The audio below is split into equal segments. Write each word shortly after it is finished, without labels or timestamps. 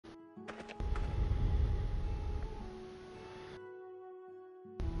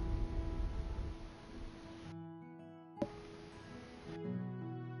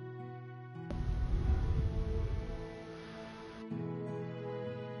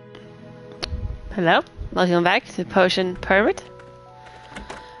Hello, welcome back to Potion Permit.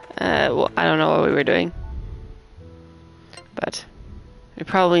 Well, I don't know what we were doing, but we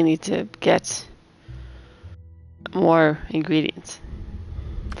probably need to get more ingredients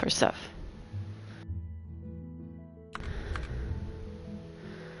for stuff.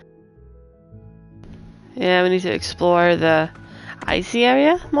 Yeah, we need to explore the icy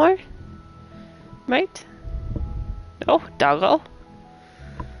area more, right? Oh, Doggo.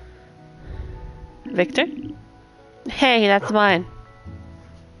 Victor? Hey, that's mine.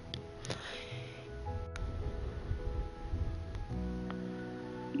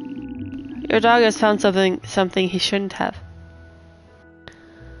 Your dog has found something he shouldn't have.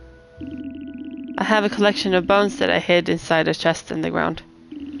 I have a collection of bones that I hid inside a chest in the ground.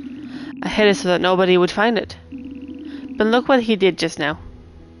 I hid it so that nobody would find it. But look what he did just now.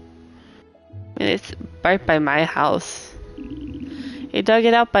 And it's right by my house. He dug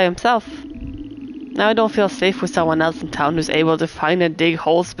it out by himself. Now I don't feel safe with someone else in town who's able to find and dig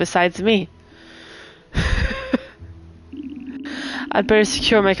holes besides me. I'd better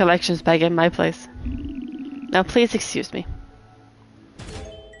secure my collections back at my place. Now please excuse me.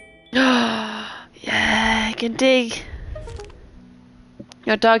 Yeah, I can dig.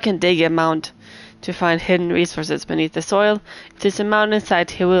 Your dog can dig a mound to find hidden resources beneath the soil. If there's a mound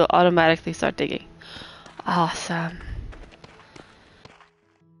inside, he will automatically start digging. Awesome.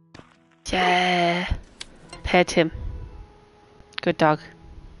 Yeah. Pet him. Good dog.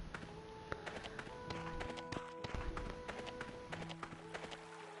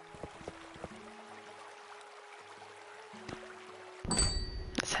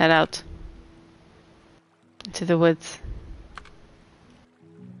 Let's head out into the woods.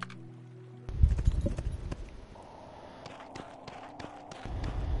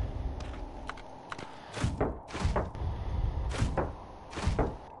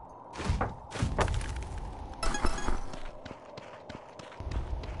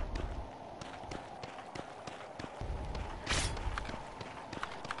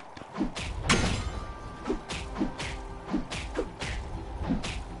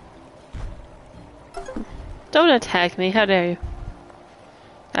 Don't attack me, how dare you?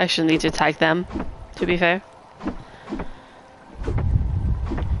 I shouldn't need to attack them, to be fair.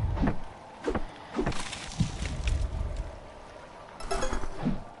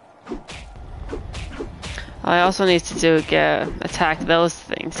 I also need to attack those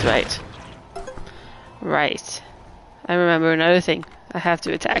things, right? Right. I remember another thing I have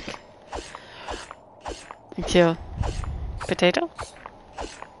to attack. Thank you. Potato?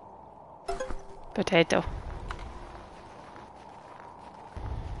 Potato.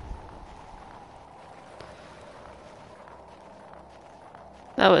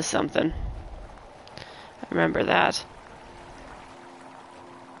 That was something. I remember that.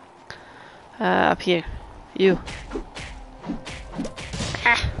 Up here. You.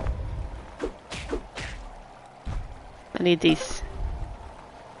 Ah. I need these.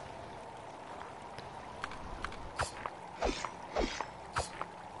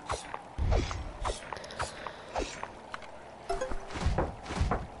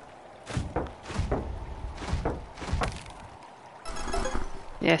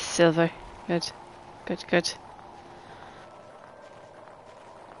 Yes, silver. Good. Good, good.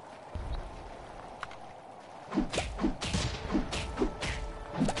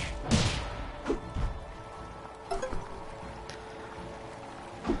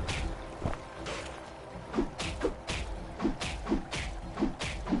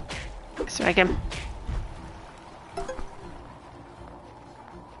 Strike him.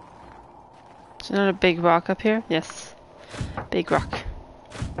 Is there not a big rock up here? Yes. Big rock.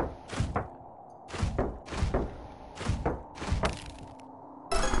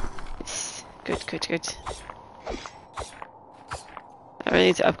 Yes. Good, good, good. I really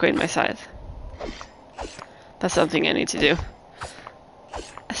need to upgrade my scythe. That's something I need to do.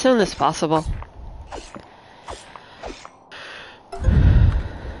 As soon as possible.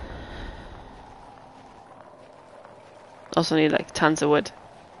 Also need like tons of wood.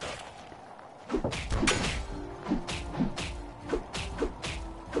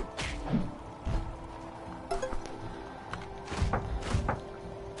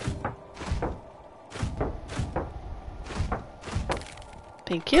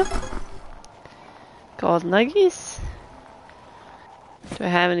 Thank you. Gold nuggies. Do I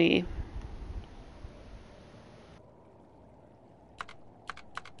have any?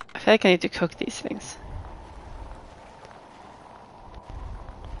 I feel like I need to cook these things.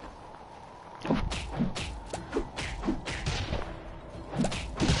 Oh.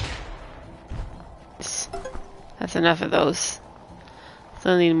 Yes. That's enough of those.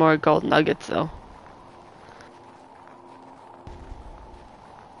 Still need more gold nuggets though.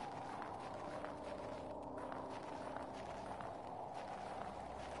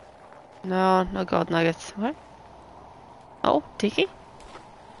 No, no gold nuggets. What? Oh, tiki?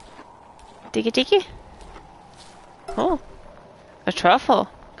 Tiki tiki? Oh, a truffle.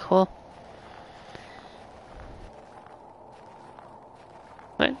 Cool.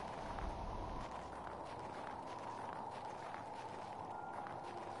 What?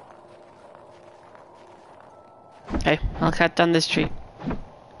 Okay, I'll cut down this tree.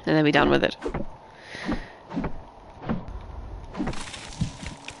 And then be done with it.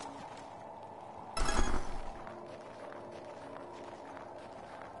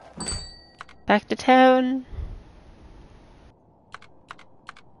 Back to town.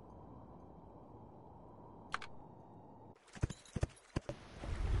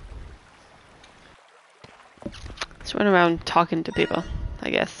 Just run around talking to people, I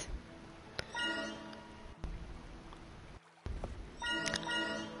guess.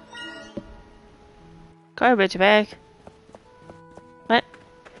 Garbage bag. What?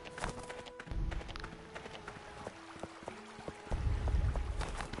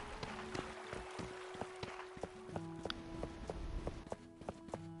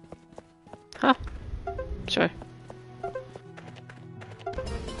 Huh. Sure.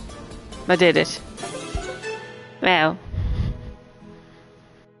 I did it. Wow.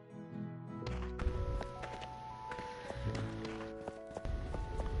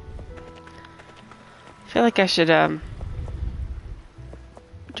 I feel like I should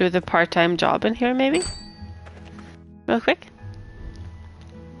do the part-time job in here maybe? Real quick.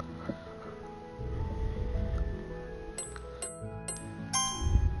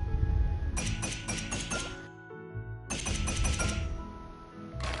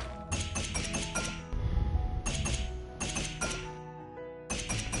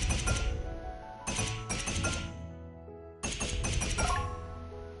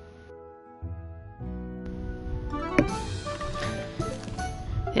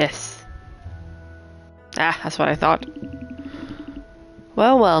 Yes. Ah, that's what I thought.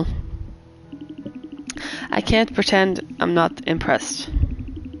 Well, well. I can't pretend I'm not impressed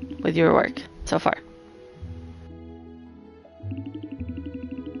with your work so far.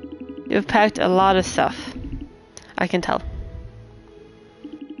 You've packed a lot of stuff. I can tell.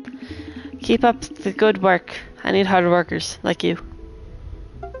 Keep up the good work. I need hard workers like you.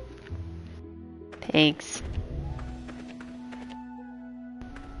 Thanks.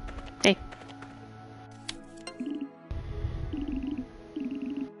 Hey.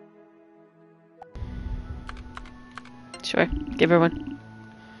 Sure, give her one.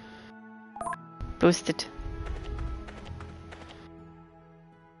 Boost it.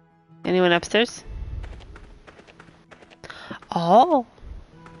 Anyone upstairs? Oh!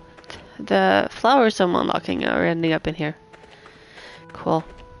 The flowers I'm unlocking are ending up in here. Cool.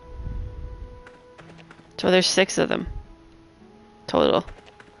 So there's 6 of them. Total.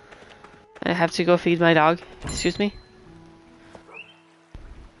 I have to go feed my dog. Excuse me?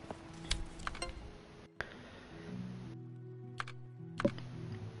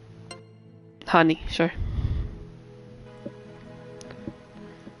 Honey, sure.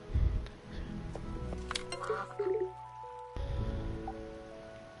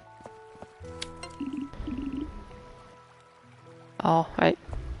 Oh, right.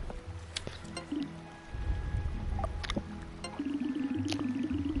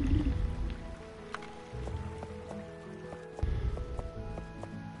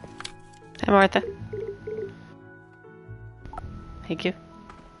 Hi, Martha. Thank you.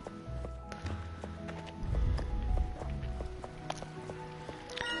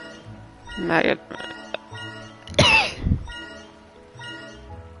 Maggot. I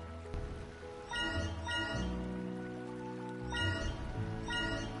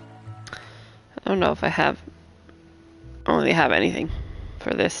don't know if I don't really have anything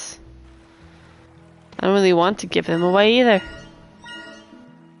for this. I don't really want to give them away either.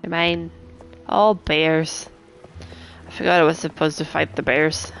 They're mine. All bears. I forgot I was supposed to fight the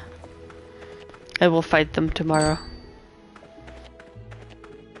bears. I will fight them tomorrow.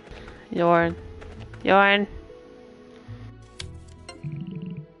 Yorn. Yorn.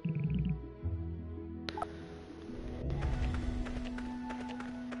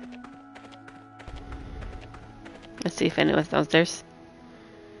 Let's see if anyone's downstairs.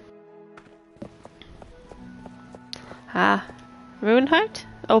 Ah, Runeheart?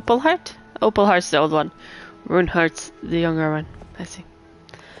 Opalheart? Opalheart's the old one. Runeheart's the younger one. I see.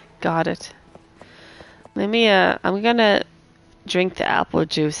 Got it. Let me, I'm gonna drink the apple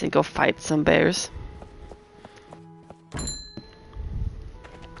juice and go fight some bears.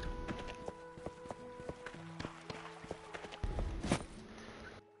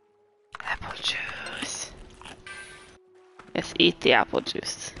 Apple juice. Let's eat the apple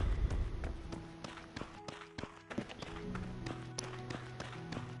juice.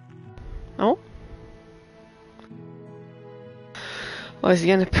 Oh? Was he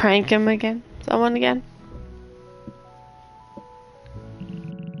gonna prank him again? Someone again?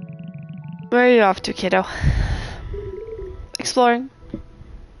 Where are you off to, kiddo? Exploring?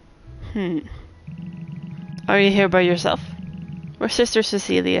 Are you here by yourself? Where's Sister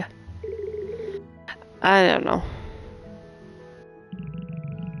Cecilia? I don't know.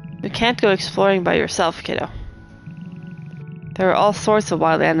 You can't go exploring by yourself, kiddo. There are all sorts of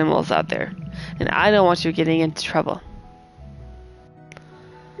wild animals out there, and I don't want you getting into trouble.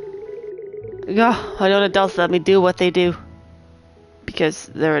 Oh, why don't adults let me do what they do? Because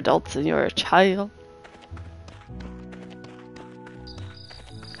they're adults and you're a child.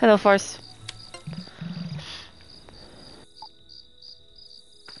 Hello, Force.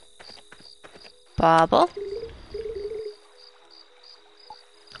 Bobble.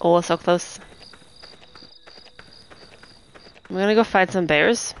 Oh, so close. I'm gonna go find some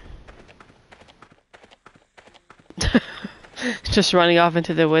bears. Just running off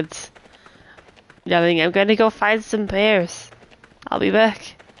into the woods. Yelling, I'm gonna go find some bears. I'll be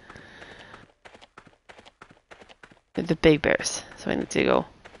back. The big bears. So I need to go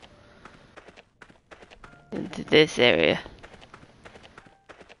into this area.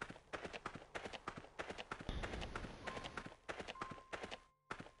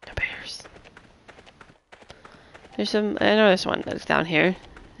 The bears. There's some, I know there's one that's down here.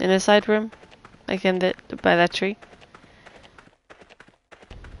 In a side room. Like in the, by that tree.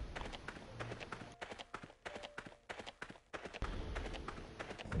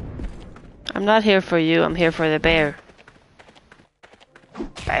 I'm not here for you, I'm here for the bear.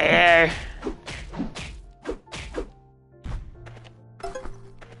 Bear!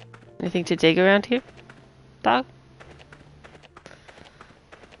 Anything to dig around here? Dog?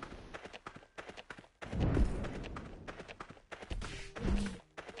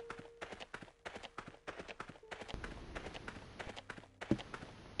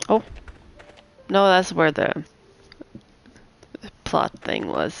 Oh. No, that's where the plot thing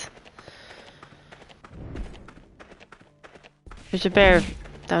was. There's a bear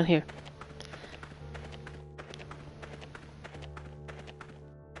down here.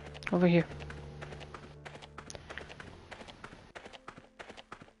 Over here.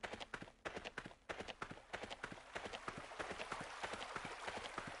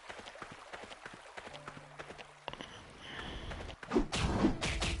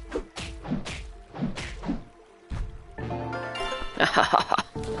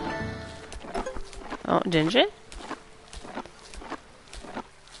 Oh, Ginger?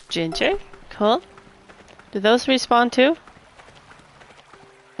 Ginger? Cool. Do those respawn too?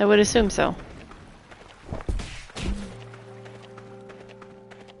 I would assume so.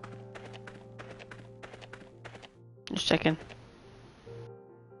 Just checking.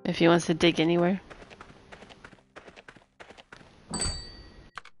 If he wants to dig anywhere.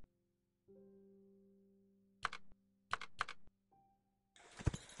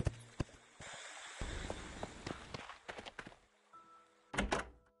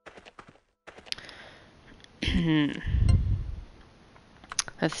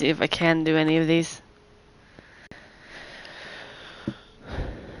 Let's see if I can do any of these.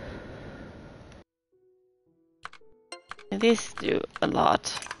 These do a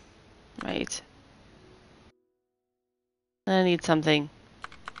lot, right? I need something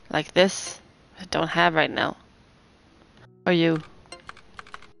like this I don't have right now. Or you.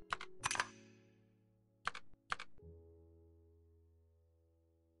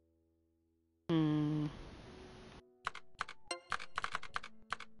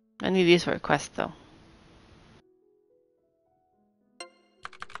 I need these for a quest though.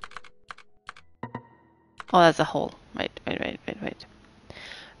 Oh, that's a hole. Right.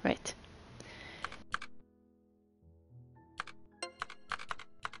 Right.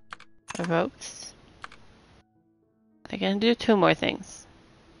 The ropes. I can do 2 more things.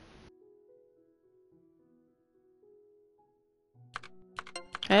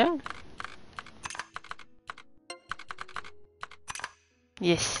 Yeah.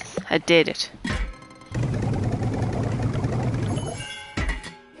 Yes, I did it.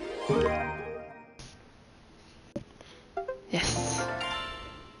 Yes.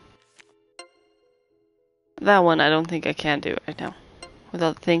 That one I don't think I can do right now. With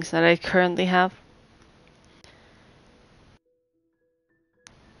all the things that I currently have.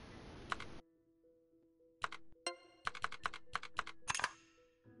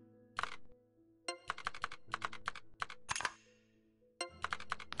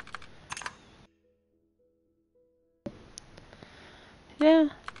 Yeah.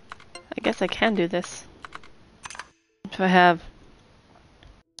 I guess I can do this. If I have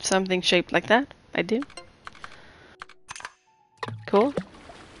Something shaped like that. I do. Cool.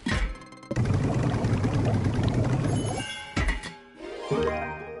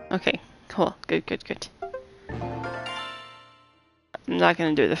 Okay, cool. Good, good, good. I'm not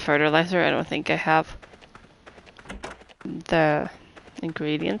gonna do the fertilizer. I don't think I have the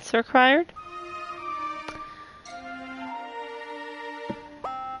ingredients required.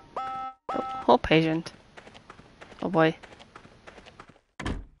 Oh, hold patient. Oh boy.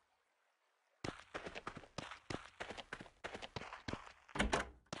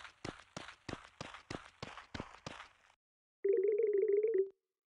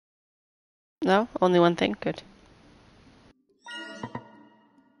 No? Only one thing? Good.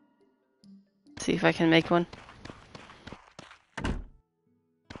 See if I can make one.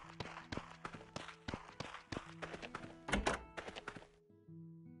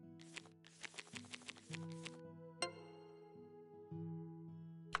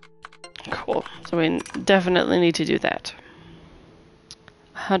 Cool. So we definitely need to do that.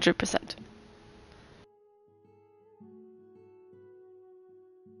 100%.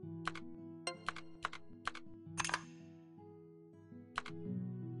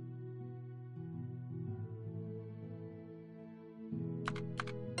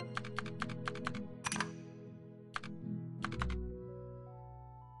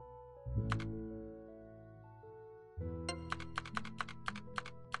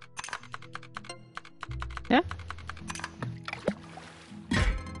 Yeah?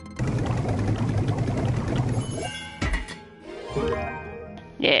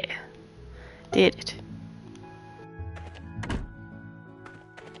 Yeah. Did it.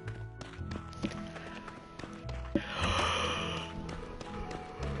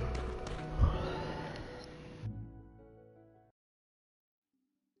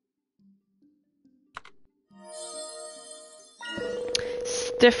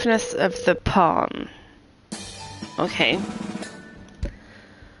 Stiffness of the palm. Okay.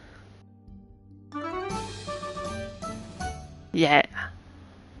 Yeah.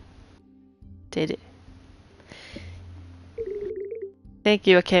 Did it. Thank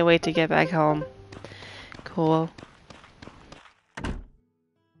you. I can't wait to get back home. Cool.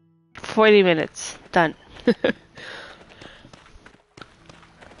 40 minutes. Done.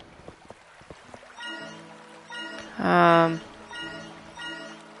 um...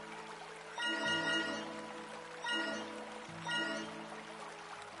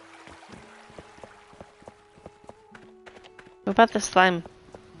 What about the slime?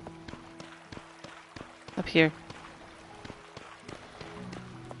 Up here.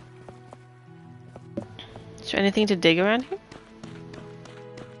 Is there anything to dig around here?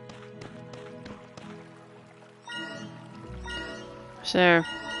 Is there...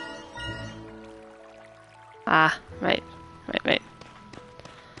 Ah, right. Right.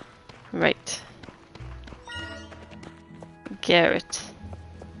 Right. Garrett.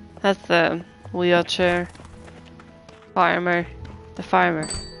 That's the wheelchair farmer. The farmer.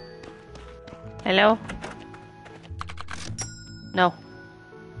 Hello? No.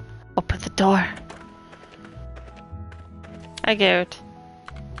 Open the door. Hi, Garrett.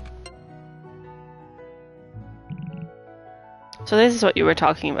 So this is what you were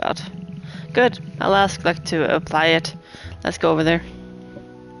talking about. Good. I'll ask Luck to apply it. Let's go over there.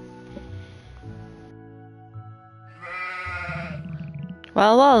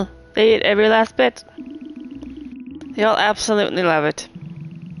 Well, they eat every last bit. They all absolutely love it.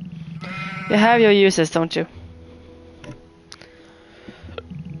 You have your uses, don't you?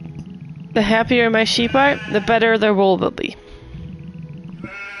 The happier my sheep are, the better their wool will be.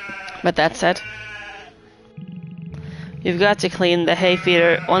 But that said, you've got to clean the hay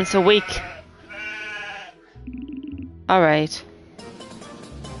feeder once a week. Alright.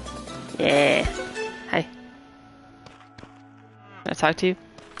 Yeah. Hi. Can I talk to you?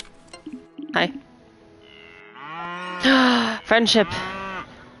 Hi. Friendship.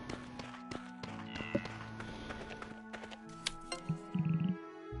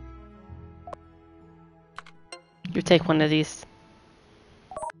 You take one of these.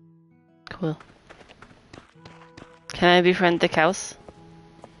 Cool. Can I befriend the cows?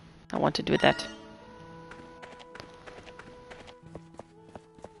 I want to do that.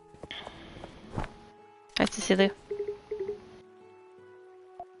 Hi, Cecilia.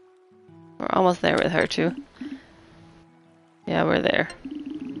 We're almost there with her, too. Yeah, we're there.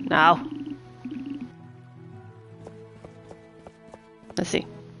 Now. Let's see.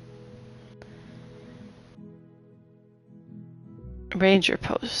 Ranger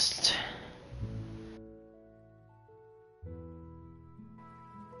post.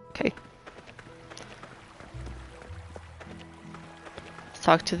 Okay.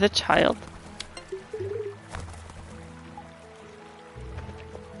 talk to the child.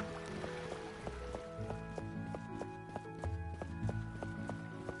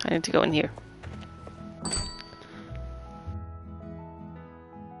 I need to go in here.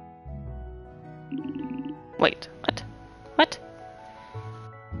 Wait, what? What?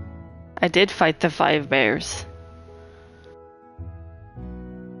 I did fight the 5 bears.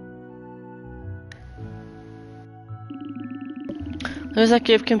 Looks like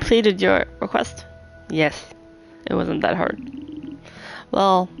you've completed your request. Yes, it wasn't that hard.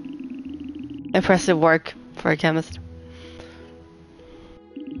 Well, impressive work for a chemist.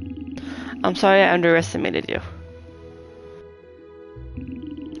 I'm sorry I underestimated you.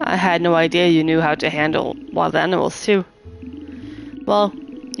 I had no idea you knew how to handle wild animals too. Well,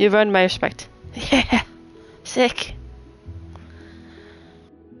 you've earned my respect. Yeah, sick.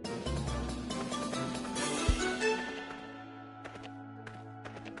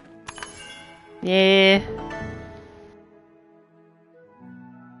 Yeah.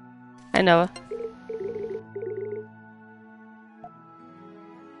 I know.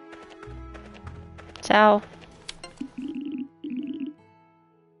 Ciao.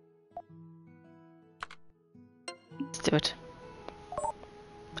 Let's do it.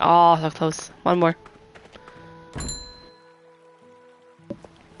 Oh, so close. One more.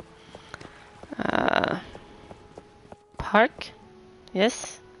 Park?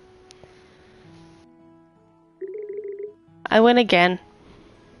 Yes. I win again.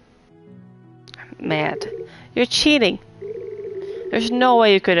 I'm mad. You're cheating. There's no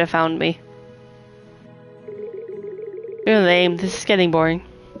way you could have found me. You're lame. This is getting boring.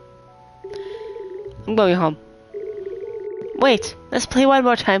 I'm going home. Wait, let's play one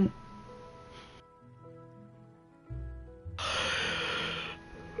more time.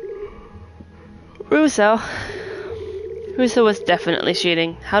 Russo. Russo was definitely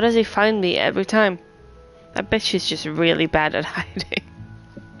cheating. How does he find me every time? I bet she's just really bad at hiding.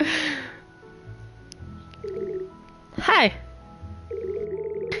 Hi.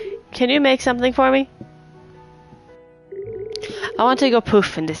 Can you make something for me? I want to go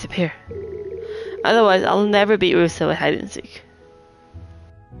poof and disappear. Otherwise, I'll never beat Russo at hide and seek.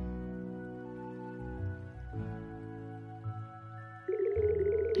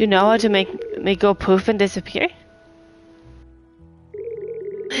 You know how to make me go poof and disappear?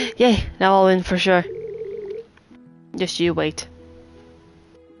 Yay, now I'll win for sure. Just you wait.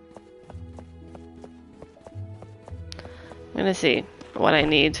 I'm gonna see what I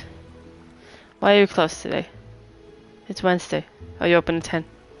need. Why are you closed today? It's Wednesday. Oh, you open at 10.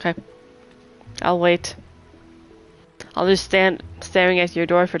 Okay. I'll wait. I'll just stand staring at your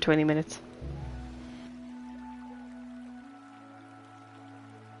door for 20 minutes.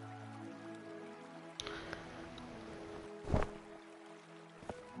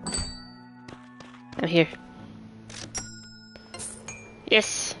 I'm here.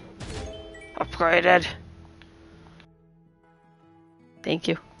 Yes! Upgraded. Thank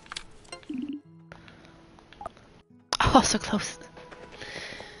you. Oh, so close.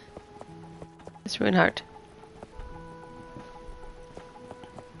 It's ruin hard.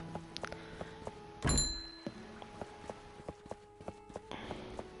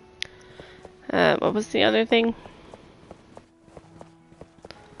 What was the other thing?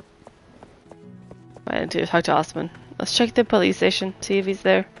 I need to talk to Osman. Let's check the police station, see if he's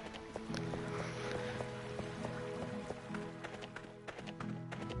there.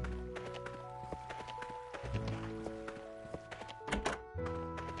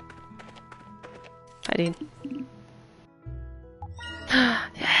 Hiding.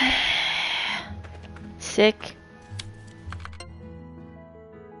 Yeah. Sick.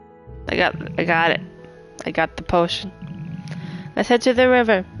 I got it. I got the potion. Let's head to the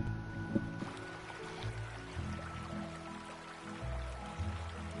river.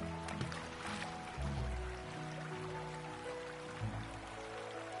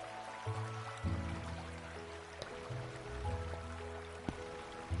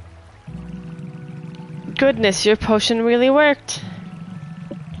 Goodness, your potion really worked.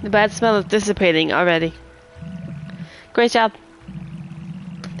 The bad smell is dissipating already. Great job.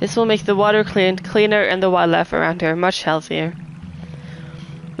 This will make the water cleaner and the wildlife around here much healthier.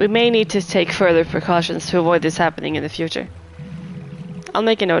 We may need to take further precautions to avoid this happening in the future. I'll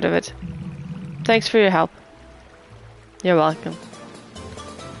make a note of it. Thanks for your help. You're welcome.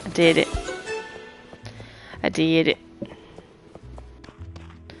 I did it. I did it.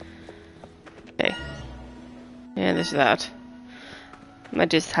 Okay. Yeah, there's that.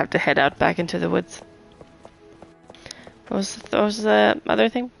 Might just have to head out back into the woods. What was the other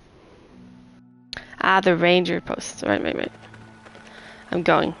thing? Ah, the ranger post. Right. I'm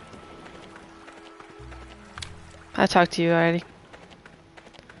going. I talked to you already.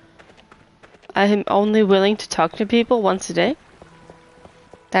 I am only willing to talk to people once a day.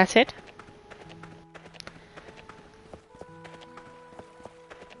 That's it.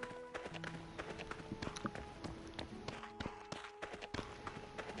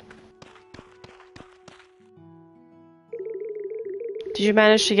 Did you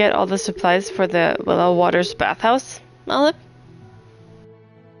manage to get all the supplies for the Willow Waters bathhouse, Olive?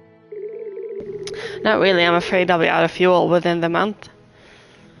 Not really, I'm afraid I'll be out of fuel within the month.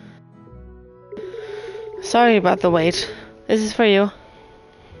 Sorry about the wait. This is for you.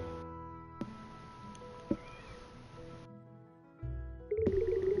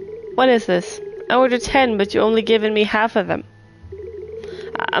 What is this? I ordered 10, but you only given me half of them.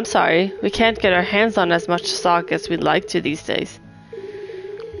 I'm sorry, we can't get our hands on as much stock as we'd like to these days.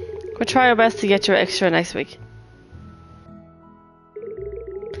 We'll try our best to get you extra next week.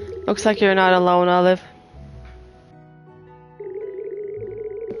 Looks like you're not alone, Olive.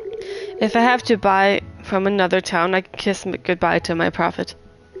 If I have to buy from another town, I can kiss goodbye to my profit.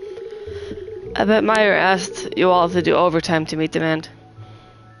 I bet Meyer asked you all to do overtime to meet demand.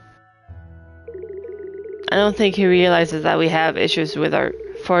 I don't think he realizes that we have issues with our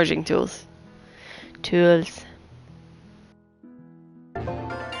foraging tools.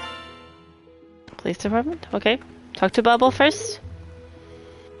 Police department? Okay. Talk to Bubble first.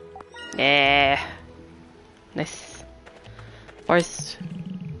 Yeah. Nice. Forest.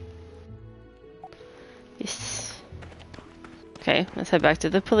 Yes. Okay, let's head back to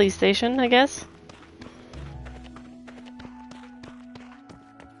the police station, I guess.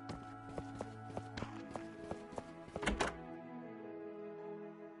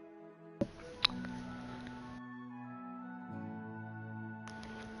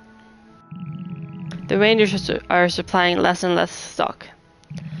 The Rangers are supplying less and less stock.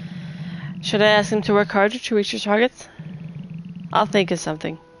 Should I ask them to work harder to reach your targets? I'll think of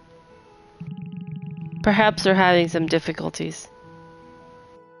something. Perhaps they're having some difficulties.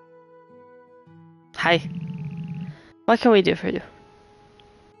 Hi. What can we do for you?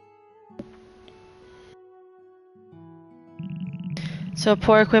 So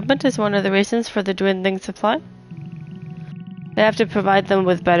poor equipment is one of the reasons for the dwindling supply? They have to provide them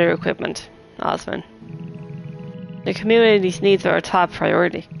with better equipment, Osman. The community's needs are a top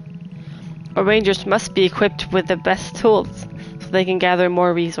priority. Our rangers must be equipped with the best tools so they can gather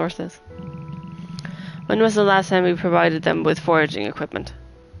more resources. When was the last time we provided them with foraging equipment?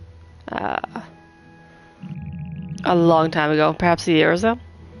 A long time ago, perhaps a year or so.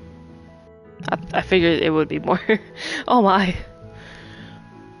 I figured it would be more. Oh my.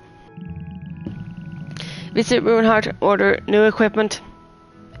 Visit Ruinheart, order new equipment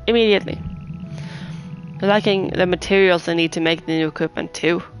immediately. They're lacking the materials they need to make the new equipment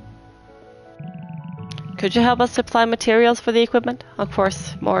too. Could you help us supply materials for the equipment? Of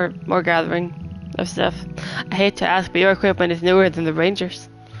course, more gathering of stuff. I hate to ask, but your equipment is newer than the Rangers.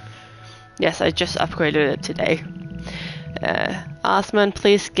 Yes, I just upgraded it today. Osman,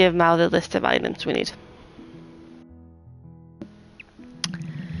 please give Mal the list of items we need.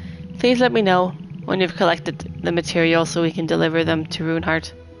 Please let me know when you've collected the materials so we can deliver them to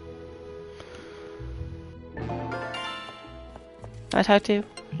Ruinheart. I talk to you?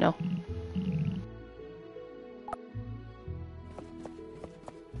 No.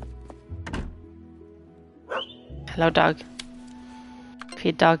 Hello, dog.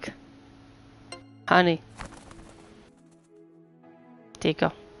 Feed dog. Honey.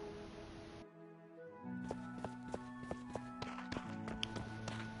 Tico.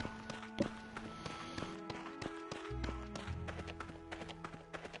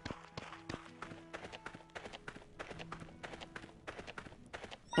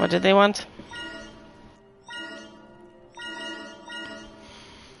 What did they want?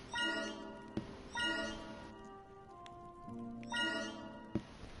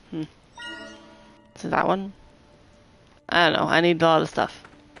 Is that one? I don't know. I need a lot of stuff.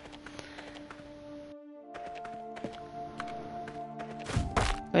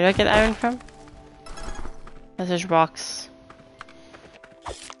 Where do I get iron from? There's rocks.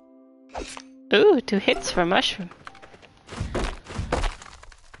 Ooh, 2 hits for mushroom.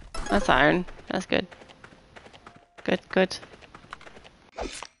 That's iron. That's good. Good.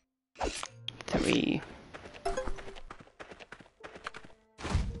 3.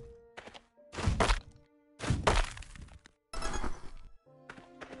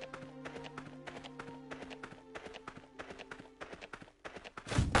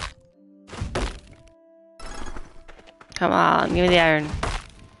 Come on, give me the iron.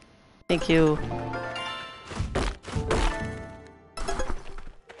 Thank you.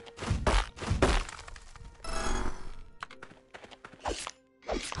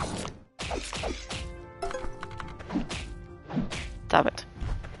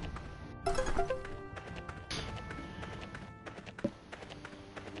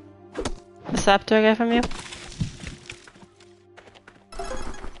 The sap do I get from you?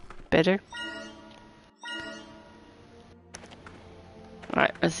 Bitter.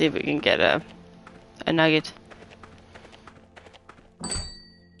 Alright, let's see if we can get a nugget.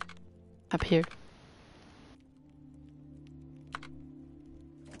 Up here.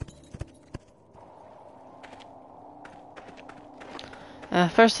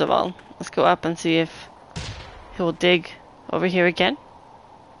 First of all, let's go up and see if he will dig over here again.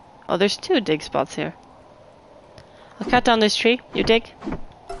 Oh, there's 2 dig spots here. I'll cut down this tree. You dig?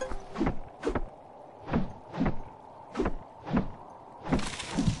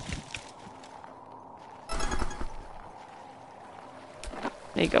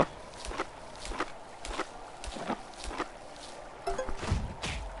 There you go.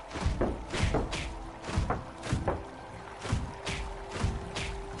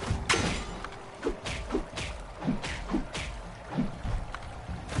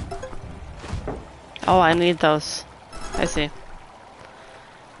 Oh, I need those. I see.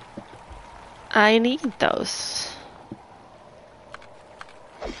 I need those.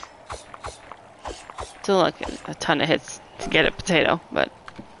 Still like a ton of hits to get a potato, but...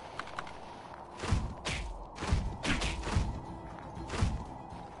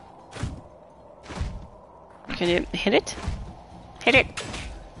 Can you hit it? Hit it!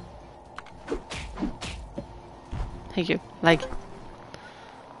 Thank you. Like...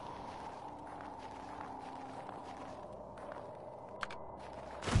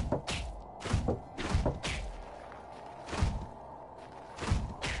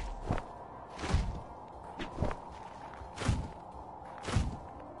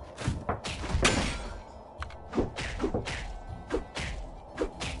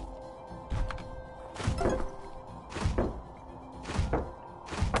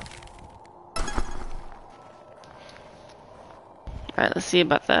 Alright, let's see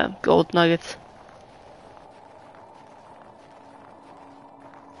about the gold nuggets.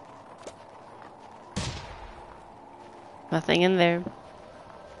 Nothing in there.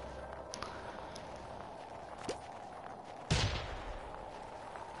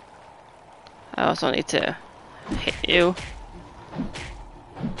 I also need to hit you.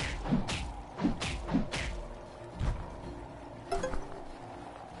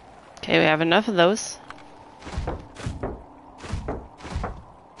 Okay, we have enough of those.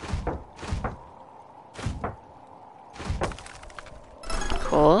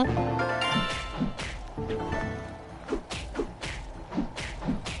 Cool.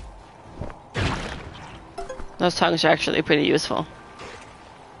 Those tongues are actually pretty useful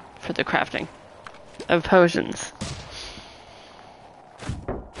for the crafting of potions.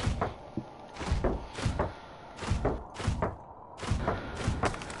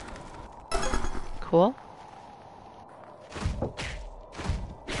 Cool.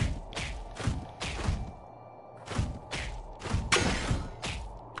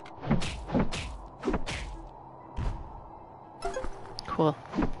 Cool.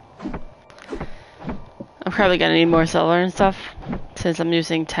 I'm probably gonna need more silver and stuff since I'm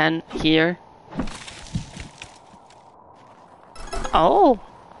using 10 here. Oh!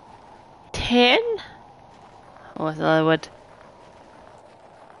 10? Oh, I thought I would.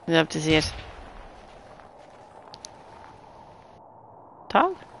 I'd love to see it.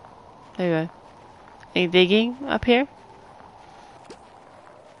 Talk? There you go. Any digging up here?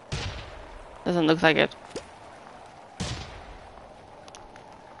 Doesn't look like it.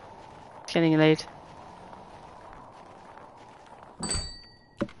 It's getting late.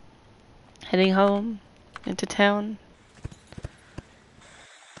 Heading home into town.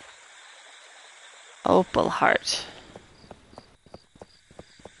 Opal heart.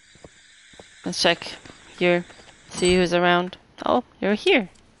 Let's check here. See who's around. Oh, you're here.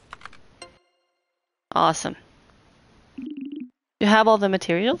 Awesome. You have all the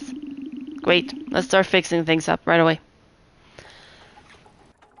materials? Great. Let's start fixing things up right away.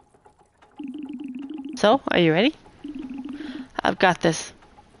 So, are you ready? I've got this.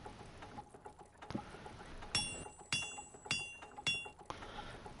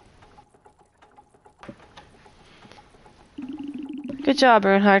 Good job,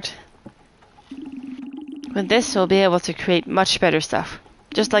 Earnhardt. With this, we'll be able to create much better stuff.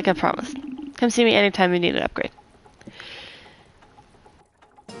 Just like I promised. Come see me anytime you need an upgrade.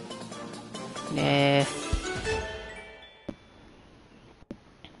 Nah.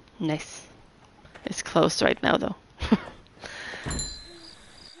 Nice. It's closed right now, though.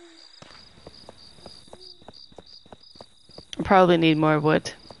 I'll probably need more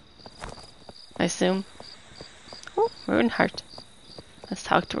wood. I assume. Oh, Earnhardt. Let's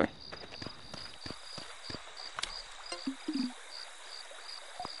talk to her.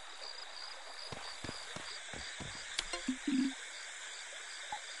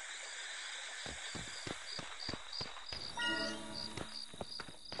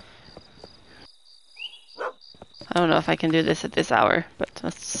 I can do this at this hour, but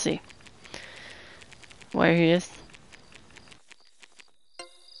let's see where he is.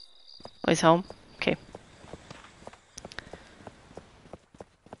 Oh, he's home? Okay.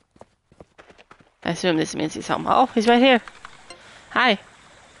 I assume this means he's home. Oh, he's right here. Hi.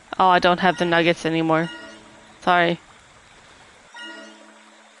 Oh, I don't have the nuggets anymore. Sorry.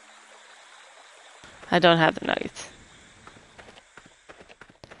 I don't have the nuggets.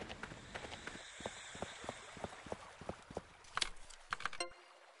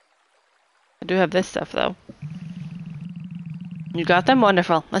 I do have this stuff, though. You got them?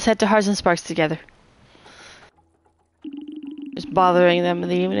 Wonderful. Let's head to Hearts and Sparks together. Just bothering them in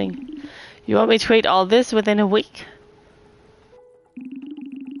the evening. You want me to create all this within a week?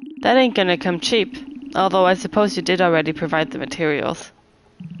 That ain't gonna come cheap. Although I suppose you did already provide the materials.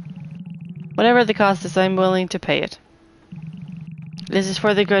 Whatever the cost is, I'm willing to pay it. This is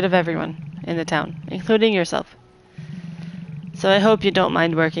for the good of everyone in the town, including yourself. So I hope you don't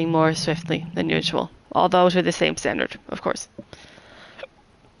mind working more swiftly than usual, although to the same standard, of course.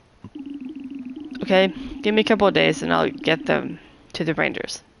 Okay, give me a couple of days and I'll get them to the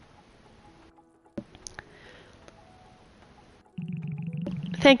Rangers.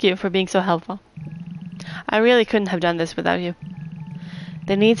 Thank you for being so helpful. I really couldn't have done this without you.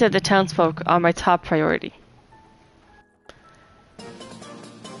 The needs of the townsfolk are my top priority.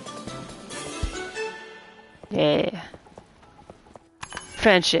 Yeah.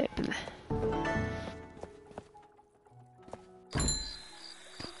 Friendship.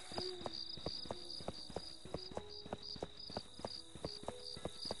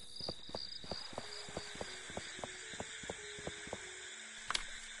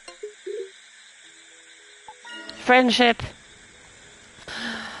 Friendship.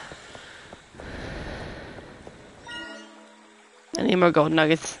 I need more gold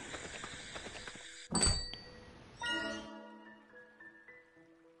nuggets.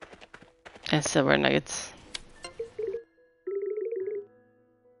 And silver nuggets.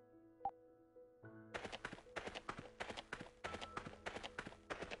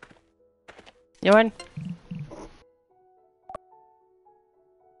 You in?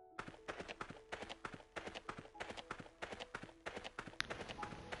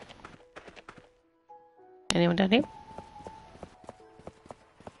 Anyone down here?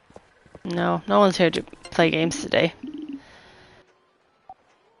 No, no one's here to play games today.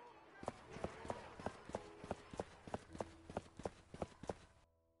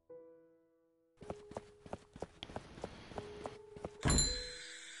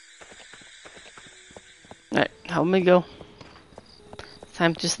 Alright, home we go.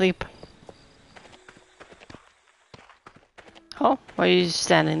 Time to sleep. Oh, why are you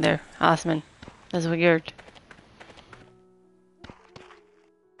standing there, Osman? That's weird.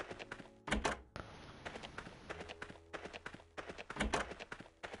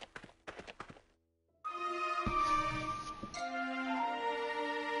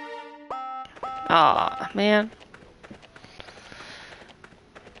 Aw, man.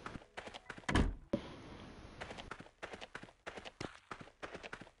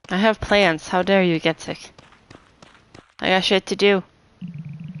 I have plans. How dare you get sick? I got shit to do.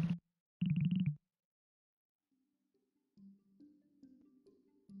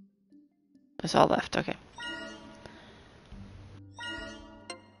 That's all left, okay.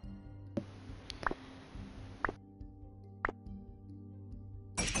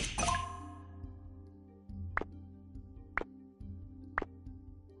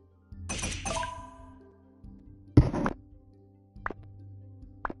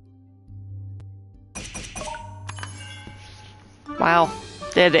 Wow,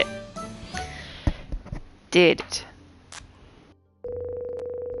 did it. Did it.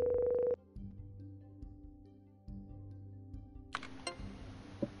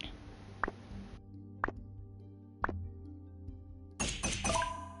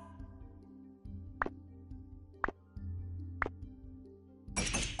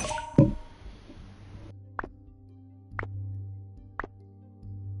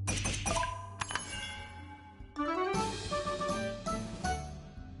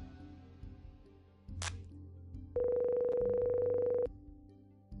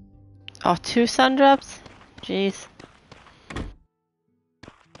 Oh, 2 sun drops? Jeez.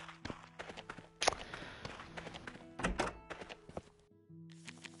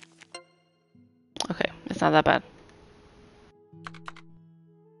 Okay, it's not that bad.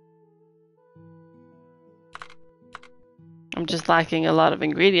 I'm just lacking a lot of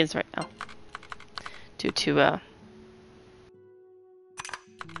ingredients right now. Due to,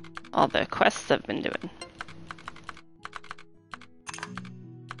 all the quests I've been doing.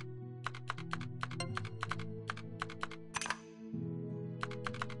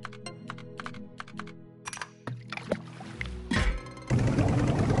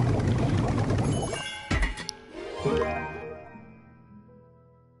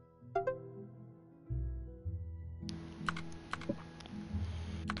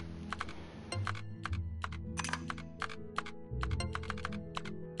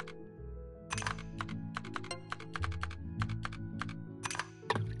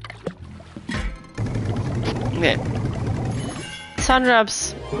 Okay. Sun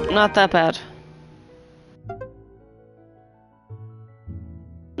drops, not that bad.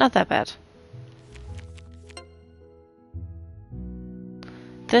 Not that bad.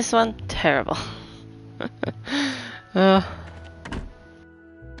 This one, terrible. No?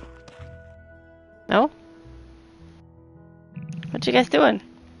 What you guys doing?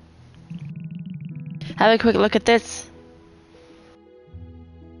 Have a quick look at this.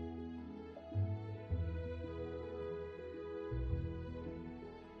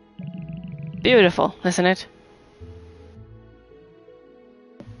 Beautiful, isn't it?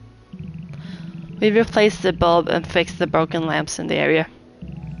 We've replaced the bulb and fixed the broken lamps in the area.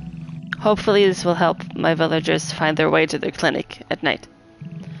 Hopefully this will help my villagers find their way to their clinic at night.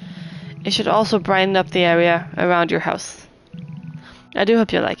 It should also brighten up the area around your house. I do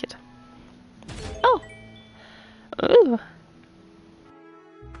hope you like it. Oh! Ooh!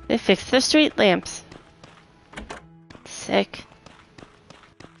 They fixed the street lamps. Sick.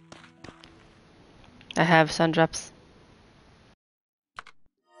 I have sun drops.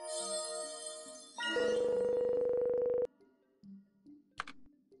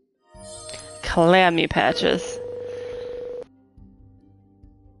 Clammy patches.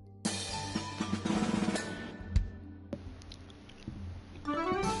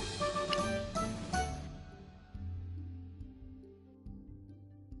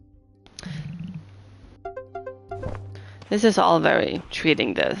 This is all very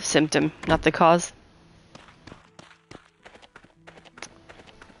treating the symptom, not the cause.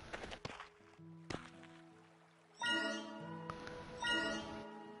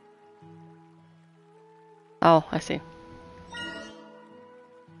 Oh, I see.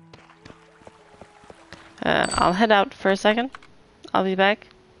 I'll head out for a second. I'll be back.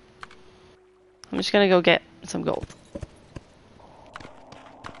 I'm just gonna go get some gold.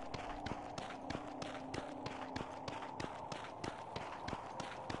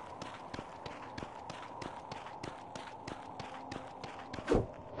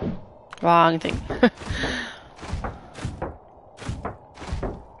 Wrong thing.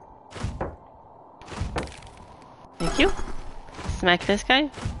 Thank you. Smack this guy.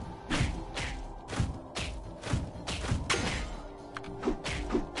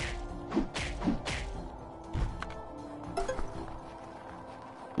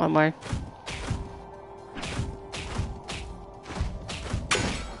 One more.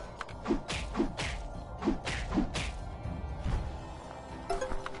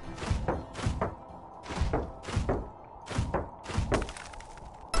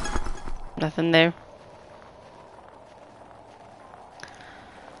 Nothing there.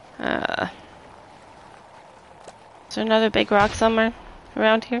 Is there another big rock somewhere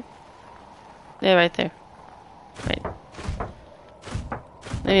around here? Yeah, right there. Right.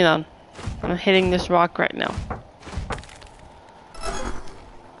 Leave me alone. I'm hitting this rock right now.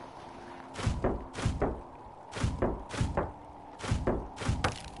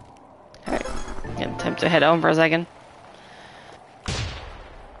 Alright. Getting time to head home for a second.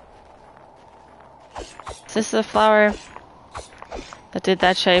 Is this the flower that did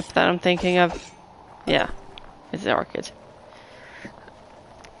that shape that I'm thinking of? Yeah. It's the orchid.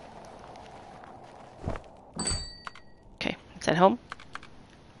 Okay, let's head home.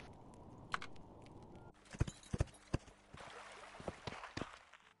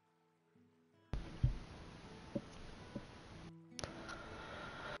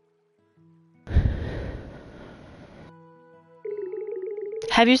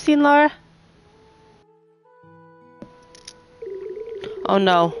 Have you seen Laura? Oh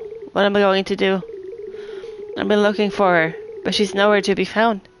no, what am I going to do? I've been looking for her, but she's nowhere to be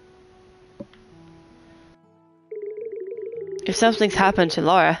found. If something's happened to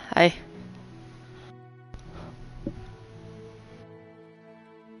Laura,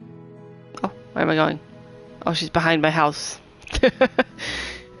 Oh, where am I going? Oh, she's behind my house.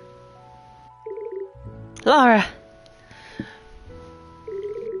 Laura!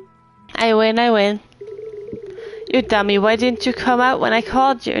 I win. You dummy, why didn't you come out when I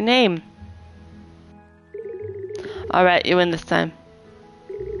called your name? Alright, you win this time.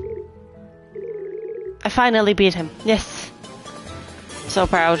 I finally beat him. Yes. So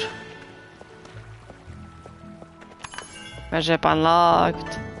proud. Ship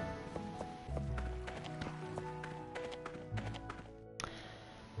unlocked.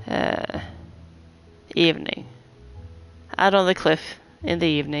 Evening. Out on the cliff in the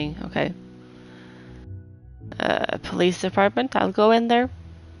evening. Okay. Police department. I'll go in there.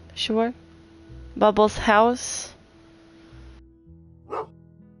 Sure. Bubbles' house.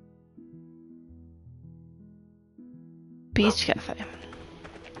 Beach cafe.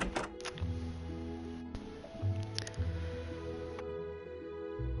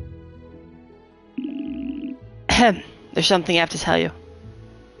 Ahem. There's something I have to tell you.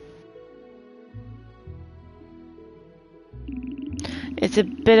 It's a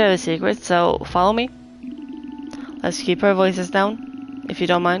bit of a secret, so follow me. Let's keep our voices down, if you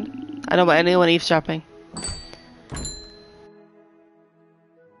don't mind. I don't want anyone eavesdropping.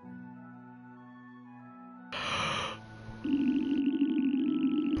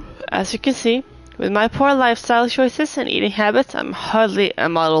 As you can see, with my poor lifestyle choices and eating habits, I'm hardly a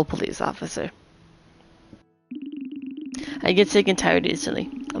model police officer. I get sick and tired easily.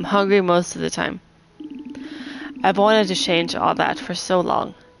 I'm hungry most of the time. I've wanted to change all that for so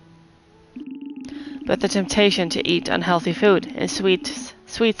long. But the temptation to eat unhealthy food and sweets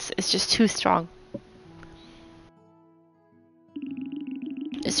is just too strong.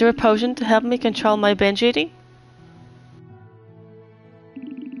 Is there a potion to help me control my binge eating?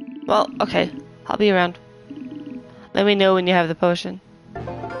 Well, okay. I'll be around. Let me know when you have the potion.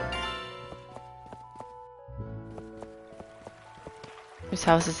 Whose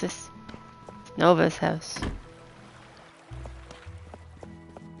house is this? It's Nova's house.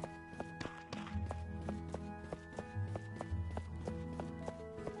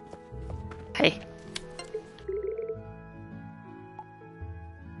 Hey.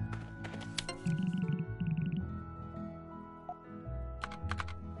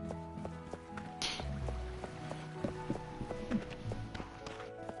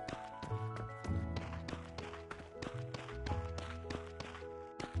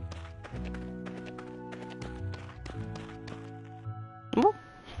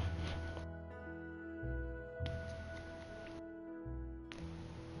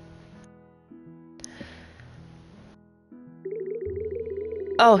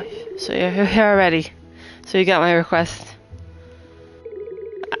 Oh, so you're here already. So you got my request.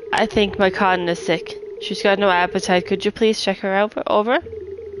 I think my cotton is sick. She's got no appetite. Could you please check her out over?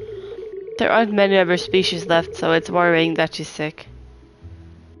 There aren't many of her species left, so it's worrying that she's sick.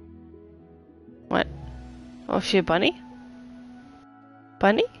 What? Oh, is she a bunny?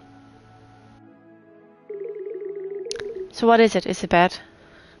 Bunny? So what is it? Is it bad?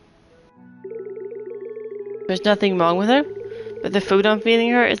 There's nothing wrong with her? But the food I'm feeding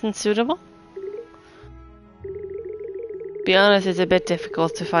her isn't suitable? Be honest, it's a bit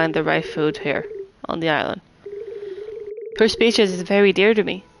difficult to find the right food here on the island. Her species is very dear to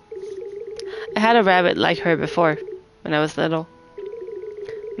me. I had a rabbit like her before, when I was little.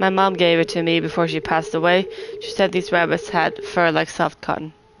 My mom gave it to me before she passed away. She said these rabbits had fur like soft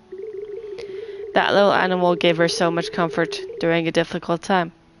cotton. That little animal gave her so much comfort during a difficult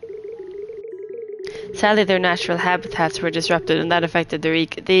time. Sadly, their natural habitats were disrupted and that affected the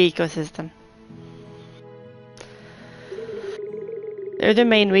ecosystem. They're the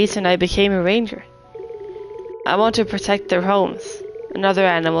main reason I became a ranger. I want to protect their homes, and other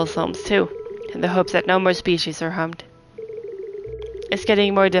animals' homes too, in the hopes that no more species are harmed. It's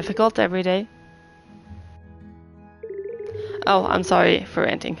getting more difficult every day. Oh, I'm sorry for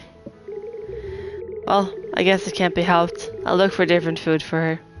ranting. Well, I guess it can't be helped. I'll look for different food for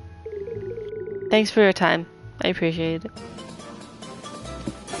her. Thanks for your time. I appreciate it.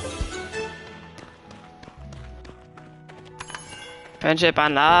 Friendship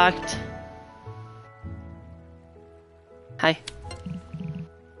unlocked. Hi.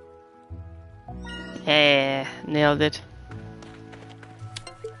 Yeah, nailed it.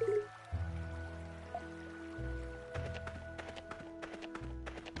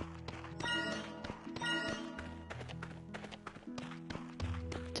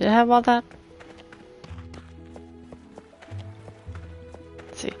 Did I have all that?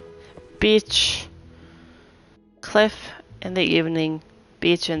 Let's see. Beach. Cliff in the evening.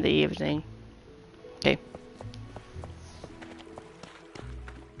 Beach in the evening. Okay.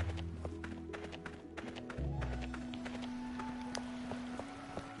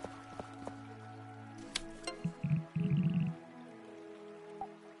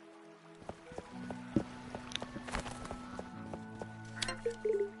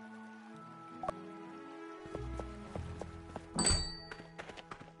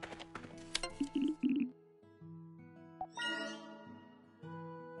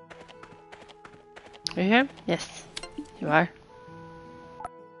 Are you here? Yes, you are.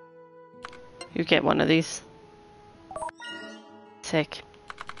 You get one of these. Sick.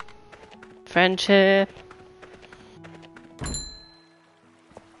 Friendship.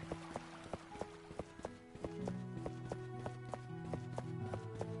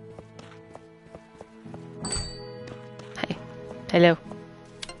 Hi. Hello.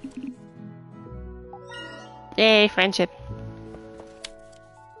 Yay, friendship.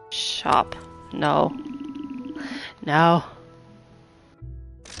 Shop. No. No.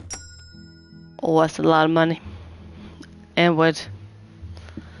 Oh, that's a lot of money. And wood.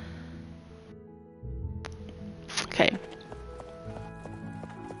 Okay.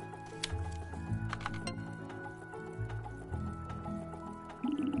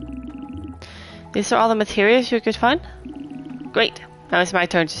 These are all the materials you could find? Great. Now it's my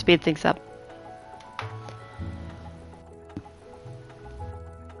turn to speed things up.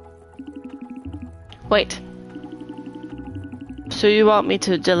 Wait. So you want me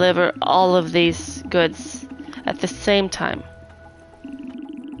to deliver all of these goods at the same time?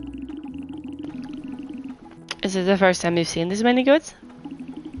 Is it the first time you've seen this many goods?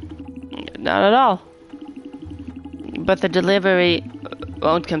 Not at all. But the delivery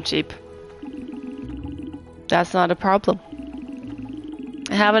won't come cheap. That's not a problem.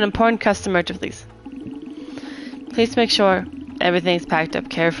 I have an important customer to please. Please make sure everything's packed up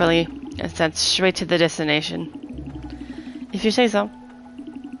carefully and sent straight to the destination. If you say so.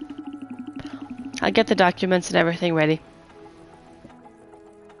 I'll get the documents and everything ready.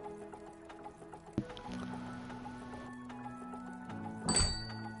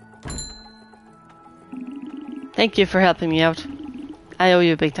 Thank you for helping me out. I owe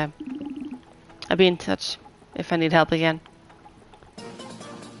you big time. I'll be in touch if I need help again.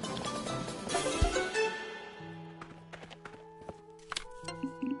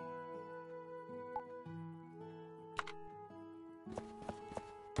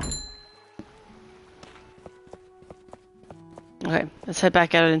 Okay, let's head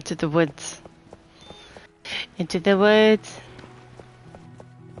back out into the woods. Into the woods.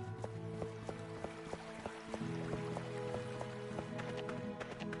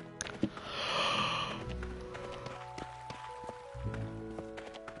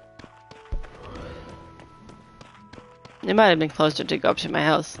 It might have been closer to go up to my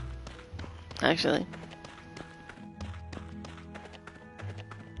house, actually.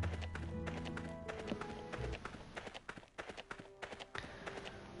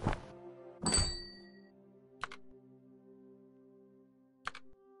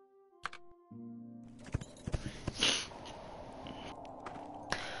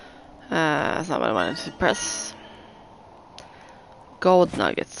 That's not what I wanted to press. Gold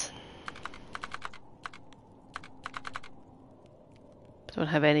nuggets. Don't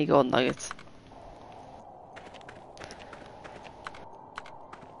have any gold nuggets.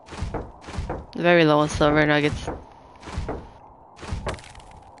 Very low on silver nuggets.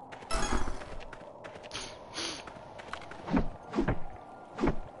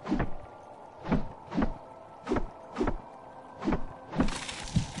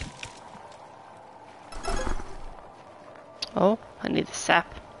 Oh, I need the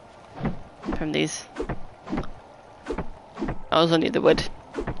sap from these. I also need the wood,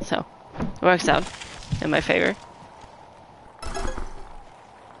 so it works out in my favor.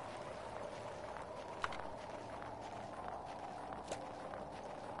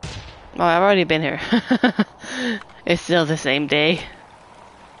 Oh, I've already been here. It's still the same day.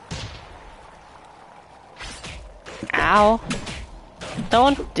 Ow.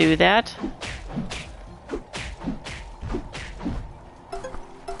 Don't do that.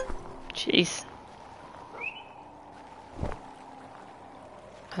 Jeez.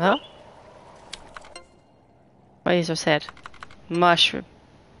 Hello? Why are you so sad? Mushroom.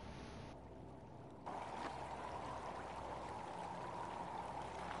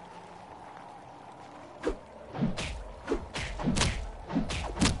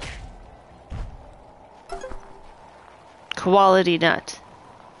 Quality nut.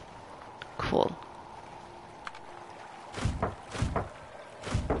 Cool.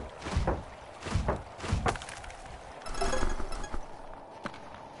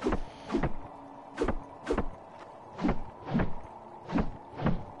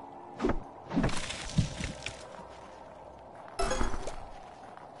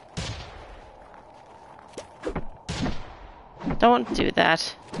 Don't do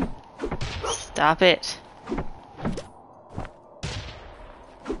that. Stop it.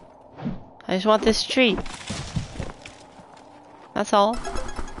 I just want this tree. That's all.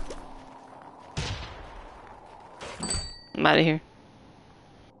 I'm out of here.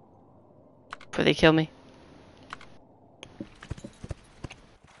 Before they kill me.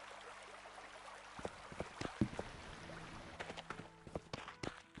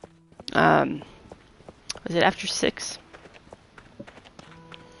 Was it after 6?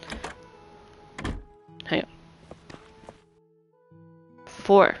 Hang on.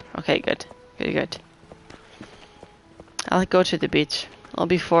 4. Okay, good. Good. I'll go to the beach. I'll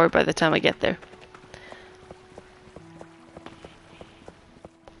be 4 by the time I get there.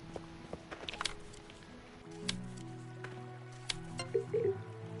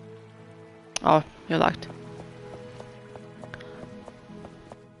 Oh, you're locked.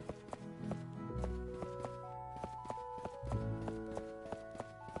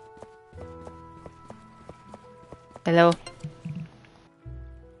 Hello.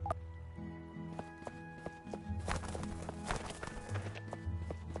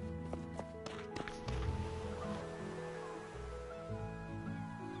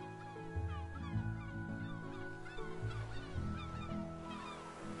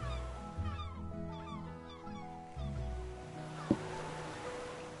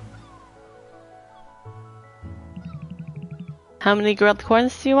 How many grilled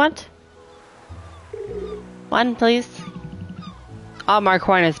corns do you want? One, please. Altmar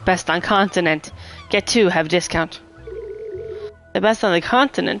corn is best on continent. Get two, have discount. The best on the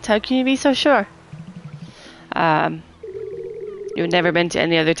continent? How can you be so sure? You've never been to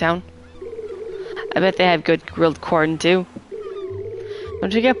any other town? I bet they have good grilled corn too.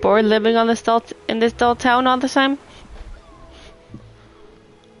 Don't you get bored living on in this dull town all the time?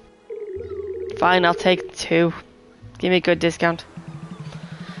 Fine, I'll take two. Give me a good discount.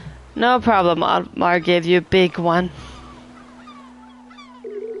 No problem, Altmar gave you a big one.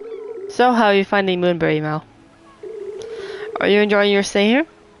 So how are you finding Moonbury, Mal? Are you enjoying your stay here?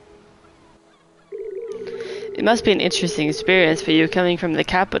 It must be an interesting experience for you coming from the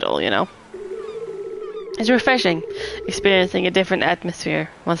capital, you know. It's refreshing, experiencing a different atmosphere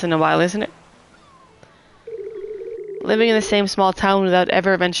once in a while, isn't it? Living in the same small town without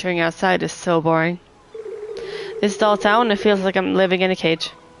ever venturing outside is so boring. This dull town, it feels like I'm living in a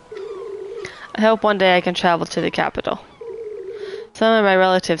cage. I hope one day I can travel to the capital. Some of my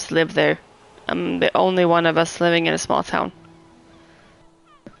relatives live there. I'm the only one of us living in a small town.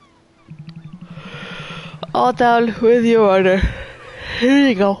 All down with your order. Here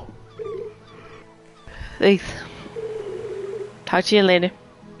you go. Thanks. Talk to you later.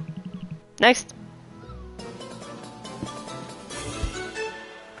 Next.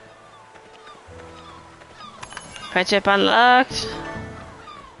 Friendship unlocked.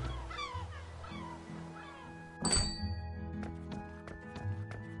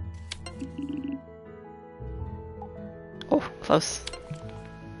 Oh, close.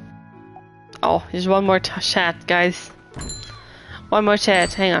 Oh, there's one more chat, guys. One more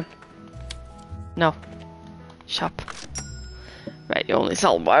chat, hang on. No. Shop. Right, you only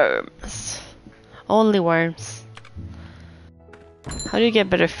sell worms. Only worms. How do you get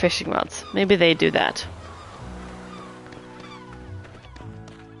better fishing rods? Maybe they do that.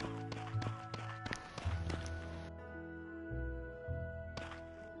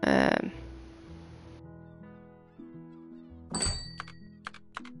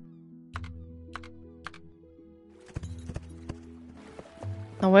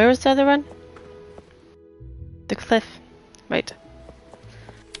 Now where was the other one? The cliff. Right.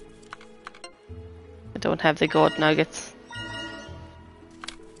 I don't have the gold nuggets.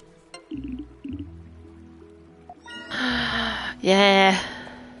 Yeah.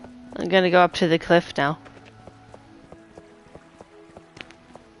 I'm gonna go up to the cliff now.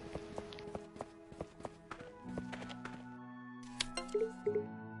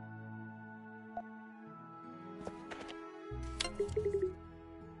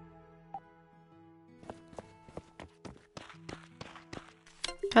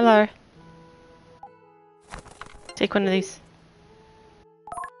 Hello. Take one of these.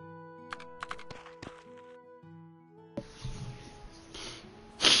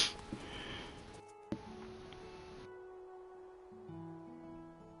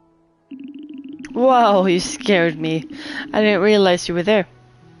 Whoa, you scared me. I didn't realize you were there.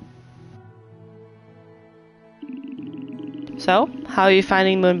 So, how are you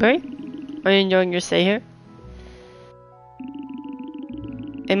finding Moonbury? Are you enjoying your stay here?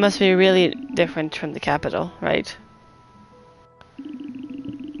 It must be really different from the capital, right?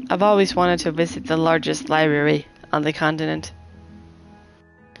 I've always wanted to visit the largest library on the continent.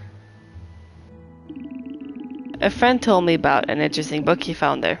 A friend told me about an interesting book he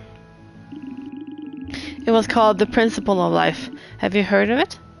found there. It was called The Principle of Life. Have you heard of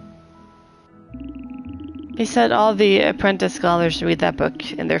it? He said all the apprentice scholars read that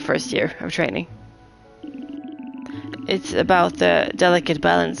book in their first year of training. It's about the delicate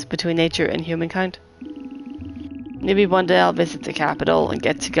balance between nature and humankind. Maybe one day I'll visit the capital and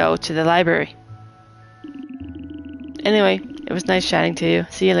get to go to the library. Anyway, it was nice chatting to you.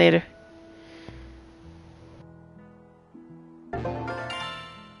 See you later.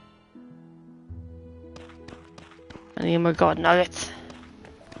 I need more gold nuggets.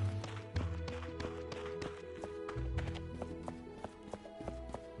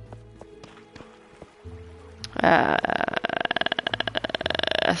 I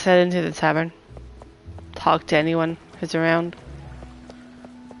head into the tavern. Talk to anyone who's around.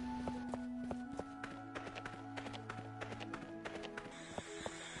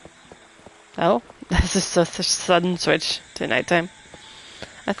 Oh, was just such a sudden switch to nighttime.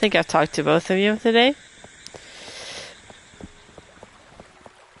 I think I've talked to both of you today.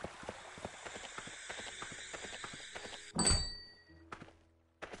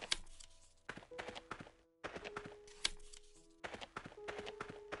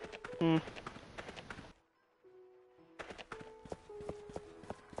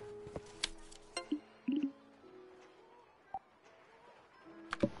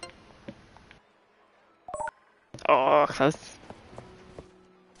 Oh, close.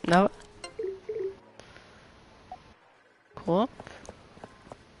 No. Cool.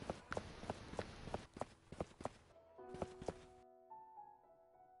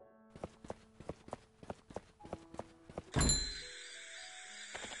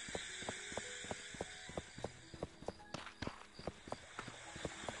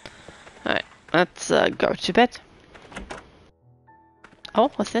 Alright, let's go to bed. Oh,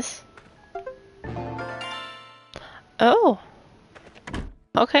 what's this? Oh!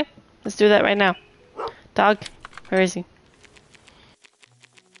 Okay, let's do that right now. Dog, where is he?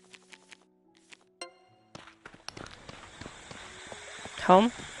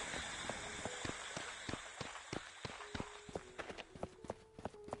 Home?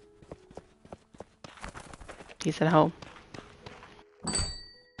 He's at home.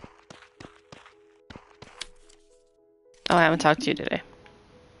 Oh, I haven't talked to you today.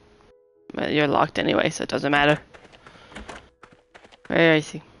 But you're locked anyway, so it doesn't matter. Where is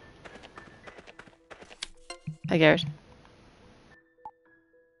he? Hi, Garrett.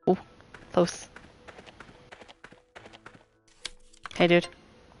 Oh, close. Hey, dude.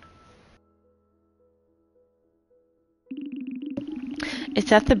 Is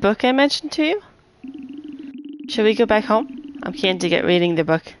that the book I mentioned to you? Should we go back home? I'm keen to get reading the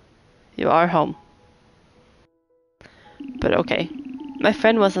book. You are home. But okay. My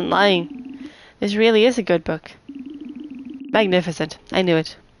friend wasn't lying. This really is a good book. Magnificent. I knew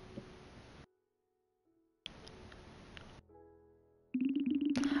it.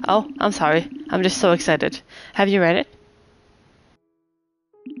 Oh, I'm sorry. I'm just so excited. Have you read it?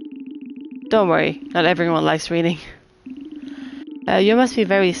 Don't worry. Not everyone likes reading. You must be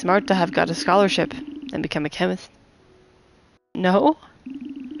very smart to have got a scholarship and become a chemist. No?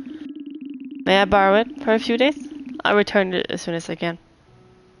 May I borrow it for a few days? I'll return it as soon as I can.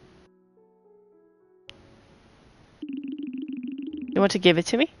 You want to give it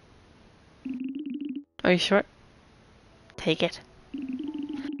to me? Are you sure? Take it.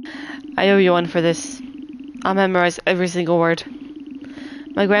 I owe you one for this. I'll memorize every single word.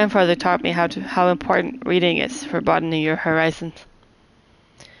 My grandfather taught me how important reading is for broadening your horizons.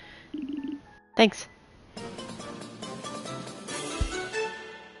 Thanks.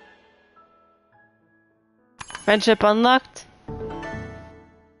 Friendship unlocked.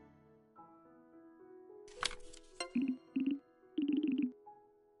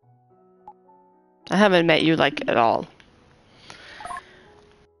 I haven't met you like at all.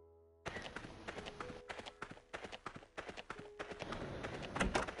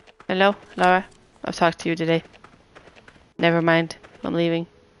 Hello, Laura. I've talked to you today. Never mind. I'm leaving.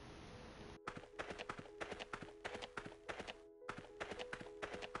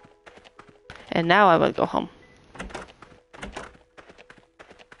 And now I will go home.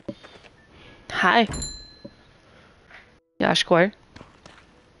 Hi. Yashkor.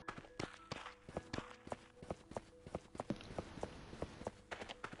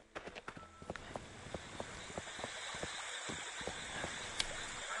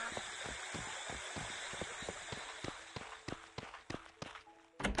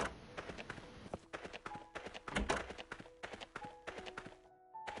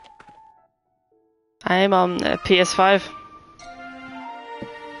 I'm on PS5.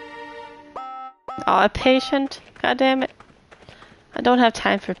 Oh, a patient? God damn it. I don't have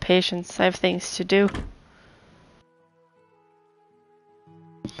time for patience. I have things to do.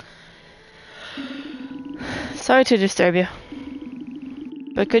 Sorry to disturb you.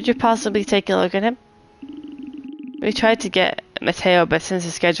 But could you possibly take a look at him? We tried to get Mateo, but since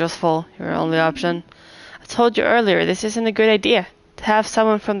his schedule's full, you're our only option. I told you earlier, this isn't a good idea. To have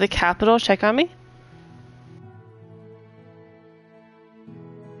someone from the capital check on me?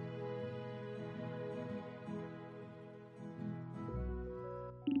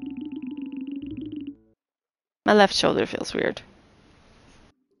 My left shoulder feels weird.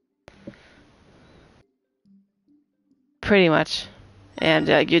 Pretty much.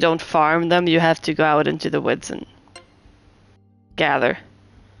 And you don't farm them, you have to go out into the woods and gather.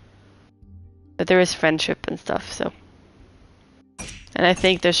 But there is friendship and stuff, so. And I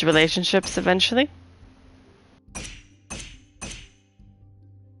think there's relationships eventually.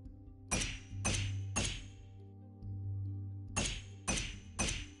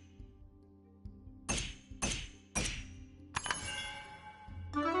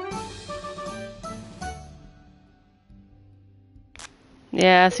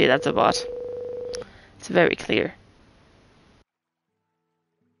 Yeah, see, that's a bot. It's very clear.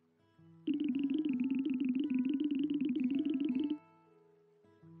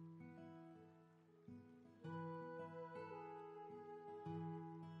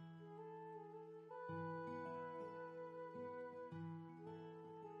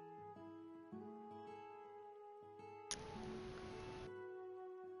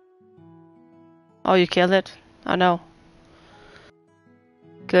 Oh, you killed it? Oh no.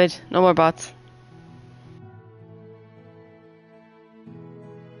 Good. No more bots.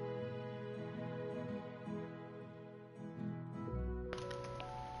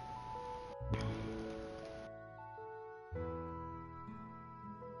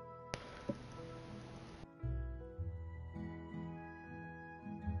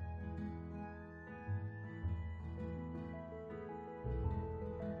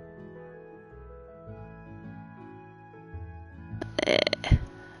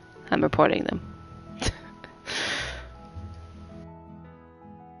 I'm reporting them.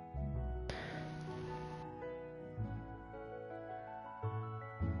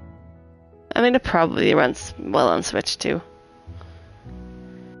 I mean, it probably runs well on Switch too.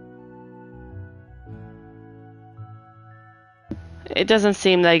 It doesn't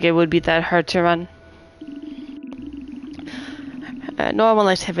seem like it would be that hard to run. Normal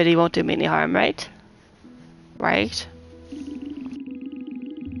activity won't do me any harm, right? Right?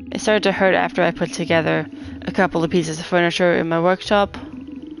 It started to hurt after I put together a couple of pieces of furniture in my workshop.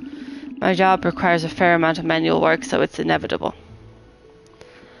 My job requires a fair amount of manual work, so it's inevitable.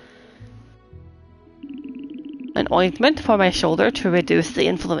 An ointment for my shoulder to reduce the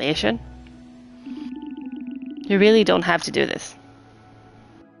inflammation? You really don't have to do this.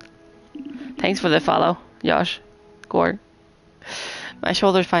 Thanks for the follow, Josh. Gore. My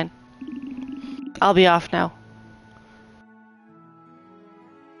shoulder's fine. I'll be off now.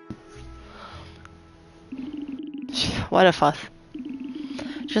 What a fuss.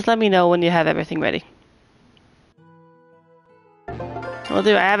 Just let me know when you have everything ready. Will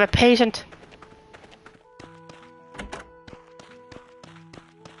do. I have a patient.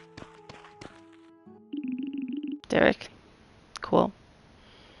 Derek. Cool.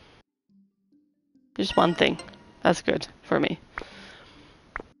 Just one thing. That's good for me.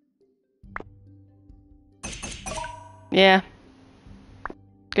 Yeah.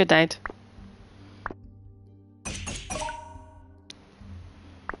 Good night.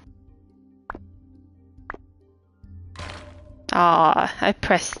 Ah, I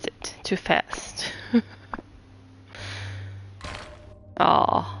pressed it too fast.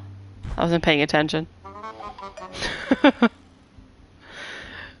 Ah, I wasn't paying attention.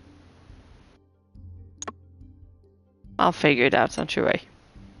 I'll figure it out, don't you worry.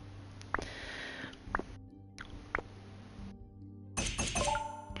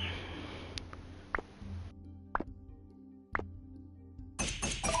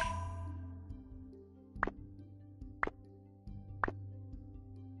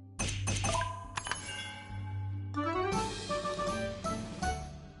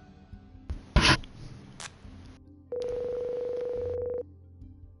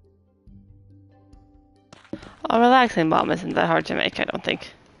 A relaxing bomb isn't that hard to make, I don't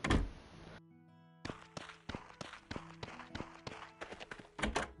think.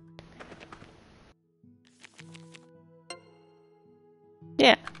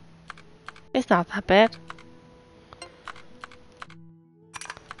 Yeah. It's not that bad.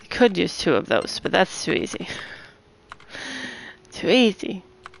 I could use 2 of those, but that's too easy. Too easy.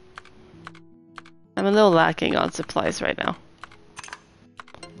 I'm a little lacking on supplies right now.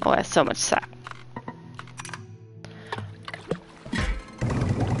 Oh, I have so much sap.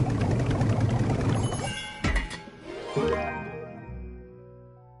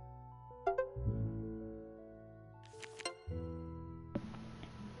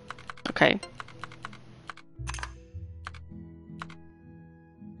 Okay.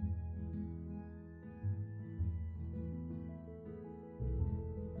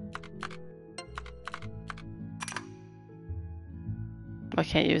 I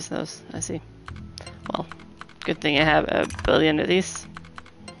can't use those, I see. Well, good thing I have a billion of these.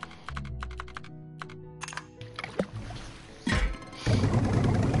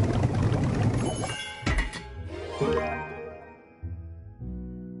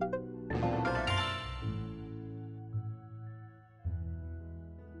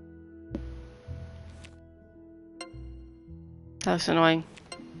 That looks annoying.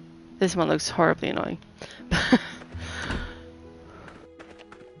 This one looks horribly annoying. I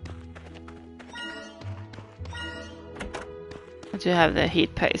do have the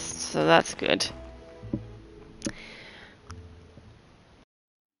heat paste, so that's good.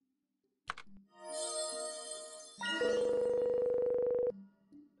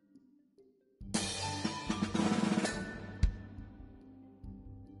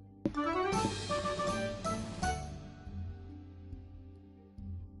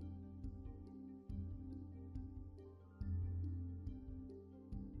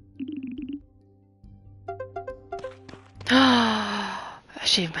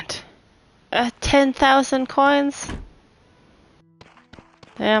 Achievement. 10,000 coins?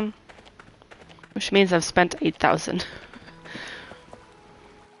 Damn. Which means I've spent 8,000.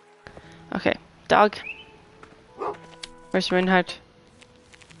 Okay, dog. Where's Reinhardt?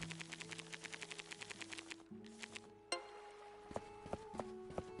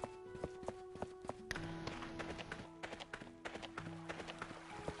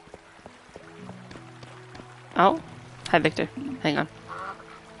 Oh, hi Victor. Hang on.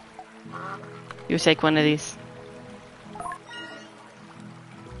 You take one of these.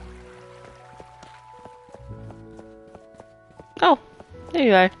 Oh, there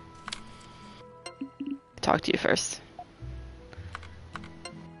you are. Talk to you first.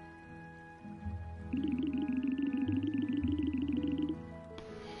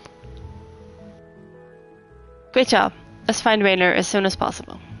 Great job. Let's find Raynor as soon as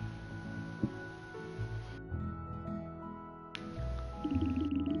possible.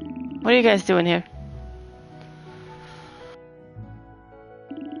 What are you guys doing here?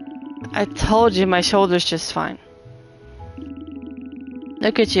 I told you my shoulder's just fine.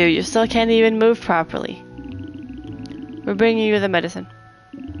 Look at you, you still can't even move properly. We're bringing you the medicine.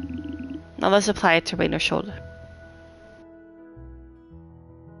 Now let's apply it to Raynor's shoulder.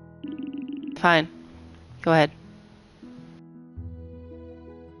 Fine. Go ahead.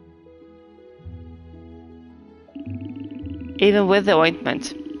 Even with the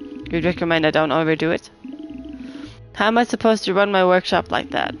ointment, you'd recommend I don't overdo it? How am I supposed to run my workshop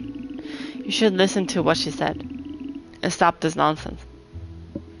like that? You should listen to what she said and stop this nonsense.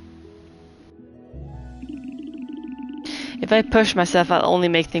 If I push myself, I'll only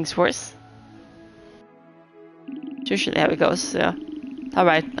make things worse. It's usually how it goes, yeah.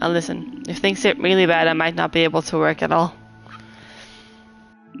 Alright, I'll listen. If things get really bad, I might not be able to work at all.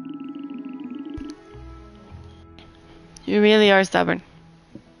 You really are stubborn.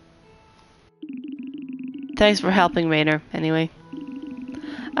 Thanks for helping Raynor, anyway.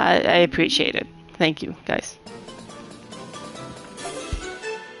 I appreciate it. Thank you, guys.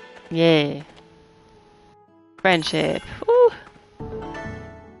 Yeah. Friendship. Woo.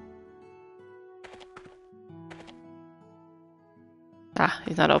 Ah,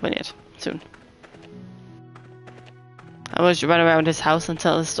 he's not open yet. Soon. I want you to run around his house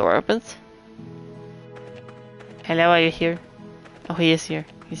until the store opens. Hello, are you here? Oh, he is here.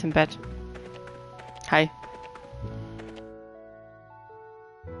 He's in bed. Hi.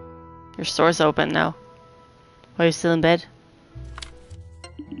 Your store's open now. Are you still in bed?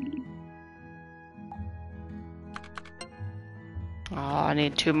 Oh, I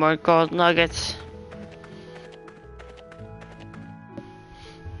need 2 more gold nuggets.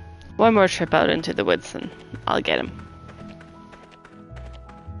 One more trip out into the woods and I'll get him.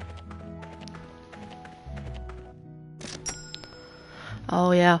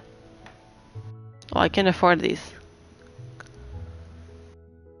 Oh yeah. Oh, I can afford these.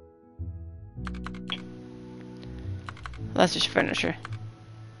 That's just furniture.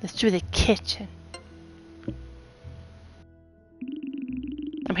 Let's do the kitchen.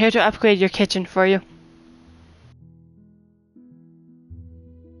 I'm here to upgrade your kitchen for you.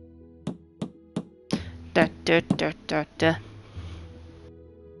 Da, da, da, da, da.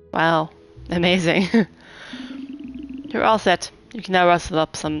 Wow, amazing. You're all set. You can now rustle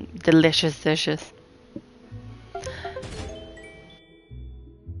up some delicious dishes.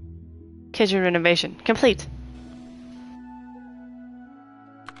 Kitchen renovation complete.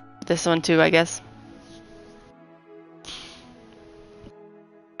 This one too, I guess.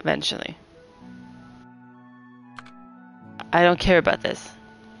 Eventually. I don't care about this.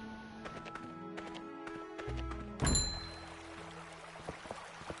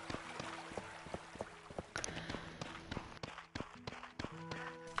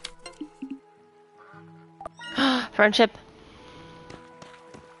 Friendship.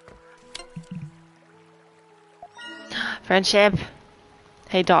 Friendship.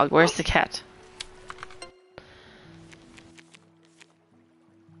 Hey dog, where's the cat?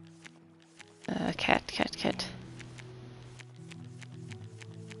 Cat.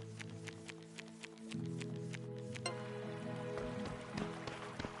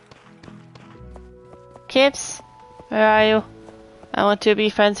 Kips, where are you? I want to be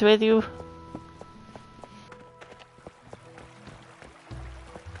friends with you.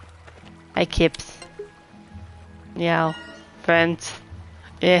 Hi Kips. Meow. Friends.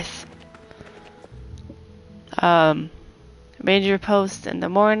 Yes. Ranger post in the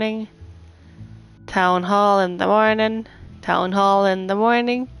morning. Town hall in the morning. Town hall in the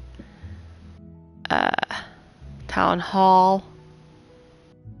morning. Town hall.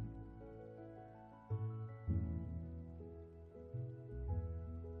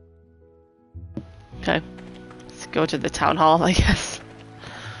 Okay. Let's go to the town hall, I guess.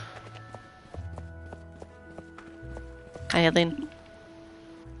 Hi, Eileen.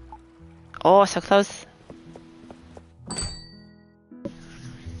 Oh, so close.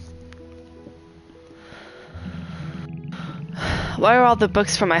 Why are all the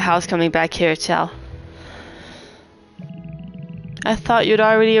books from my house coming back here, Chell? I thought you'd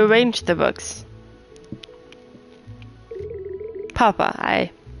already arranged the books. Papa,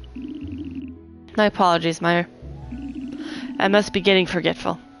 My apologies, Meyer. I must be getting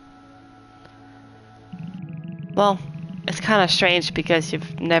forgetful. Well, it's kind of strange because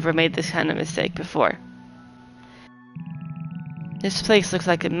you've never made this kind of mistake before. This place looks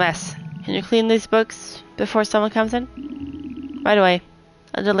like a mess. Can you clean these books before someone comes in? Right away.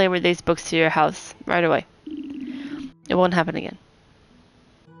 I'll deliver these books to your house. Right away. It won't happen again.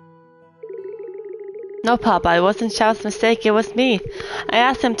 No, Papa, it wasn't Xiao's mistake, it was me. I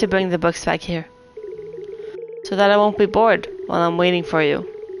asked him to bring the books back here. So that I won't be bored while I'm waiting for you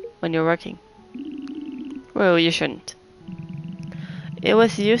when you're working. Well, you shouldn't. It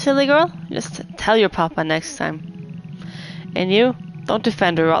was you, silly girl? Just tell your Papa next time. And you, don't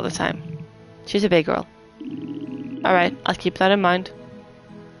defend her all the time. She's a big girl. Alright, I'll keep that in mind.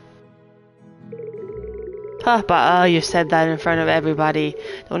 Papa, you said that in front of everybody.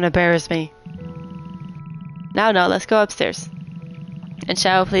 Don't embarrass me. Now, let's go upstairs. And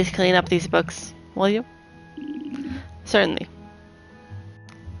Xiao, please clean up these books, will you? Certainly.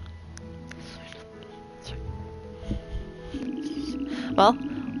 Well,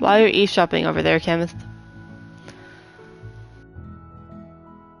 while you're eavesdropping over there, chemist.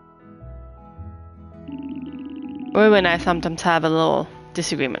 Rui and I sometimes have a little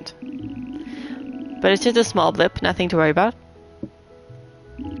disagreement. But it's just a small blip, nothing to worry about.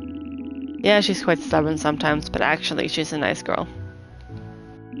 Yeah, she's quite stubborn sometimes, but actually she's a nice girl.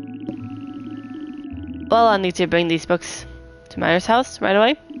 Well, I'll need to bring these books to Meyer's house right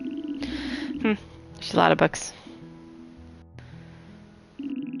away. There's a lot of books.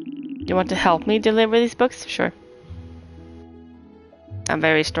 You want to help me deliver these books? Sure. I'm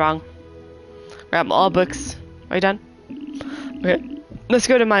very strong. Grab all books. Are you done? Okay. Let's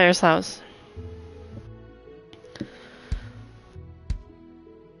go to Meyer's house.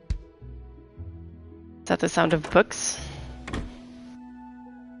 Is that the sound of books?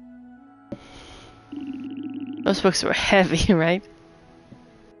 Those books were heavy, right?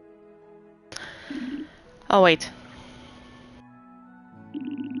 Oh, wait.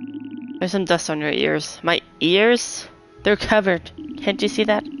 There's some dust on your ears. My ears? They're covered. Can't you see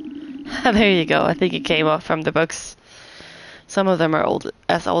that? There you go. I think it came off from the books. Some of them are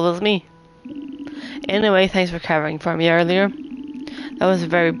as old as me. Anyway, thanks for covering for me earlier. That was a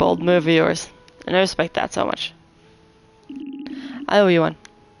very bold move of yours, and I respect that so much. I owe you one.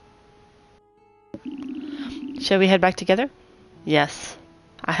 Shall we head back together? Yes.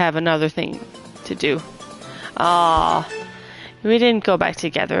 I have another thing to do. Ah, we didn't go back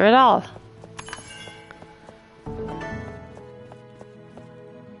together at all.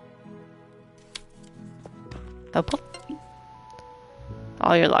 Helpful?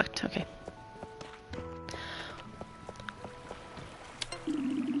 Oh, you're locked. Okay.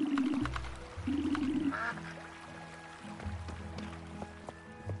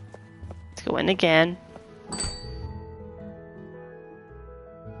 Let's go in again.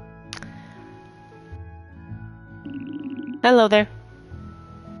 Hello there.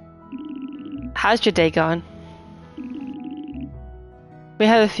 How's your day going? We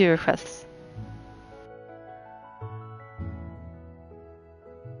have a few requests.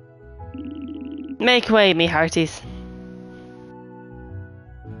 Make way, me hearties.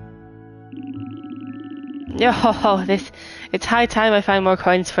 Yo, it's high time I find more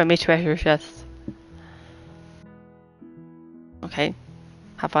coins for my treasure chest. Okay,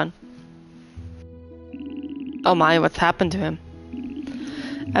 have fun. Oh my, what's happened to him?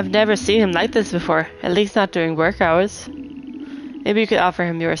 I've never seen him like this before, at least not during work hours. Maybe you could offer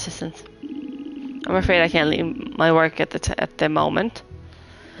him your assistance. I'm afraid I can't leave my work at the moment.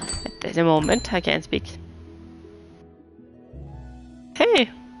 At the moment, I can't speak.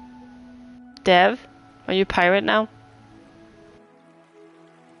 Hey! Dev, are you pirate now?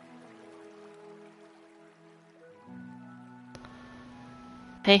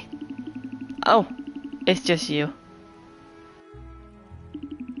 Hey. Oh, it's just you.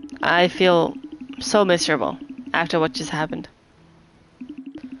 I feel so miserable after what just happened.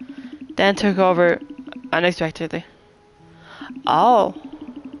 Dan took over unexpectedly. Oh.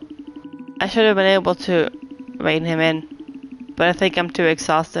 I should have been able to rein him in, but I think I'm too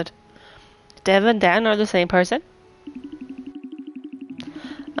exhausted. Dev and Dan are the same person?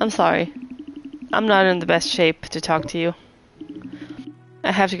 I'm sorry. I'm not in the best shape to talk to you.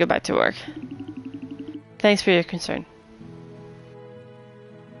 I have to go back to work. Thanks for your concern.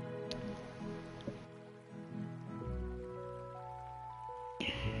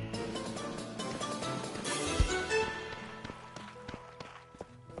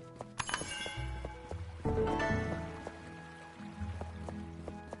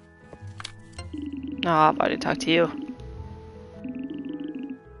 Oh, I've already talked to you.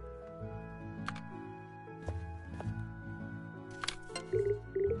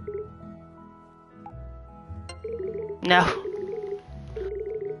 No.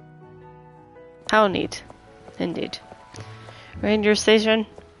 How neat. Indeed. Ranger station.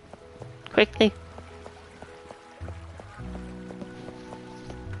 Quickly.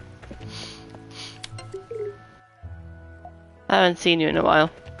 I haven't seen you in a while.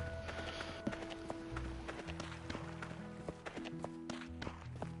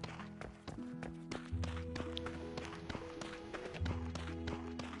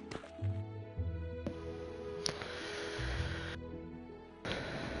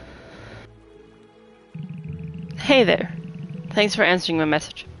 Hey there. Thanks for answering my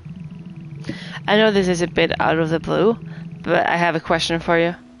message. I know this is a bit out of the blue, but I have a question for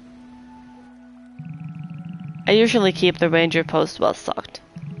you. I usually keep the ranger post well stocked,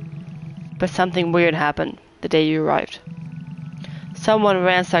 but something weird happened the day you arrived. Someone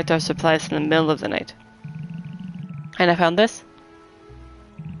ransacked our supplies in the middle of the night. And I found this.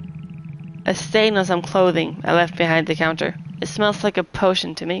 A stain on some clothing I left behind the counter. It smells like a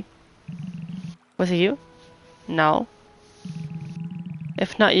potion to me. Was it you? No.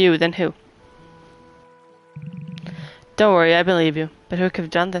 If not you, then who? Don't worry, I believe you. But who could have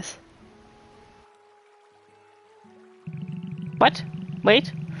done this? What?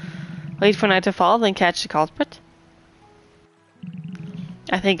 Wait? Wait for night to fall, then catch the culprit?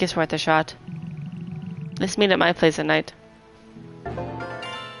 I think it's worth a shot. Let's meet at my place at night.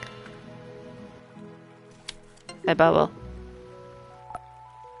 I bubble.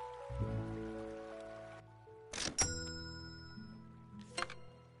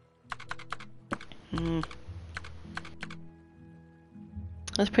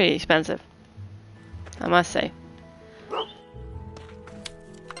 That's pretty expensive, I must say.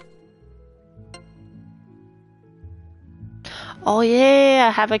 Oh yeah,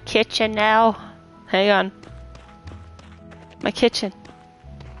 I have a kitchen now. Hang on. My kitchen.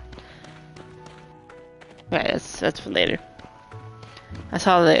 Right, that's for later. I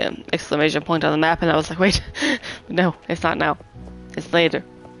saw the exclamation point on the map and I was like, wait, no, it's not now. It's later.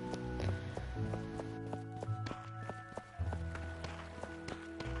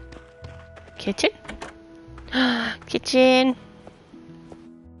 Kitchen? Kitchen!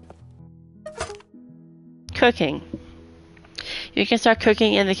 Cooking. You can start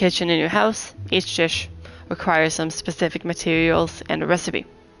cooking in the kitchen in your house. Each dish requires some specific materials and a recipe.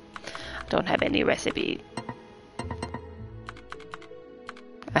 I don't have any recipe.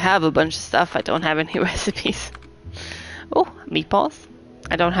 I have a bunch of stuff, I don't have any recipes. Oh, meatballs.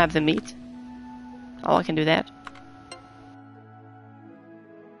 I don't have the meat. Oh, I can do that.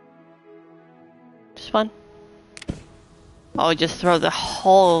 Just one. Oh, just throw the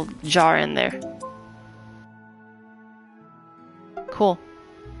whole jar in there. Cool.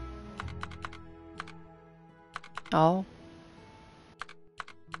 Oh.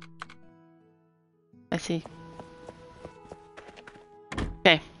 I see.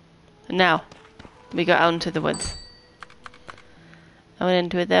 Okay. Now, we go out into the woods. Out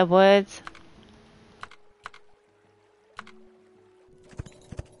into the woods.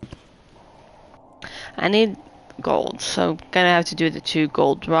 I need gold, so I'm gonna have to do the 2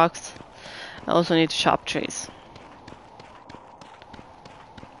 gold rocks. I also need to chop trees.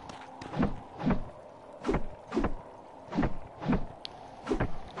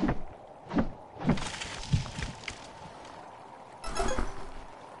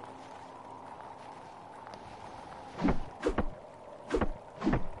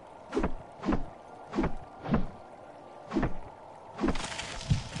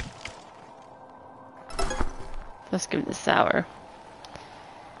 Let's give this sour.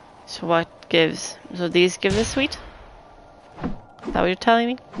 So what gives? So these give the sweet? Is that what you're telling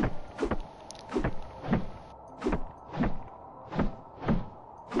me?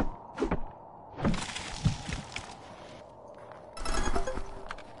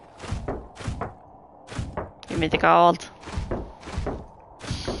 Give me the gold.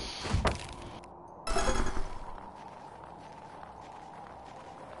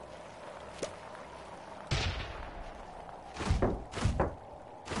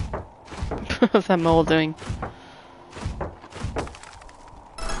 What's that mole doing?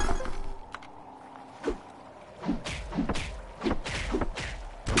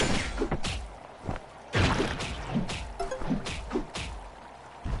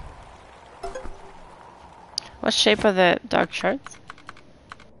 What shape are the dark shards?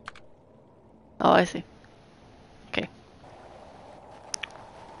 Oh, I see. Okay.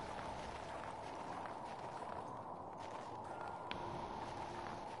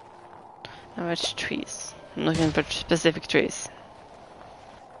 Now which trees? I'm looking for specific trees.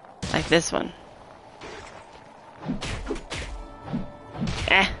 Like this one.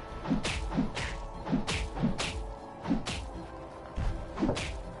 Eh.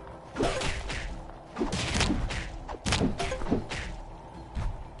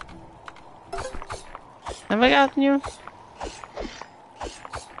 Have I gotten you?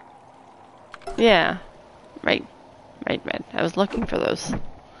 Yeah. Right. Right. I was looking for those.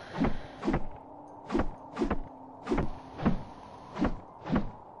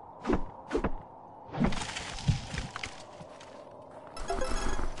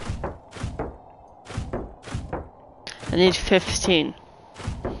 I need 15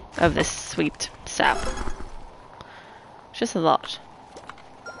 of this sweet sap. Just a lot.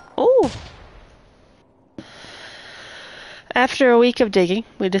 Oh! After a week of digging,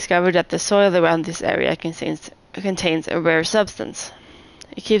 we discovered that the soil around this area contains a rare substance.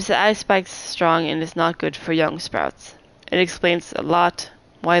 It keeps the ice spikes strong and is not good for young sprouts. It explains a lot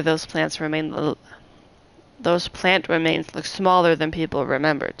why those plant remains look smaller than people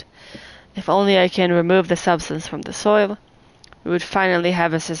remembered. If only I can remove the substance from the soil, we would finally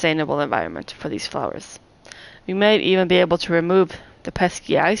have a sustainable environment for these flowers. We might even be able to remove the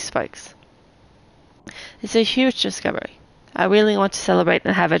pesky ice spikes. It's a huge discovery. I really want to celebrate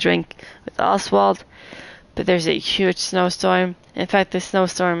and have a drink with Oswald, but there's a huge snowstorm. In fact, this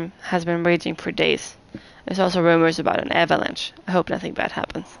snowstorm has been raging for days. There's also rumors about an avalanche. I hope nothing bad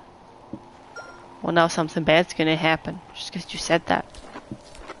happens. Well, now something bad's gonna happen, just because you said that.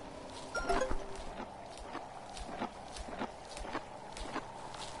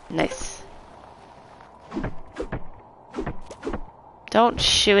 Nice. Don't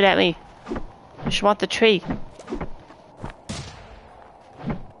shoot at me. I just want the tree.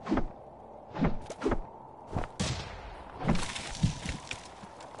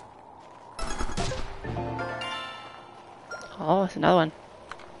 Oh, it's another one.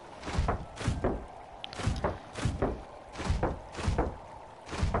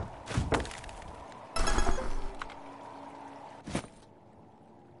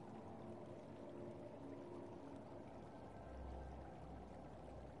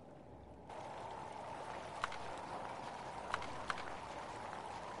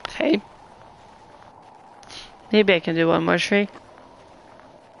 Okay. Maybe I can do one more tree.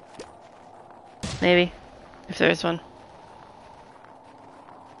 Maybe. If there's one.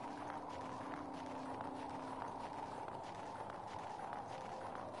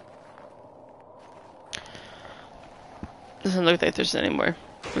 Doesn't look like there's any more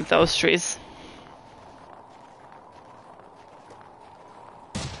with those trees.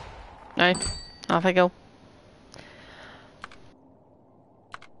 Alright, off I go.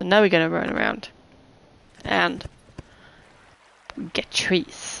 So now we're gonna run around and get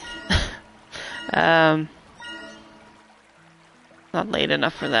trees. Not late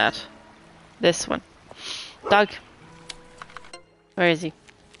enough for that. This one. Dog. Where is he?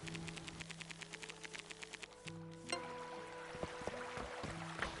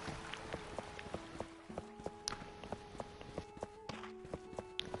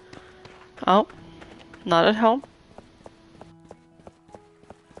 Oh, not at home.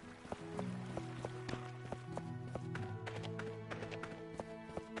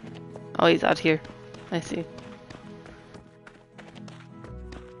 Oh, he's out here. I see.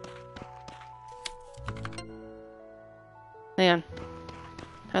 Hang on.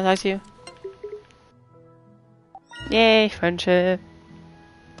 I'll talk to you. Yay, friendship.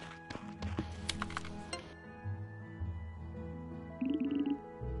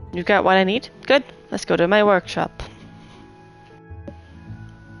 You got what I need? Good. Let's go to my workshop.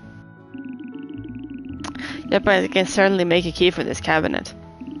 Yep, I can certainly make a key for this cabinet.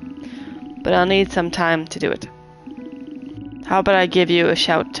 But I'll need some time to do it. How about I give you a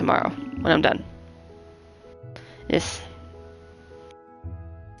shout tomorrow when I'm done? Yes.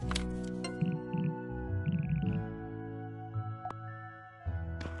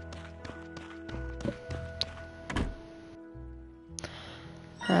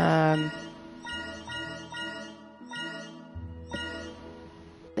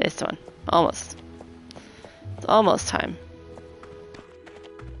 This one. Almost. It's almost time.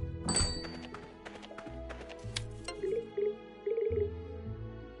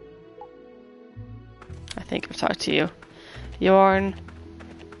 I think I've talked to you. Yorn.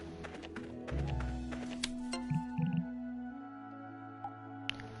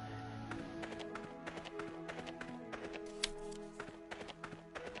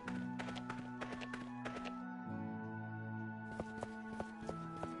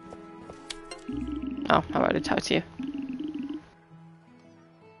 Oh, I already talked to you.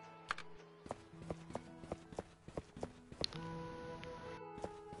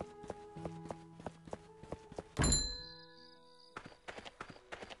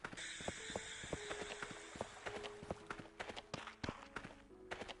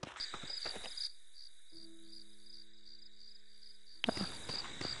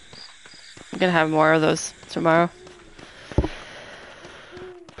 I'm gonna have more of those tomorrow.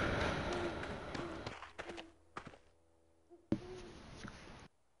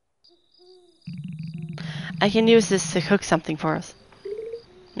 I can use this to cook something for us.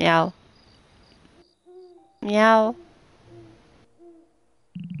 Meow. Meow.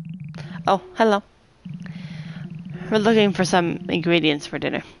 Oh, hello. We're looking for some ingredients for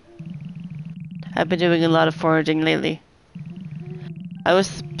dinner. I've been doing a lot of foraging lately. I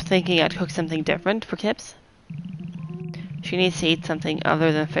was thinking I'd cook something different for Kips. She needs to eat something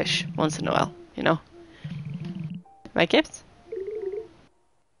other than fish once in a while, you know? Right, Kips?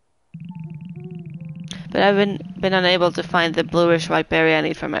 But I've been unable to find the bluish white berry I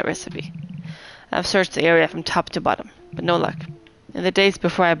need for my recipe. I've searched the area from top to bottom, but no luck. In the days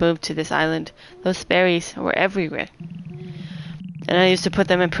before I moved to this island, those berries were everywhere. And I used to put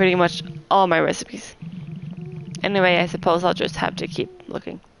them in pretty much all my recipes. Anyway, I suppose I'll just have to keep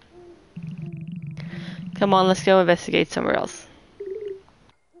looking. Come on, let's go investigate somewhere else.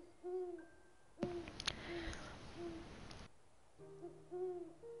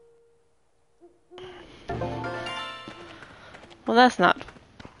 Well, that's not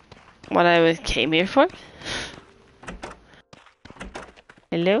what I came here for.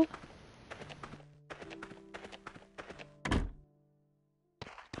 Hello?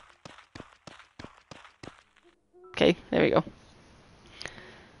 Okay, there we go.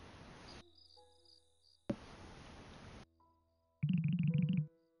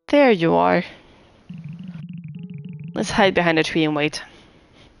 There you are. Let's hide behind a tree and wait.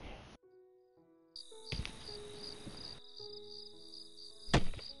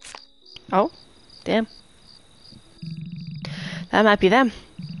 Oh, damn. That might be them.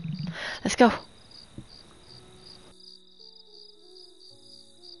 Let's go.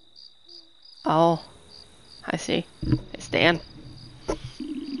 Oh, I see. It's Dan.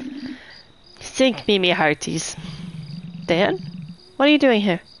 Sink me, me hearties. Dan? What are you doing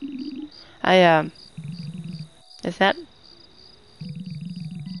here? Is that?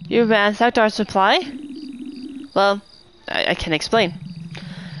 You ransacked our supply? Well, I can explain.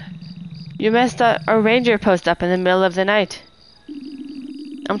 You messed our ranger post up in the middle of the night.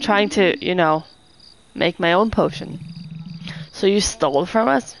 I'm trying to, you know, make my own potion. So you stole from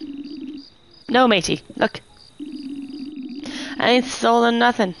us? No, matey, look. I ain't stolen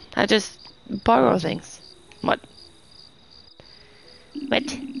nothing. I just borrow things. What?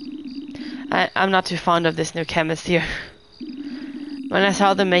 What? I'm not too fond of this new chemist here. When I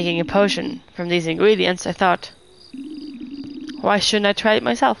saw them making a potion from these ingredients, I thought, why shouldn't I try it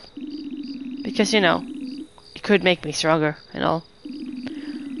myself? Because, you know, it could make me stronger and all.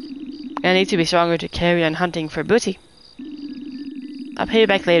 I need to be stronger to carry on hunting for booty. I'll pay you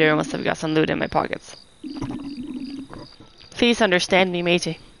back later once I've got some loot in my pockets. Please understand me,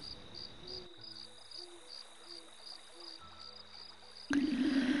 matey.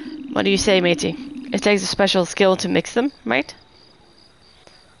 What do you say, matey? It takes a special skill to mix them, right?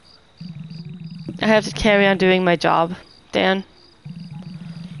 I have to carry on doing my job, Dan.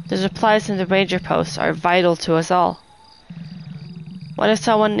 The supplies in the ranger post are vital to us all. What if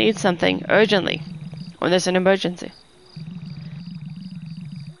someone needs something urgently, or there's an emergency?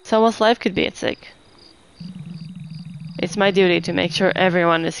 Someone's life could be at stake. It's my duty to make sure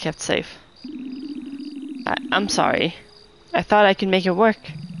everyone is kept safe. I'm sorry. I thought I could make it work.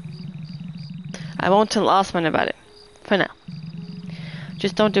 I won't tell Osman about it. For now.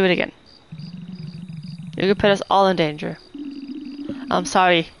 Just don't do it again. You could put us all in danger. I'm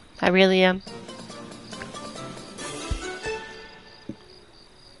sorry. I really am.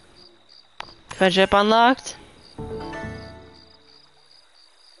 Friendship unlocked.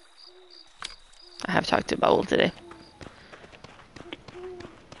 I have talked to Bubble today.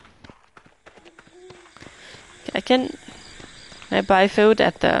 Can I buy food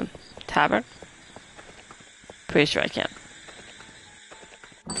at the tavern? Pretty sure I can.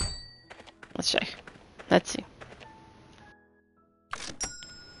 Let's check. Let's see.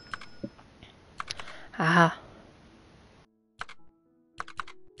 Aha.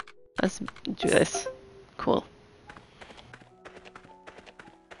 Let's do this. Cool.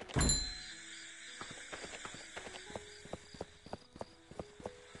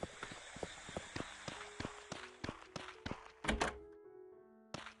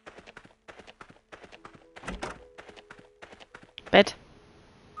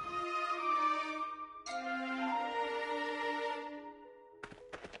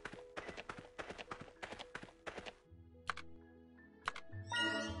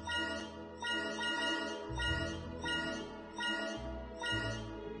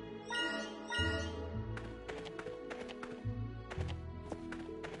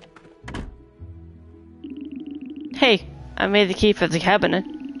 I made the key for the cabinet.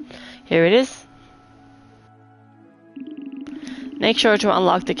 Here it is. Make sure to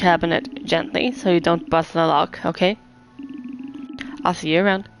unlock the cabinet gently so you don't bust the lock, okay? I'll see you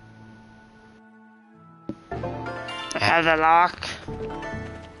around. I have the lock.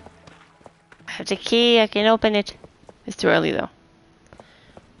 I have the key, I can open it. It's too early though.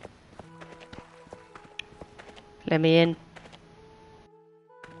 Let me in.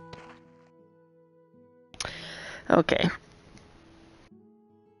 Okay.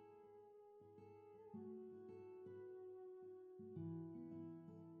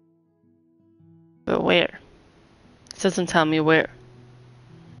 But where? It doesn't tell me where.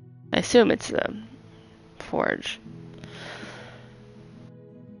 I assume it's the forge.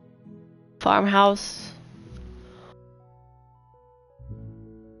 Farmhouse.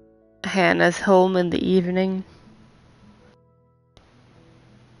 Hannah's home in the evening.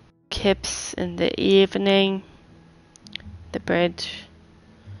 Kip's in the evening. The bridge.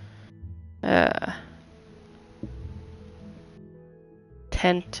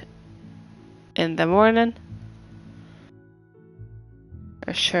 Tent in the morning.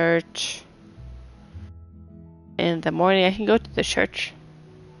 A church in the morning. I can go to the church.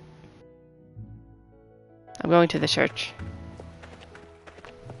 I'm going to the church.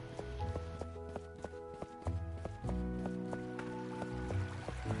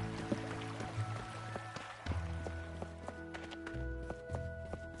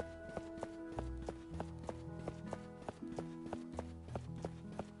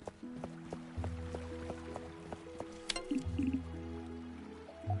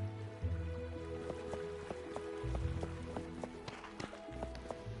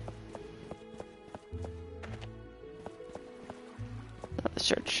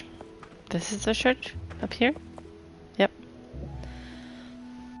 The church. This is the church up here? Yep.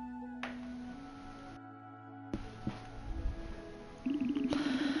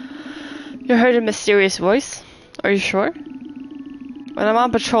 You heard a mysterious voice? Are you sure? When I'm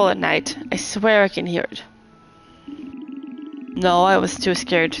on patrol at night, I swear I can hear it. No, I was too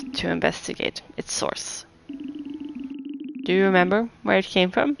scared to investigate its source. Do you remember where it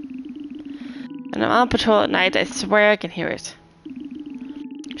came from? When I'm on patrol at night, I swear I can hear it.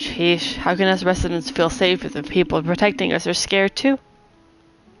 Sheesh, how can us residents feel safe if the people protecting us are scared too?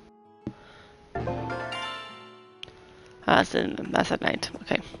 That's at night,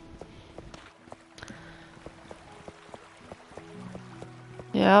 okay.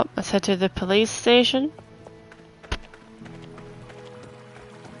 Yep, let's head to the police station.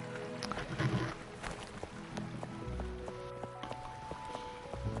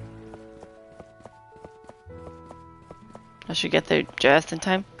 I should get there just in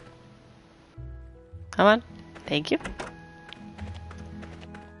time. Come on. Thank you.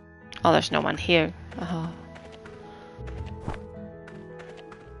 Oh, there's no one here. Oh.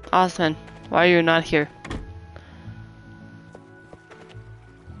 Osman, why are you not here?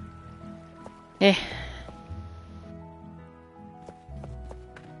 Eh.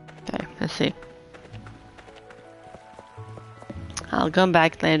 Okay, let's see. I'll come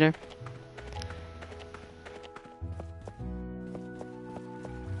back later.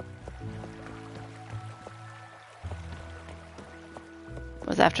 It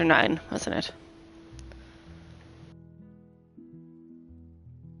was after 9, wasn't it?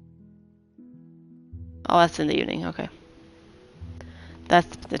 Oh, that's in the evening, okay. That's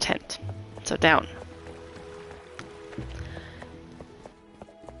the tent. So down.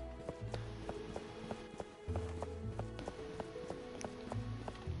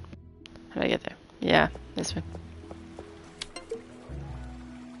 How do I get there? Yeah, this way.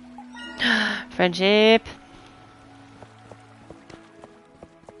 Friendship.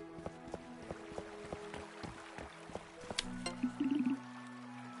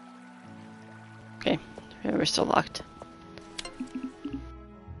 Okay, we're still locked.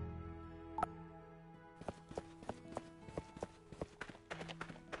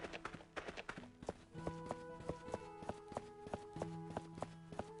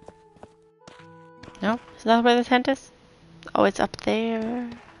 No, is that where the tent is? Oh, it's up there.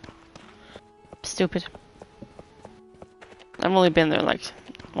 Stupid. I've only been there like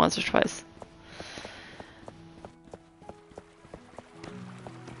once or twice.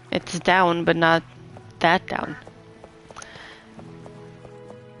 It's down, but not that down.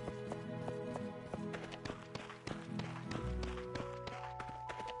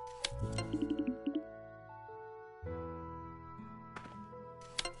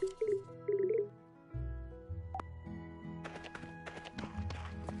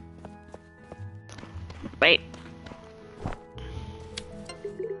 Wait.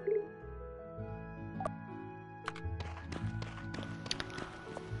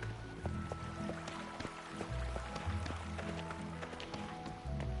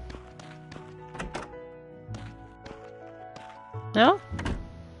 No?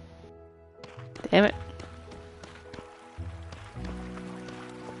 Damn it.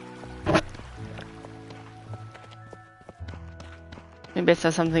 Maybe it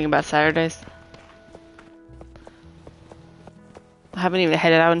says something about Saturdays. I haven't even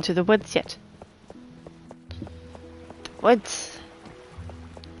headed out into the woods yet. Woods.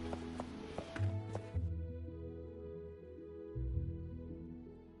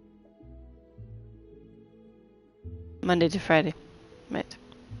 Monday to Friday. Right.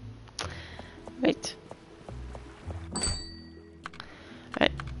 Wait.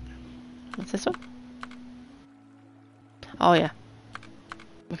 Right. What's this one? Oh yeah.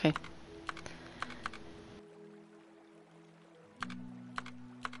 Okay.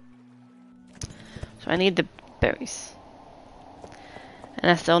 So I need the berries.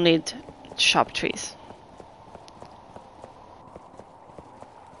 And I still need shop trees.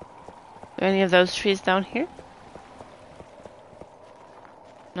 Are there any of those trees down here?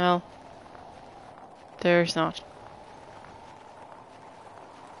 No. There's not.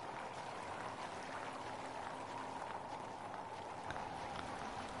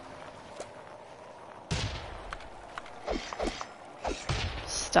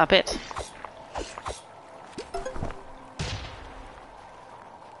 Stop it.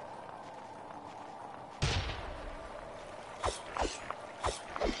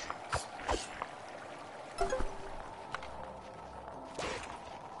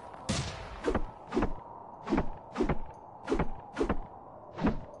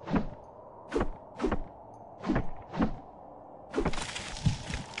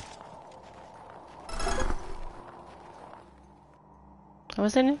 What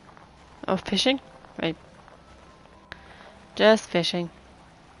was it? Oh, fishing? Right. Just fishing.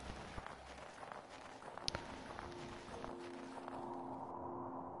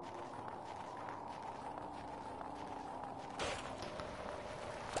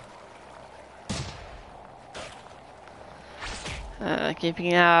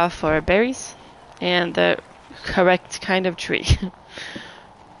 Keeping an eye for berries and the correct kind of tree.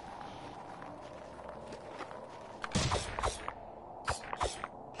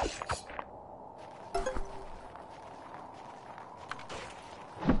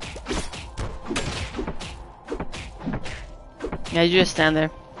 Yeah, you just stand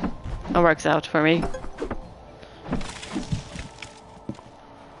there. It works out for me.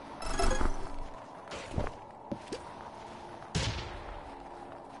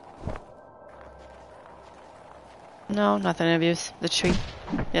 No, nothing of use. The tree.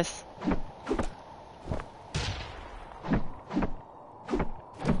 Yes.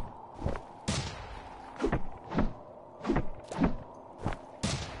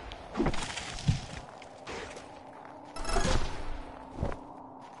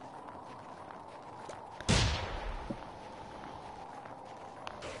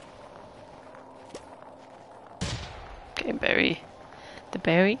 Okay, berry. The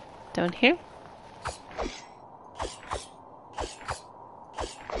berry down here.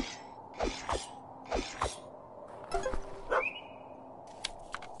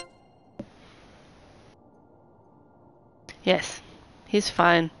 Yes, he's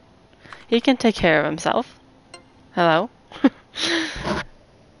fine. He can take care of himself. Hello?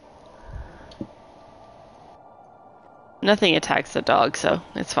 Nothing attacks the dog, so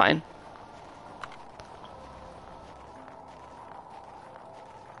it's fine.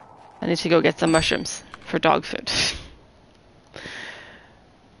 I need to go get some mushrooms for dog food.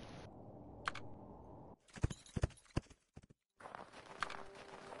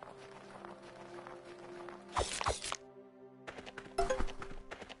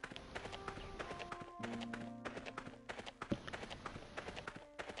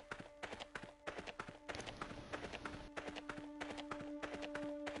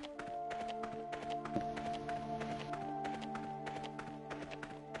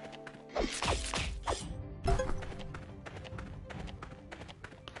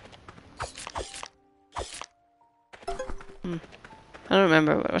 I don't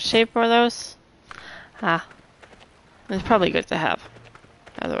remember what shape were those. Ah, it's probably good to have.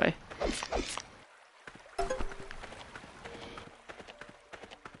 Either way.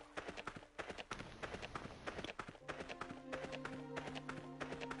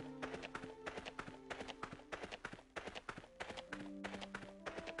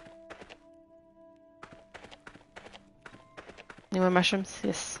 Any more mushrooms?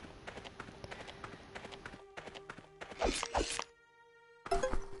 Yes.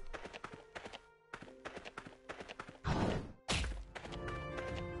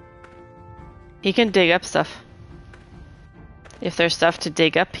 He can dig up stuff. If there's stuff to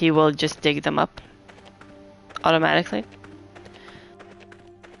dig up, he will just dig them up automatically.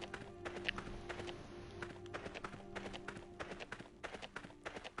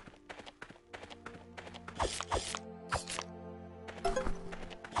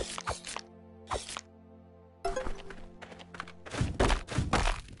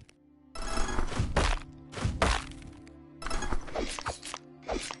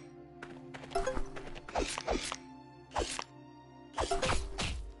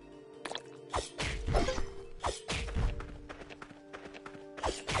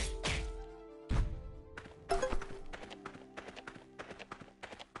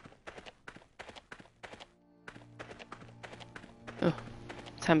 Oh,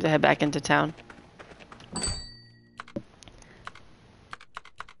 time to head back into town.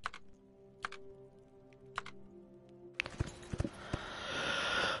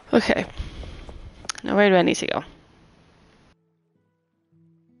 Okay. Now where do I need to go?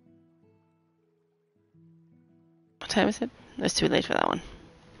 What time is it? It's too late for that one.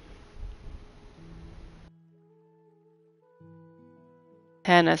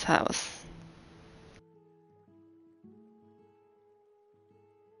 Hannah's house.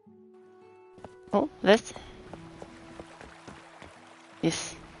 Oh, this?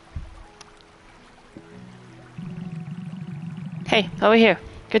 Yes. Hey, over here.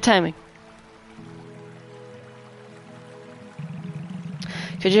 Good timing.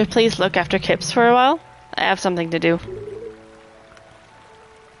 Could you please look after Kips for a while? I have something to do.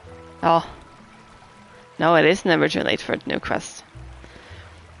 Oh. No, it is never too late for a new quest.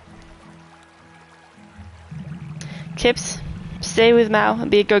 Kips, stay with Mao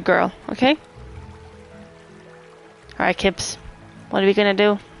and be a good girl, okay? Alright, Kips. What are we gonna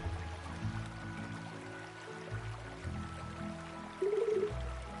do?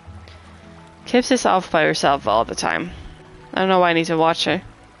 Kips is off by herself all the time. I don't know why I need to watch her.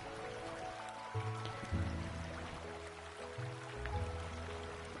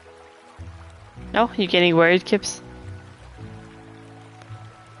 No? You getting worried, Kips?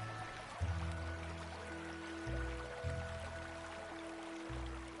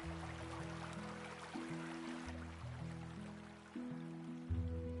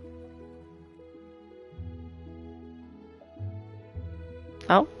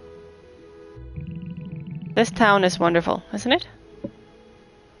 Oh? This town is wonderful, isn't it?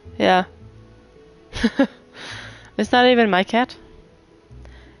 Yeah. It's not even my cat.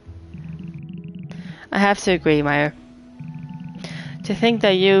 I have to agree, Meyer. To think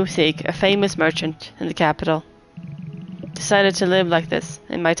that you, Zeke, a famous merchant in the capital, decided to live like this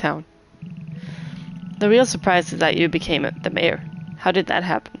in my town. The real surprise is that you became the mayor. How did that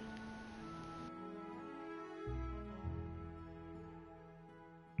happen?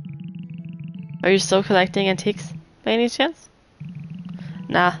 Are you still collecting antiques, by any chance?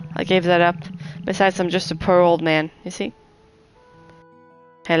 Nah, I gave that up. Besides, I'm just a poor old man, you see?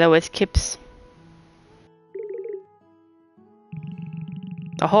 Hello, it's Kips.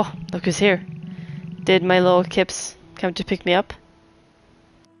 Oh, look who's here. Did my little Kips come to pick me up?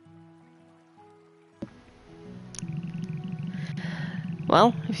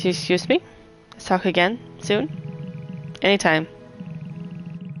 Well, if you excuse me, let's talk again soon. Anytime.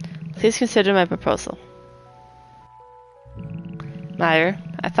 Please consider my proposal. Meyer,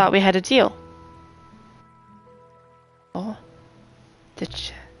 I thought we had a deal. Oh,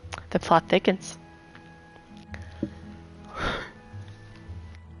 the plot thickens.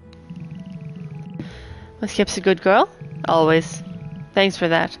 Was Kips a good girl? Always. Thanks for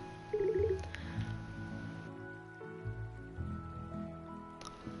that.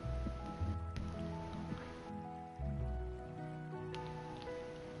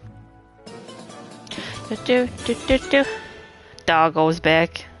 Doggo's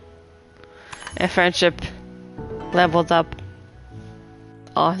back. And friendship leveled up.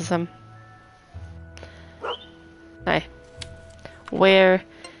 Awesome. Hi. Where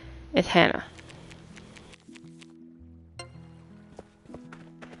is Hannah?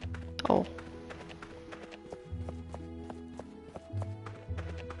 Oh.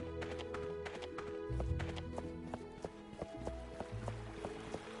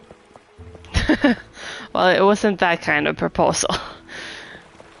 Well, it wasn't that kind of proposal.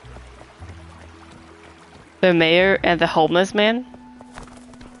 The mayor and the homeless man?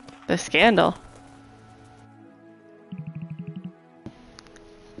 The scandal.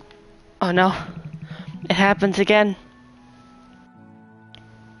 Oh no. It happens again.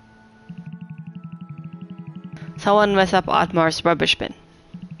 Someone messed up Otmar's rubbish bin.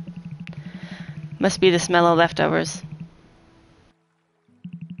 Must be the smell of leftovers.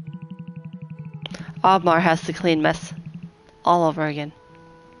 Otmar has to clean mess all over again.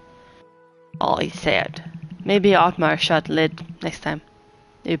 Oh, he's sad. Maybe Otmar shut lid next time.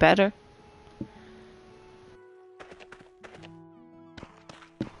 You better.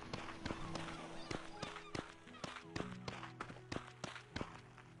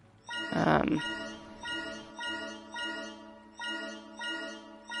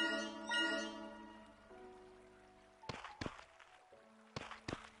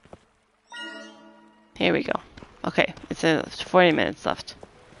 Here we go. Okay, it's 40 minutes left.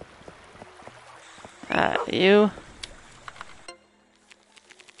 You.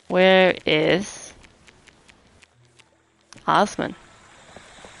 Where is Osman?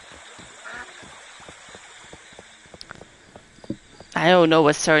 I don't know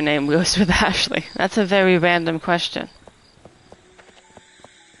what surname goes with Ashley. That's a very random question.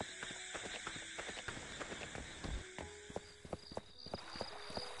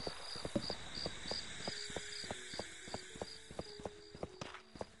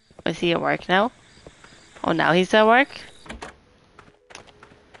 Is he at work now? Oh, now he's at work?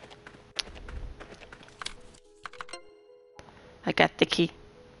 I got the key.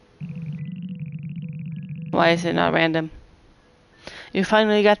 Why is it not random? You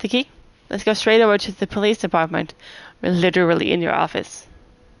finally got the key? Let's go straight over to the police department. We're literally in your office.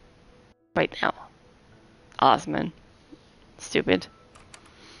 Right now. Osman. Stupid.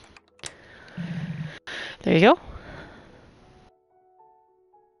 There you go.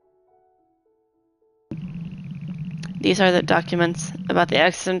 These are the documents about the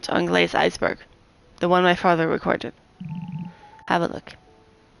accident on Glaze Iceberg. The one my father recorded. Have a look.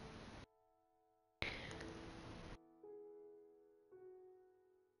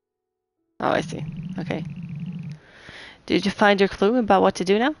 Oh, I see. Okay. Did you find your clue about what to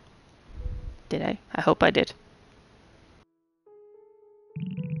do now? Did I? I hope I did.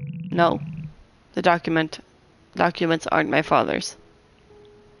 No. The documents aren't my father's.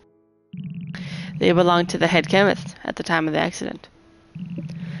 They belonged to the head chemist at the time of the accident.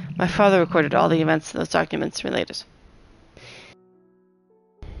 My father recorded all the events those documents related.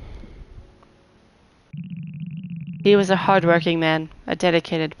 He was a hard-working man, a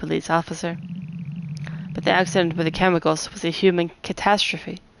dedicated police officer. But the accident with the chemicals was a human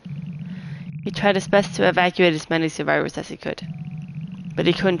catastrophe. He tried his best to evacuate as many survivors as he could. But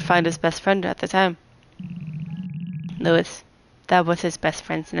he couldn't find his best friend at the time. Lewis. That was his best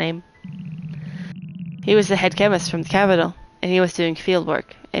friend's name. He was the head chemist from the capital, and he was doing field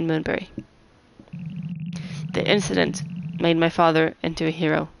work in Moonbury. The incident made my father into a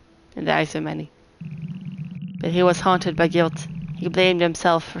hero in the eyes of many. But he was haunted by guilt. He blamed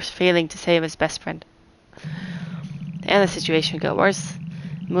himself for failing to save his best friend. And the situation got worse.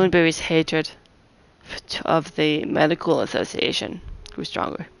 Moonbury's hatred of the medical association grew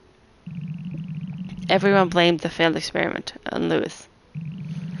stronger. Everyone blamed the failed experiment on Lewis.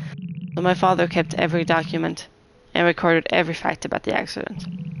 So my father kept every document and recorded every fact about the accident.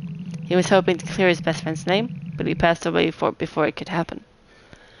 He was hoping to clear his best friend's name, but he passed away before it could happen.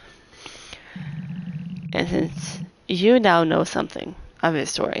 And since you now know something of his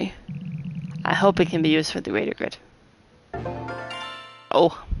story, I hope it can be used for the greater good.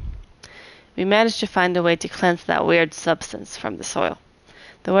 Oh, we managed to find a way to cleanse that weird substance from the soil.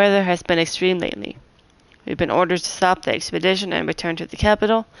 The weather has been extreme lately. We've been ordered to stop the expedition and return to the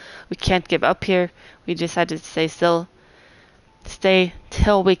capital. We can't give up here. We decided to stay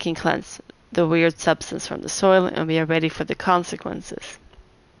till we can cleanse the weird substance from the soil and we are ready for the consequences.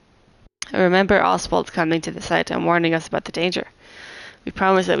 I remember Oswald coming to the site and warning us about the danger. We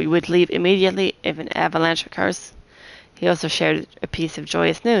promised that we would leave immediately if an avalanche occurs. He also shared a piece of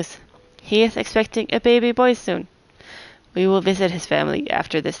joyous news. He is expecting a baby boy soon. We will visit his family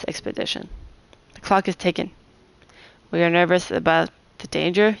after this expedition. The clock is ticking. We are nervous about the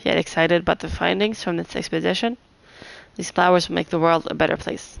danger, yet excited about the findings from this expedition. These flowers will make the world a better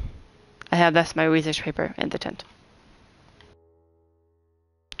place. I have left my research paper in the tent.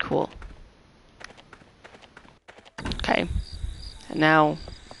 Cool. Okay. And now,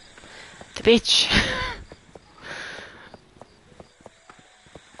 the beach.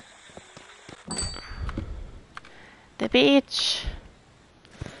 The beach.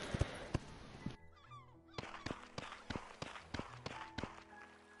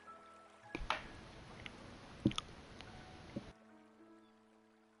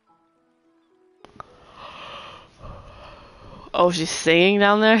 Oh, she's singing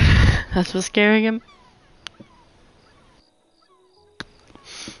down there? That's what's scaring him?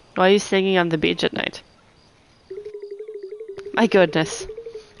 Why are you singing on the beach at night? My goodness.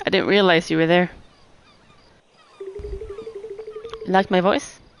 I didn't realize you were there. You like my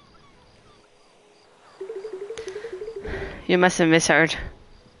voice? You must have misheard.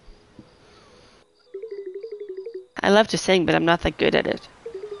 I love to sing, but I'm not that good at it.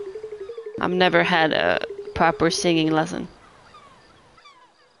 I've never had a proper singing lesson.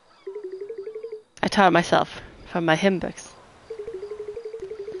 I taught myself from my hymn books.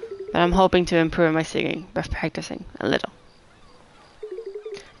 But I'm hoping to improve my singing by practicing a little.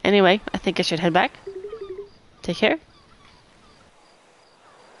 Anyway, I think I should head back. Take care.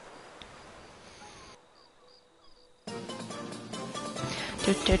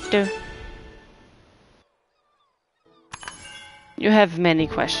 You have many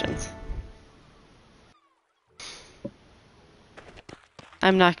questions.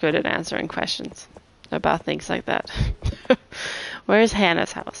 I'm not good at answering questions about things like that. Where's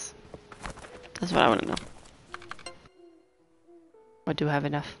Hannah's house? That's what I want to know. I do have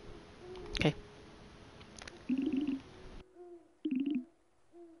enough. Okay.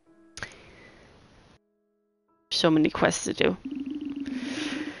 So many quests to do.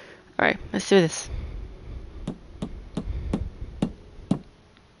 Alright, let's do this.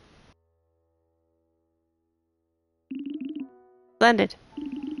 Splendid.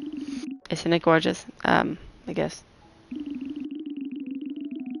 Isn't it gorgeous? I guess.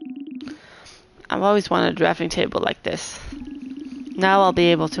 I've always wanted a drafting table like this. Now I'll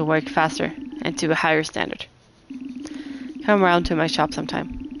be able to work faster and to a higher standard. Come around to my shop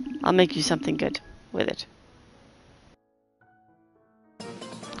sometime. I'll make you something good with it.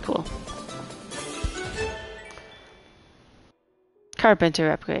 Cool.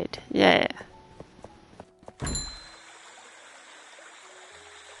 Carpenter upgrade. Yeah.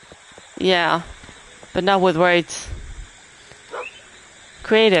 Yeah, but not with words.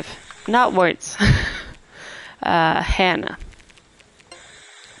 Creative, not words. Hannah.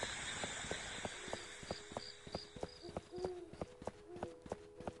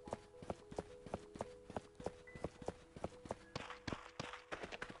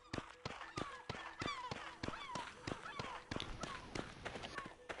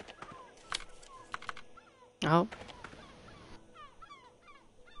 Oh.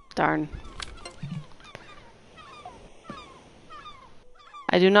 Darn.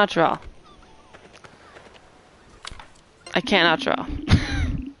 I do not draw. I cannot draw.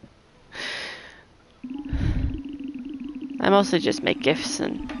 I mostly just make GIFs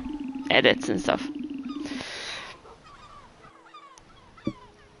and edits and stuff.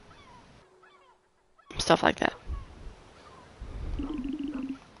 Stuff like that.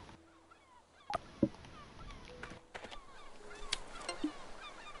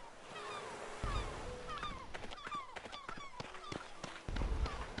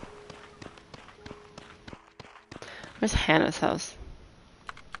 Where's Hannah's house?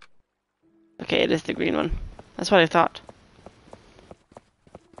 Okay, it is the green one. That's what I thought.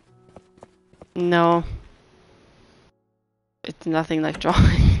 No. It's nothing like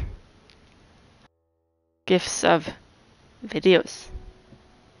drawing. GIFs of videos.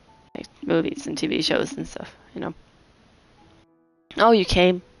 Like movies and TV shows and stuff, you know. Oh, you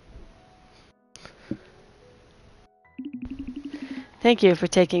came. Thank you for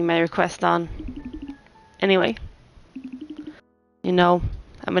taking my request on. Anyway. You know,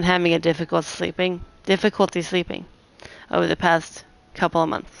 I've been having a difficulty sleeping over the past couple of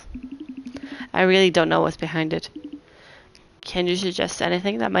months. I really don't know what's behind it. Can you suggest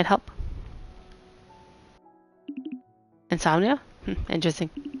anything that might help? Insomnia? Interesting.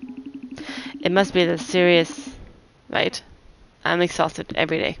 It must be the serious, right? I'm exhausted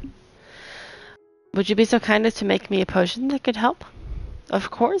every day. Would you be so kind as to make me a potion that could help? Of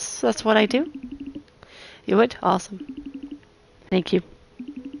course, that's what I do. You would? Awesome. Thank you.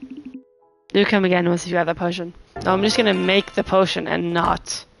 Do come again once you have the potion. No, I'm just gonna make the potion and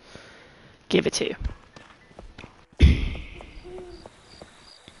not give it to you.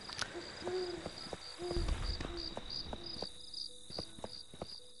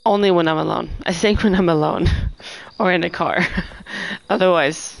 Only when I'm alone. I think when I'm alone. Or in a car.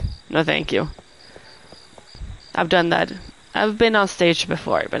 Otherwise, no thank you. I've done that. I've been on stage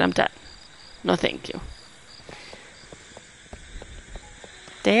before, but I'm done. No thank you.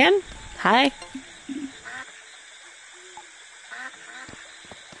 Dan? Hi.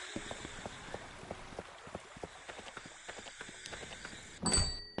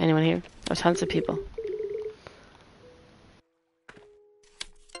 Anyone here? Oh, tons of people.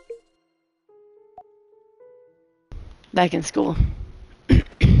 Back in school.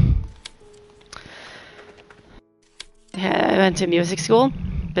 I went to music school,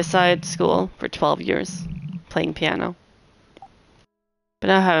 beside school, for 12 years, playing piano. But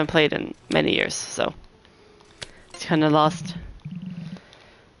I haven't played in many years, so it's kind of lost.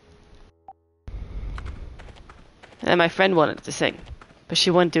 And my friend wanted to sing, but she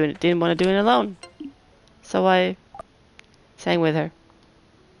didn't want to do it alone. So I sang with her.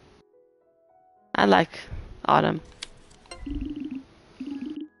 I like autumn.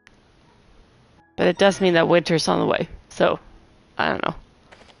 But it does mean that winter's on the way, so I don't know.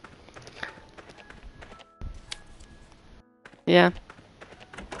 Yeah.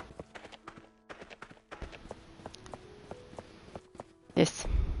 Yes.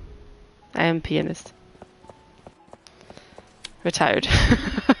 I am a pianist. Retired.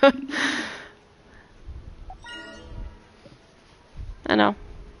 I know.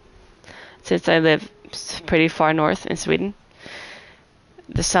 Since I live pretty far north in Sweden,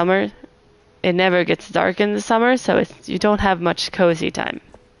 the summer, it never gets dark in the summer, so you don't have much cozy time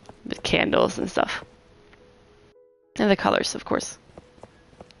with candles and stuff. And the colors, of course.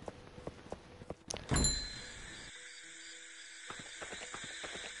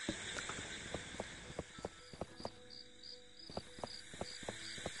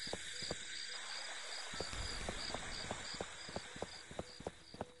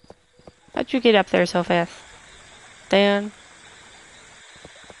 How'd you get up there so fast? Dan?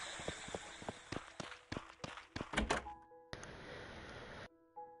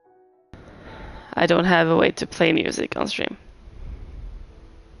 I don't have a way to play music on stream.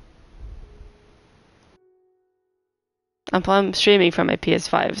 I'm streaming from my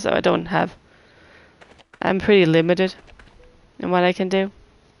PS5, so I don't have... I'm pretty limited in what I can do.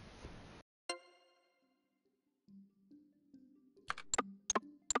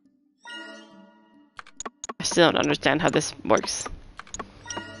 I still don't understand how this works.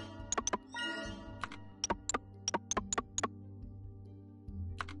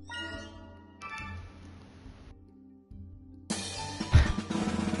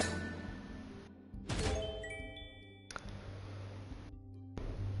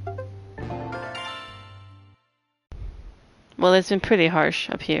 Well, it's been pretty harsh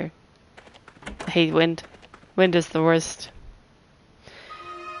up here. I hate wind. Wind is the worst.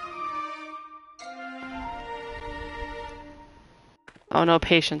 Oh no,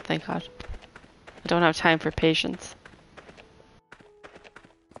 patient, thank God. I don't have time for patience.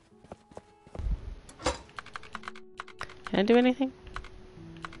 Can I do anything?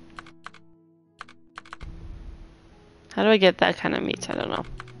 How do I get that kind of meat? I don't know.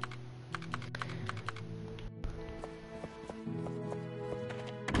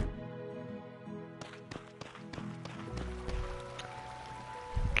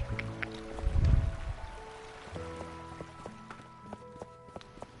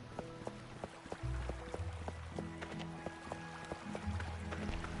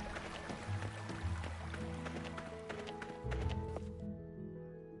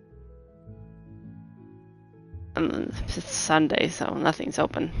 It's Sunday, so nothing's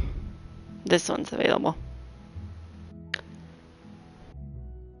open. This one's available.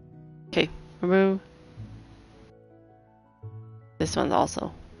 Okay, remove. This one's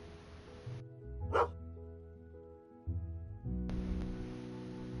also.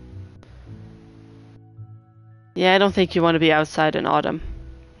 Yeah, I don't think you want to be outside in autumn.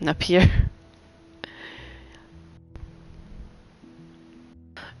 Up here.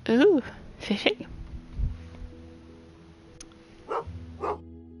 Ooh, fishing.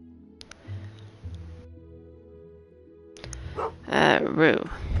 Roo.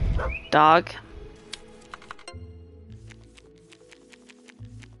 Dog.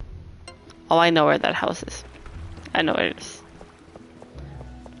 Oh, I know where that house is. I know where it is.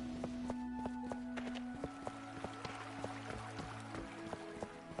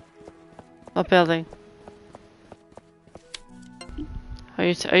 What building? Are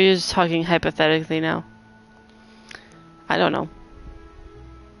you just talking hypothetically now? I don't know.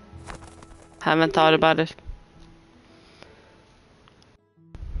 Haven't thought about it.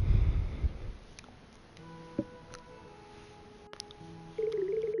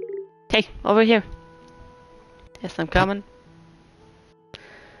 Hey, over here. Yes, I'm coming.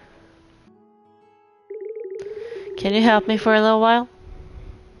 Can you help me for a little while?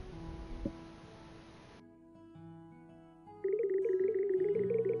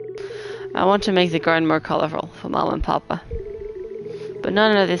 I want to make the garden more colorful for Mom and Papa. But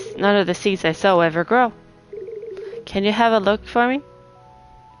none of the seeds I sow ever grow. Can you have a look for me?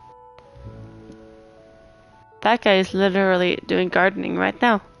 That guy is literally doing gardening right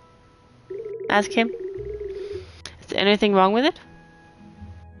now. Ask him. Is there anything wrong with it?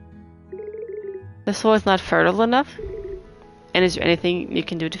 The soil is not fertile enough? And is there anything you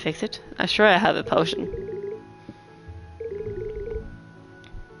can do to fix it? I'm sure I have a potion.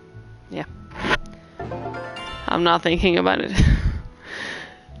 Yeah. I'm not thinking about it.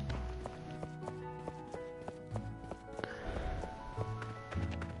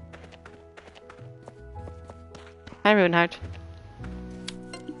 Hi, Runehard.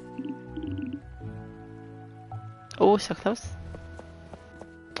 Oh, so close.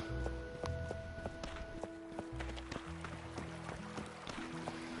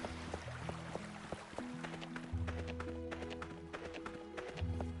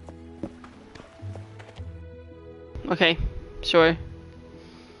 Okay, sure.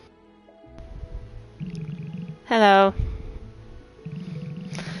 Hello.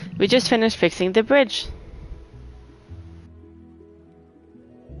 We just finished fixing the bridge.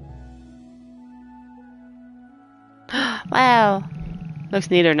 Wow.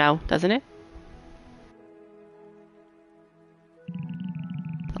 Looks neater now, doesn't it?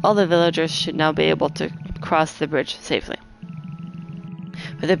 All the villagers should now be able to cross the bridge safely.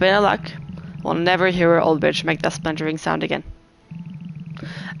 With a bit of luck, we'll never hear our old bridge make that splintering sound again.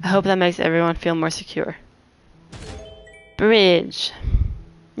 I hope that makes everyone feel more secure. Bridge.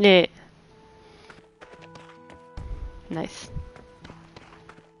 Yeah. Nice.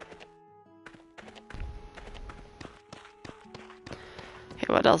 Okay,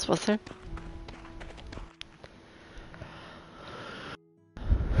 what else was there?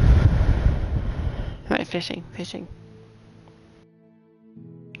 Right, fishing.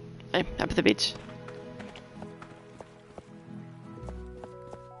 Right, up at the beach.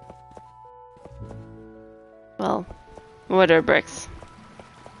 Well, what are bricks?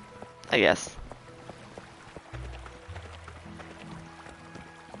 I guess.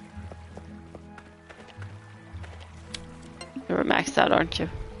 You were maxed out, aren't you?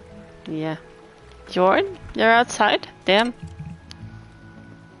 Yeah. Jordan? You're outside? Damn.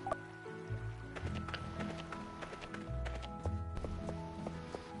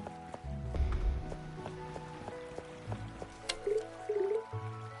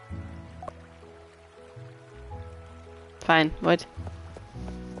 Fine, what?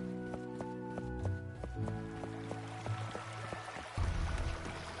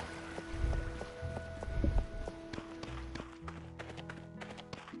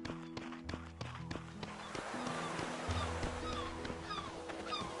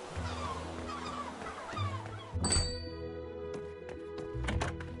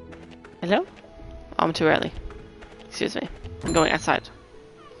 Hello? Oh, I'm too early. Excuse me. I'm going outside.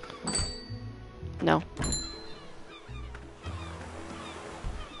 No.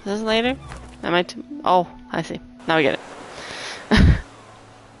 Is this later? Am I too... Oh, I see. Now I get it.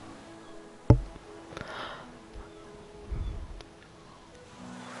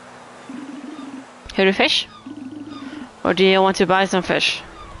 Here to fish? Or do you want to buy some fish?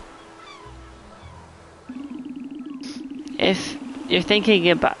 If you're thinking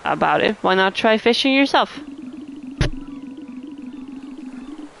about it, why not try fishing yourself?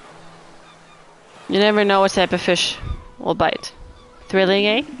 You never know what type of fish will bite. Thrilling,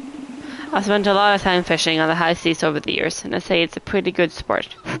 eh? I've spent a lot of time fishing on the high seas over the years, and I say it's a pretty good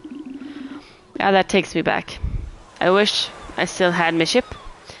sport. Now that takes me back. I wish I still had my ship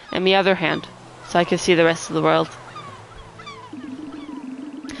and my other hand, so I could see the rest of the world.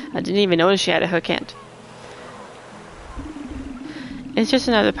 I didn't even notice she had a hook hand. It's just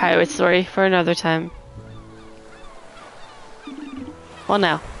another pirate story for another time. Well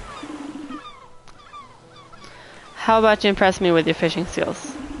now. How about you impress me with your fishing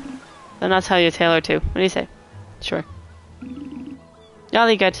skills? Then I'll tell you a tale or two. What do you say? Sure.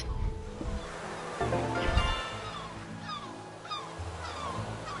 Jolly good.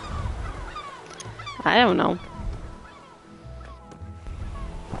 I don't know.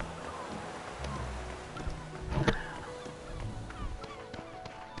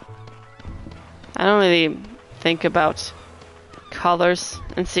 I don't really think about colors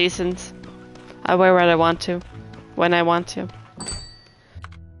and seasons. I wear what I want to, when I want to.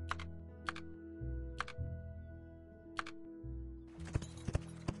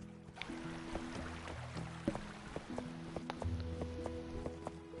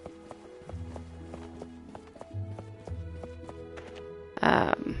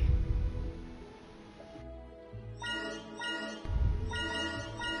 Um,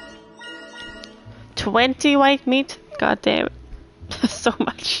 20 white meat? God damn it. So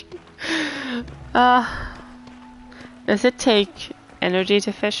much. Does it take energy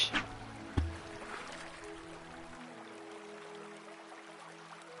to fish?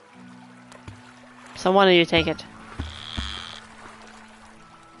 So one of you take it.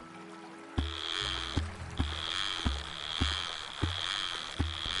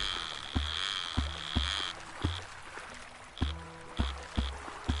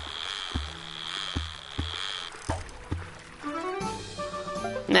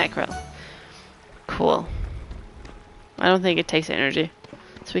 Mackerel. Cool. I don't think it takes energy.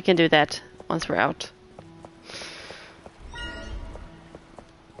 So we can do that once we're out.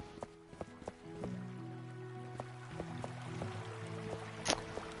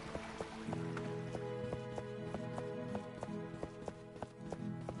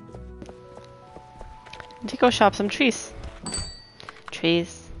 Need to go shop some trees.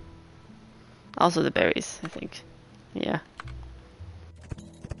 Trees. Also the berries, I think. Yeah.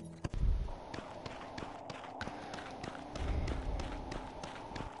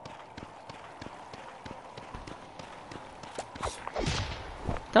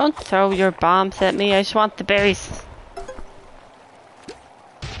 Don't throw your bombs at me. I just want the berries.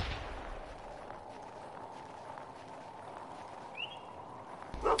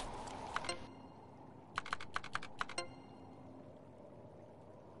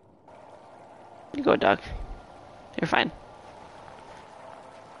 You go, dog. You're fine.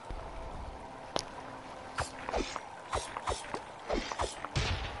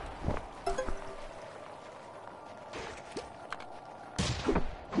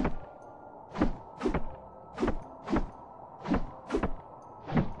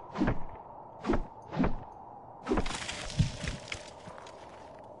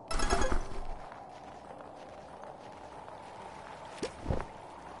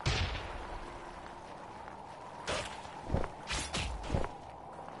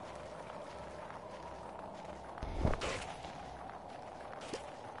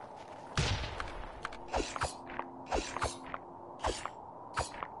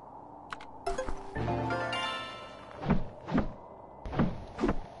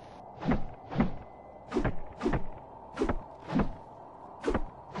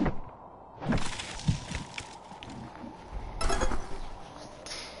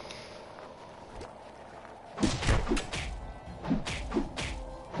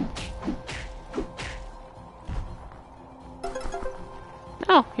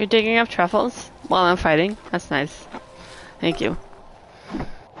 Oh, you're digging up truffles while I'm fighting? That's nice. Thank you.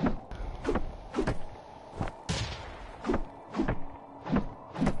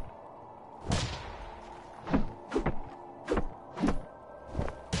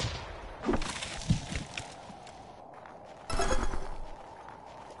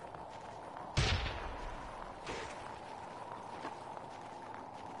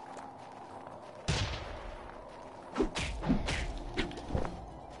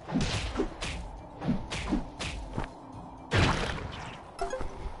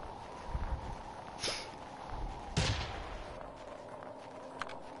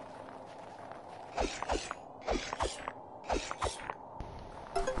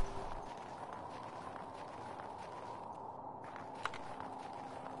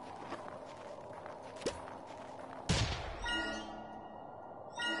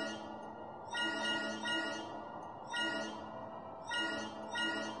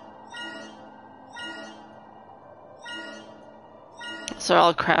 So they're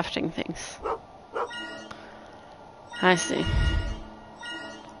all crafting things. I see.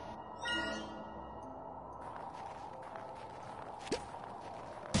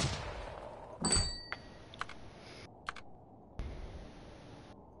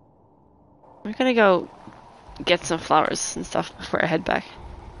 We're gonna go get some flowers and stuff before I head back.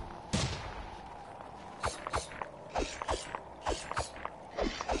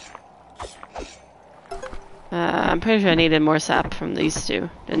 I'm pretty sure I needed more sap from these two,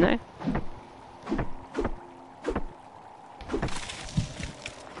 didn't I?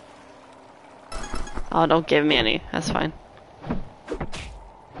 Oh, don't give me any. That's fine.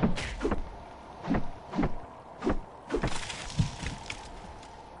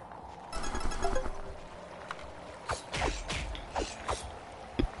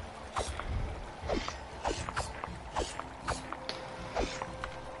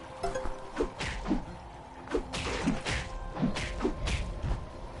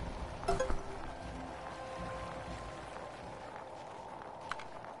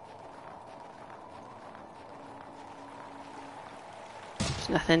 There's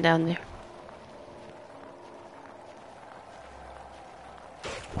nothing down there.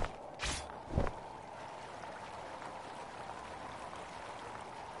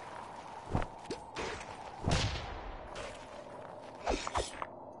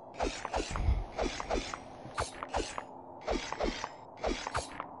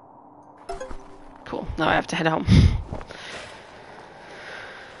 Cool. Now I have to head home.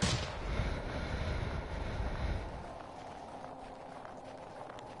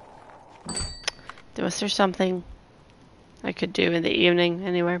 Was there something I could do in the evening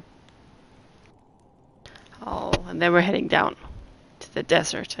anywhere? Oh, and then we're heading down to the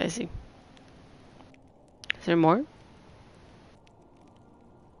desert, I see. Is there more?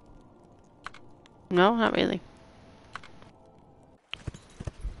 No, not really.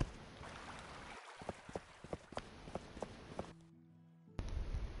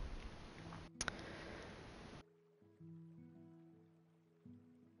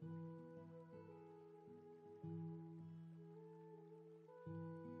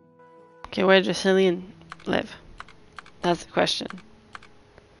 Okay, where does Cillian live? That's the question.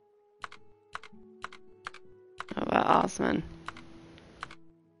 What about Osman?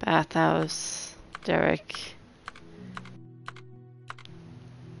 Bathhouse, Derek.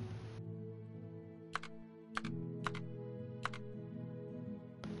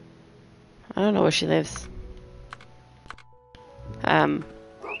 I don't know where she lives.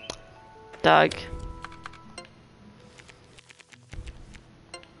 Doug.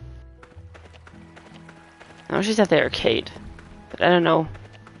 I know she's at the arcade, but I don't know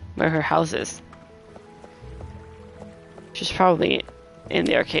where her house is. She's probably in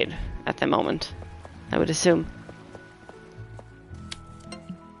the arcade at the moment, I would assume.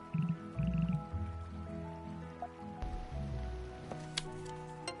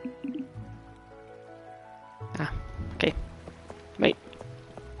 Ah, okay. Wait.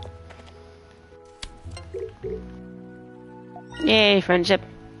 Yay, friendship.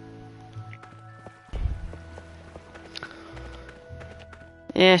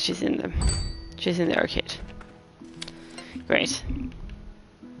 Yeah, she's in the arcade. Great.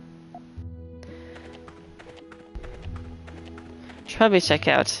 Should probably check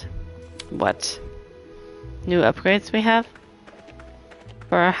out what new upgrades we have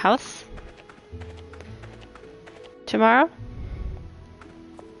for our house tomorrow.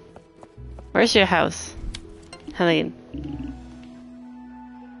 Where's your house, Helene?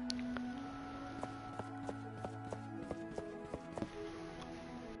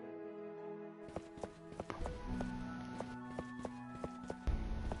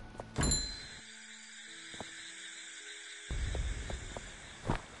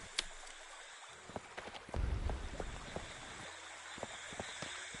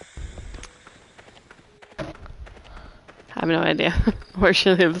 I have no idea where she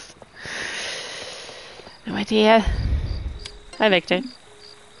lives. No idea. Hi, Victor.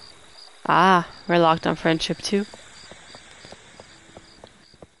 Ah, we're locked on friendship too.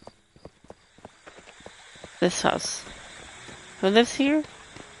 This house. Who lives here?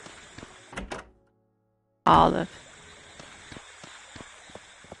 Olive.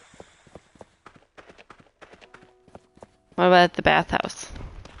 What about the bathhouse?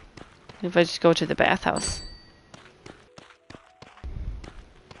 If I just go to the bathhouse.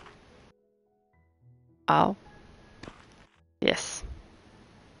 Oh. Yes.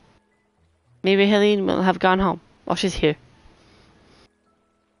 Maybe Helene will have gone home. Oh, she's here.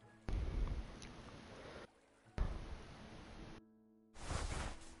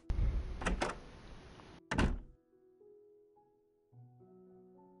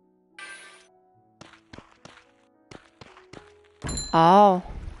 Oh.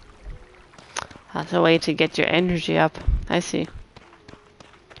 That's a way to get your energy up. I see.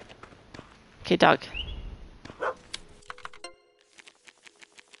 Okay, dog.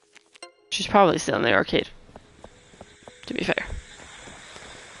 She's probably still in the arcade. To be fair.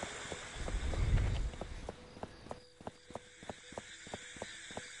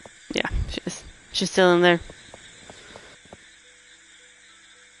 Yeah, she is. She's still in there.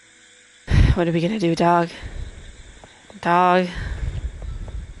 What are we gonna do, dog? Dog.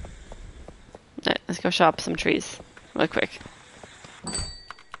 Alright, let's go shop some trees. Real quick.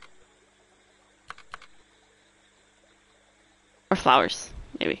 Or flowers,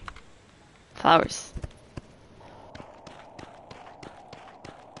 maybe. Flowers.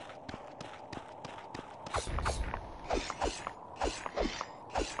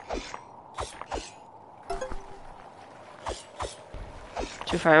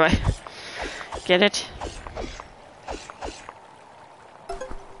 Too far away. Get it?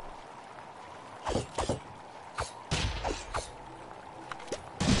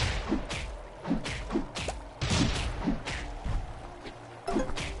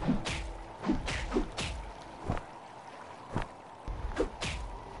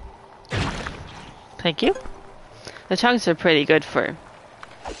 Thank you. The tongues are pretty good for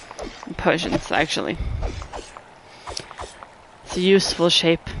potions, actually. It's a useful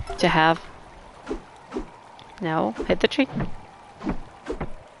shape to have. Now, hit the tree.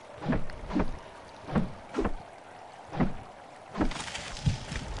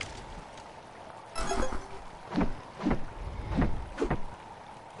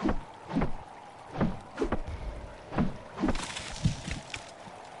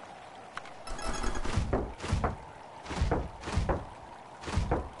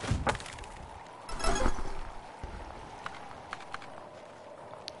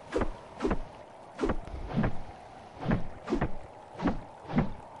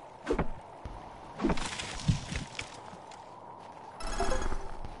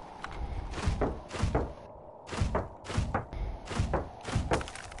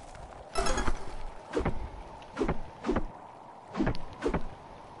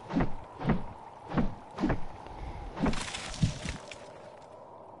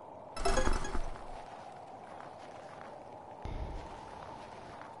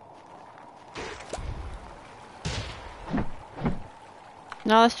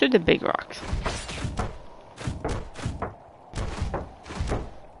 Now let's do the big rock.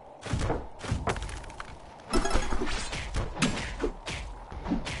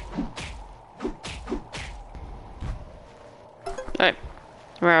 Alright,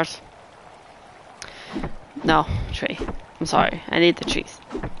 where else? No, tree. I'm sorry, I need the trees.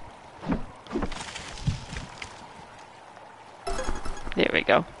 There we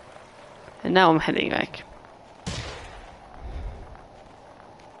go. And now I'm heading back.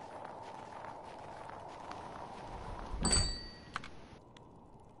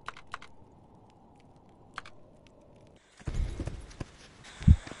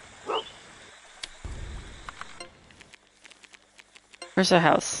 Where's her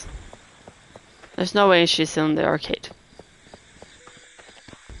house? There's no way she's still in the arcade.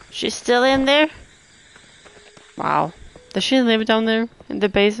 She's still in there? Wow. Does she live down there in the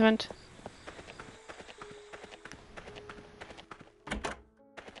basement?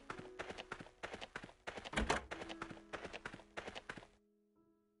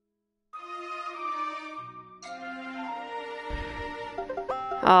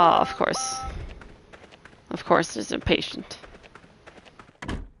 Oh, of course. Of course, there's a patient.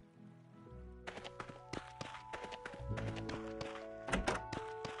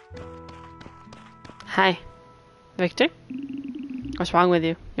 Hi, Victor? What's wrong with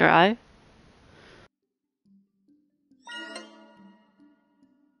you? Your eye?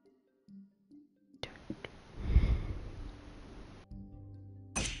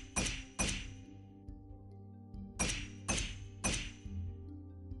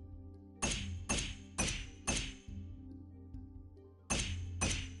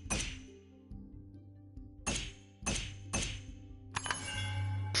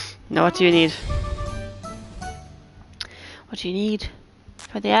 Now what do you need? What do you need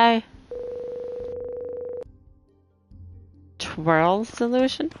for the eye? Twirl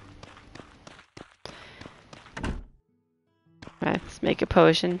solution? Right, let's make a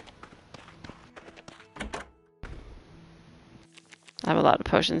potion. I have a lot of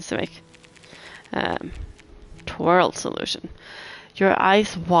potions to make. Twirl solution. Your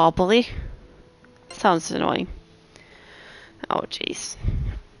eye's wobbly? Sounds annoying. Oh jeez.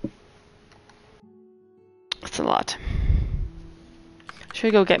 That's a lot. Should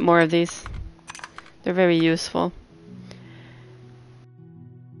we go get more of these? They're very useful.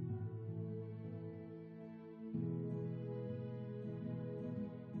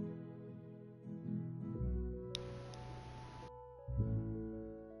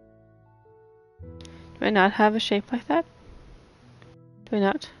 Do I not have a shape like that? Do I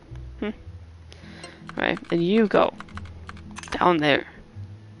not? Right, and you go down there.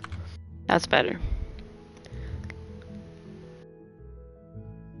 That's better.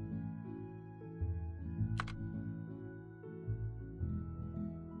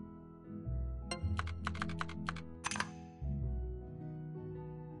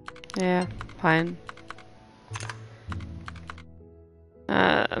 Yeah, fine.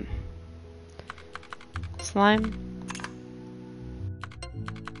 Slime.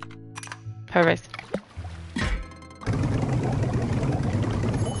 Perfect.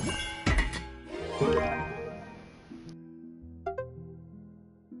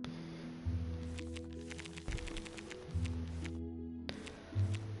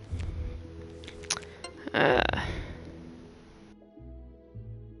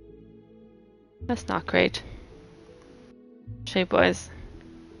 That's not great. Shape-wise.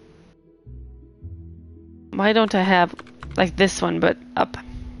 Why don't I have like this one but up?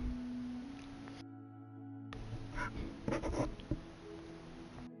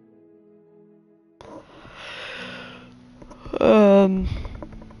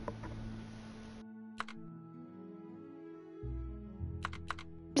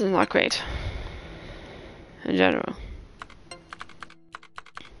 This is not great in general.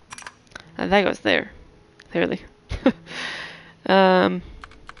 And that goes there, clearly.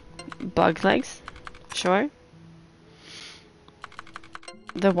 Bug legs, sure.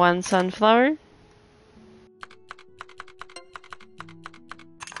 The one sunflower.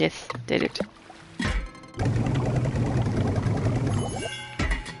 Yes, did it.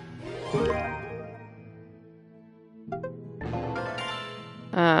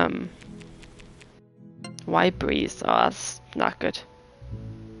 White breeze. Oh, that's not good.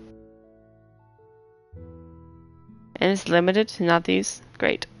 And it's limited, not these.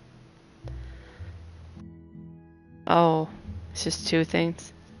 Great. Oh, it's just two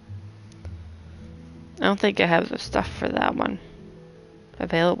things. I don't think I have the stuff for that one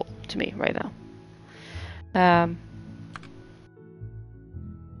available to me right now.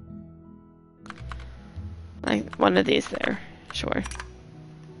 Like one of these there, sure.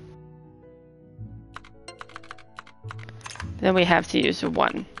 Then we have to use a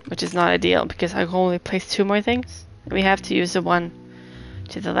 1, which is not ideal because I can only place 2 more things. We have to use the 1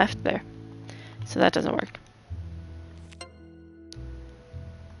 to the left there. So that doesn't work.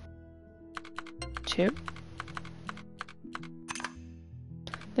 2.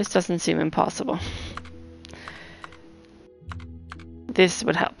 This doesn't seem impossible. This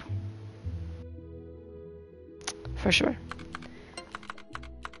would help. For sure.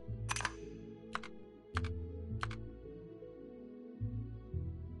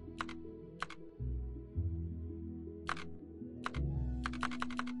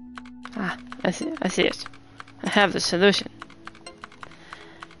 Ah, I see it. I have the solution.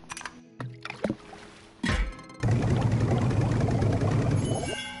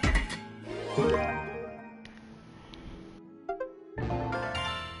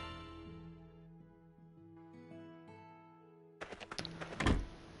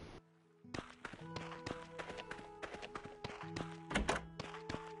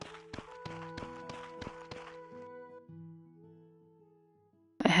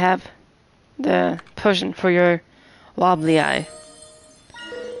 I have the potion for your wobbly eye.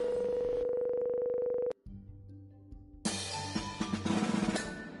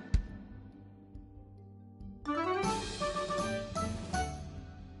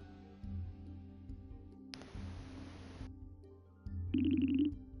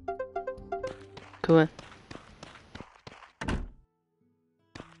 Cool.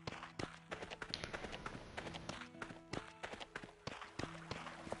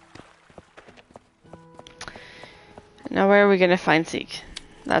 Now where are we gonna find Zeke?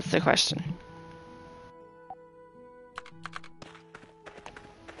 That's the question.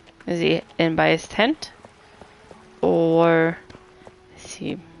 Is he in by his tent? Or is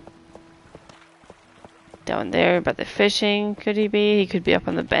he down there by the fishing? Could he be? He could be up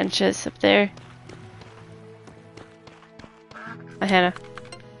on the benches up there. Hi, Hannah.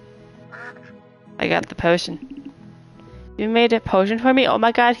 I got the potion. You made a potion for me? Oh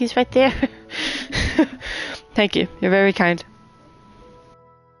my god, he's right there. Thank you. You're very kind.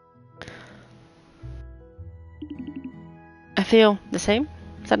 I feel the same.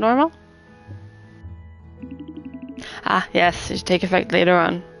 Is that normal? Ah, yes. It should take effect later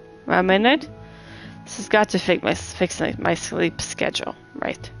on. Around midnight? This has got to fix my sleep schedule.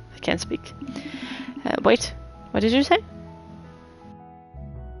 Right. I can't speak. Wait. What did you say?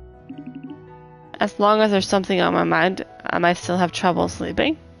 As long as there's something on my mind, I might still have trouble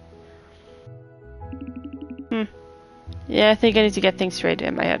sleeping. Yeah, I think I need to get things straight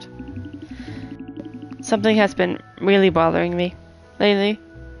in my head. Something has been really bothering me lately.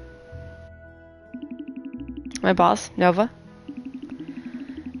 My boss, Nova.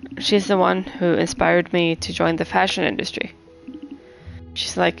 She's the one who inspired me to join the fashion industry.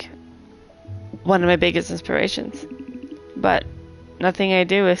 She's like one of my biggest inspirations. But nothing I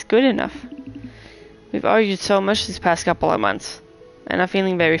do is good enough. We've argued so much these past couple of months, and I'm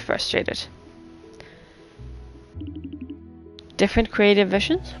feeling very frustrated. Different creative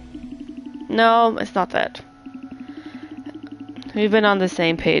visions? No, it's not that. We've been on the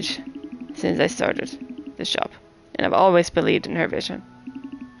same page since I started this job, and I've always believed in her vision.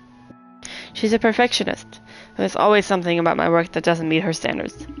 She's a perfectionist. There's always something about my work that doesn't meet her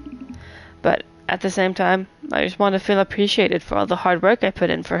standards. But at the same time, I just want to feel appreciated for all the hard work I put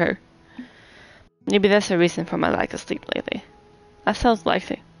in for her. Maybe that's the reason for my lack of sleep lately. That sounds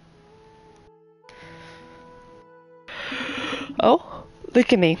likely. Oh,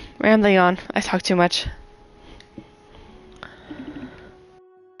 look at me, rambling on. I talk too much.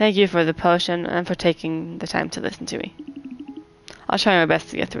 Thank you for the potion and for taking the time to listen to me. I'll try my best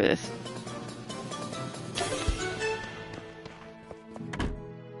to get through this.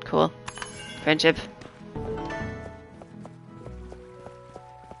 Cool. Friendship.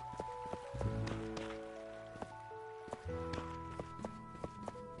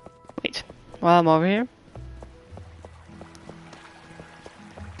 Wait, while I'm over here,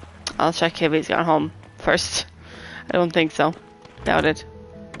 I'll check if he's gone home first. I don't think so. Doubt it.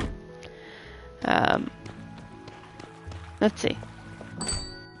 Let's see.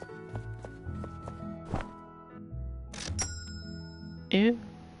 Ew.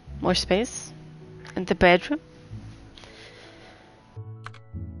 More space in the bedroom.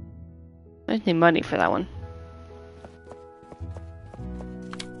 I need money for that one.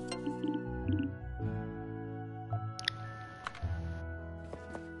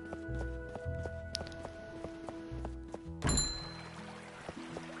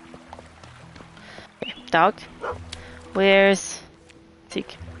 Okay, dog. Where's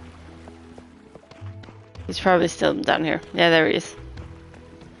Zeke? He's probably still down here. Yeah, there he is.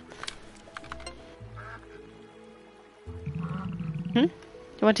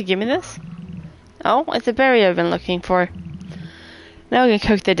 You want to give me this? Oh, it's a berry I've been looking for. Now we can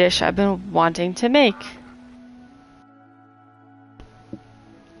cook the dish I've been wanting to make.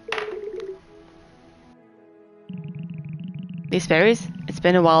 These berries? It's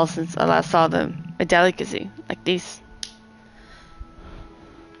been a while since I last saw them. A delicacy, like these.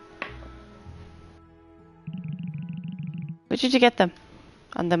 Where did you get them?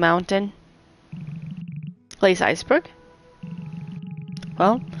 On the mountain? Place Iceberg?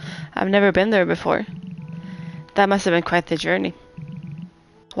 Well, I've never been there before. That must have been quite the journey.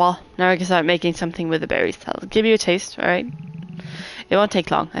 Well, now I can start making something with the berries. I'll give you a taste, alright? It won't take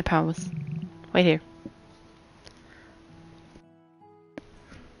long, I promise. Wait here.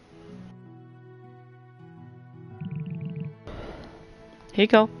 Here you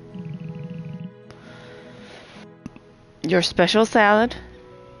go. Your special salad.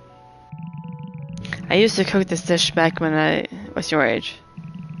 I used to cook this dish back when I was your age.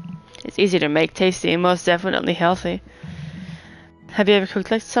 It's easy to make, tasty, and most definitely healthy. Have you ever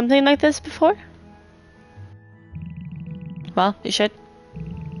cooked like something like this before? Well, you should.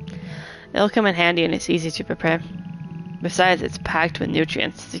 It'll come in handy and it's easy to prepare. Besides, it's packed with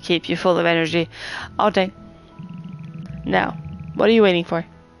nutrients to keep you full of energy all day. Now, what are you waiting for?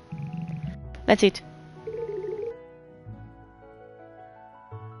 Let's eat.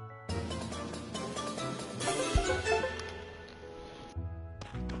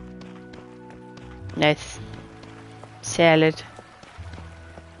 Nice. Salad.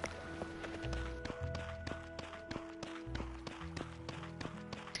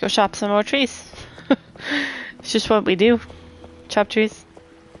 Let's go chop some more trees. It's just what we do. Chop trees.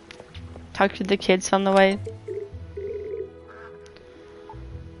 Talk to the kids on the way.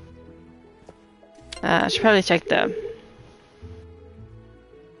 I should probably check the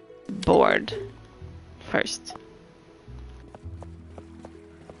board first.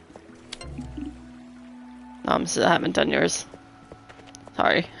 Still haven't done yours.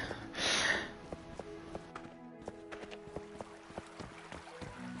 Sorry.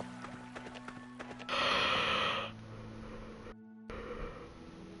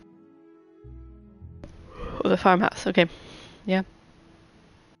 Oh, the farmhouse. Okay. Yeah.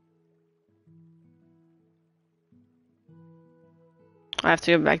 I have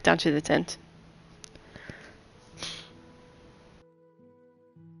to go back down to the tent.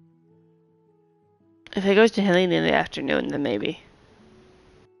 If it goes to Helene in the afternoon, then maybe.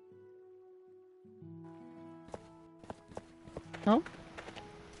 No?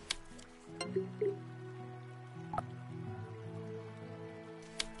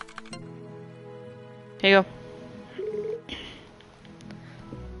 Here you go.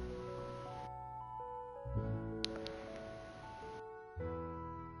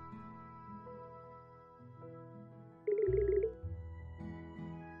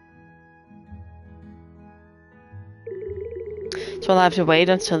 So I'll have to wait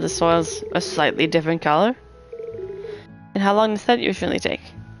until the soil's a slightly different color? And how long does that usually take?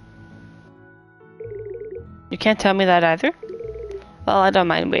 You can't tell me that either? Well, I don't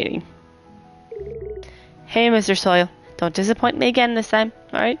mind waiting. Hey, Mr. Soil, don't disappoint me again this time,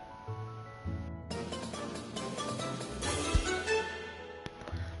 alright?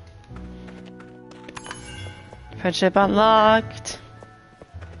 Friendship unlocked.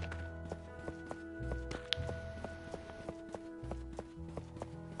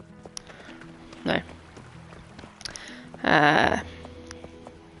 No.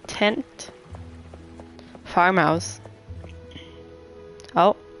 Tent. Farmhouse.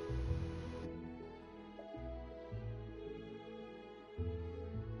 Oh.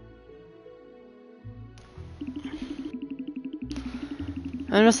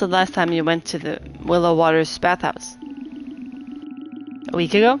 When was the last time you went to the Willow Waters bathhouse? A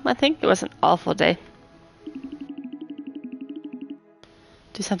week ago, I think? It was an awful day.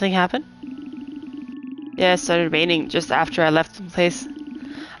 Did something happen? Yeah, it started raining just after I left the place.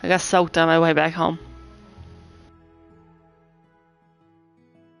 I got soaked on my way back home.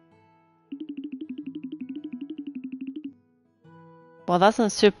 Well, that's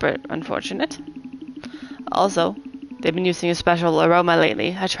not super unfortunate. Also, they've been using a special aroma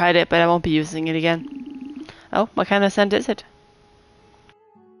lately. I tried it, but I won't be using it again. Oh, what kind of scent is it?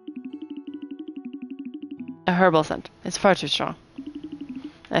 A herbal scent. It's far too strong.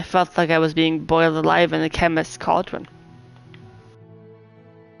 I felt like I was being boiled alive in a chemist's cauldron.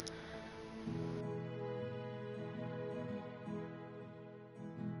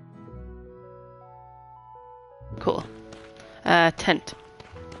 Cool. Tent.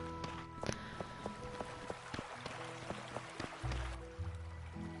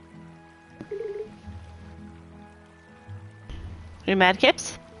 Your mad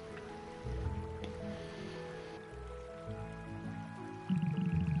kips?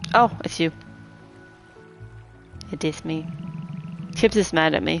 Oh, it's you. It is me. Kips is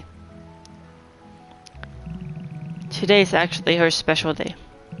mad at me. Today is actually her special day.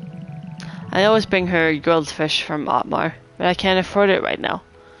 I always bring her grilled fish from Otmar, but I can't afford it right now.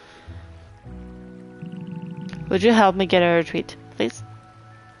 Would you help me get her a treat, please?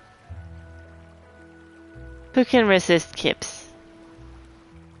 Who can resist Kips?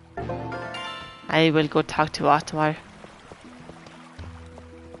 I will go talk to Otmar.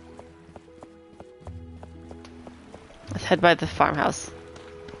 Let's head by the farmhouse.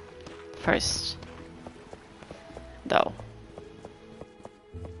 First. Though.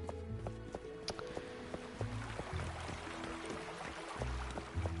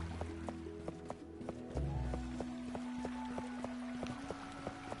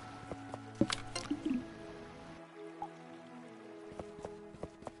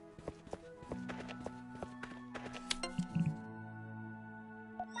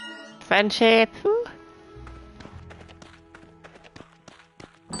 Friendship. Woo.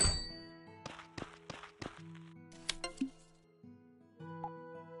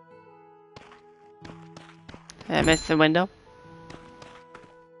 I missed the window.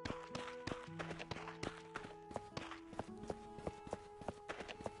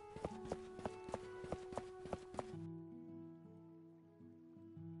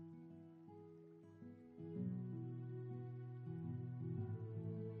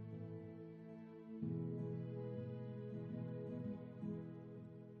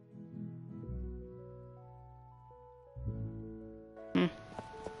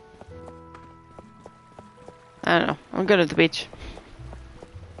 I don't know. I'm good at the beach.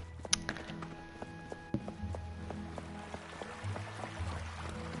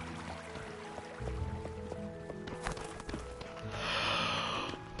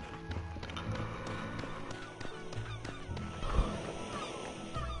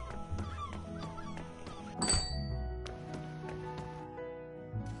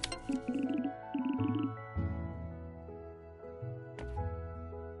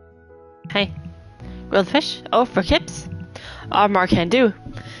 Hey. Grilled fish? Oh, for Kips? Otmar can do.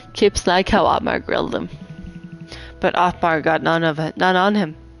 Kips like how Otmar grilled them. But Otmar got none on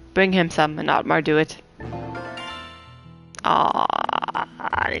him. Bring him some and Otmar do it.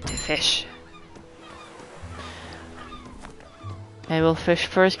 Ah, little fish. I will fish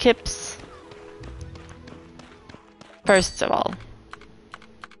first, Kips. First of all,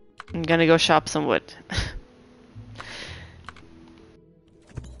 I'm gonna go chop some wood.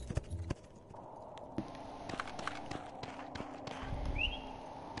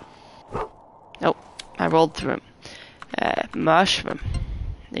 Oh, I rolled through him. Mushroom.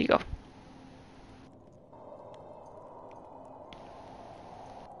 There you go.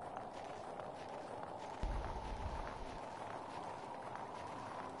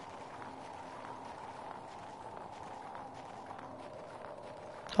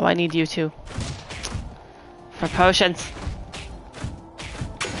 Oh, I need you too. For potions.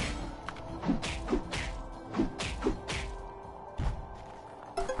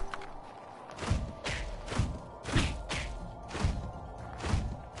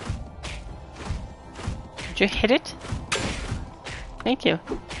 Did you hit it? Thank you.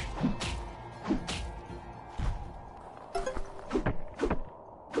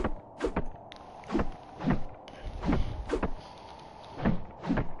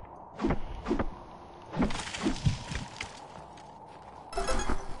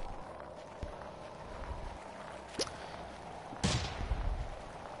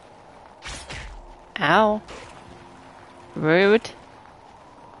 Ow. Rude.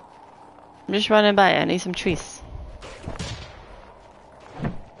 I'm just running by. I need some trees.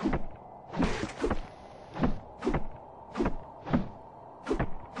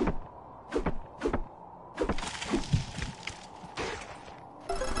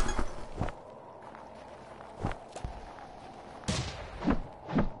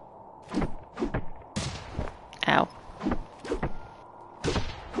 Ow.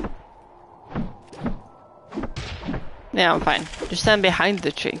 Yeah, I'm fine. Just stand behind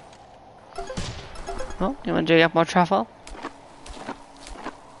the tree. Oh, you want to dig up more truffle?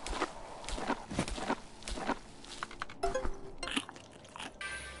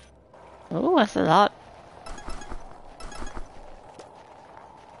 Oh, that's a lot.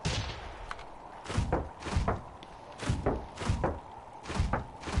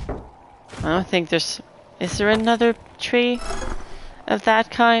 I don't think there's... Is there another tree of that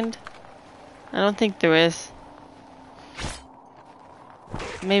kind? I don't think there is.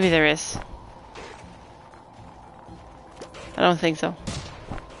 Maybe there is. I don't think so.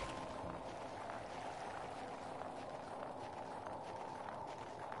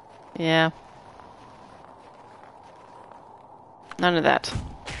 Yeah. None of that.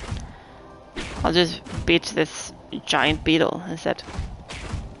 I'll just beat this giant beetle instead.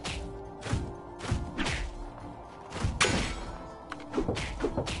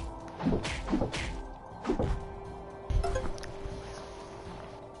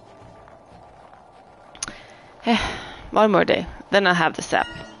 One more day, then I'll have the sap.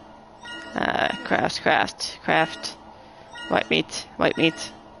 Craft. White meat.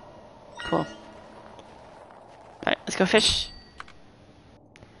 Cool. Alright, let's go fish.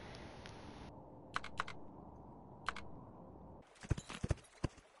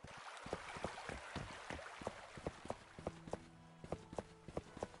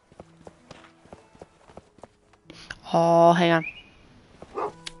 Oh, hang on.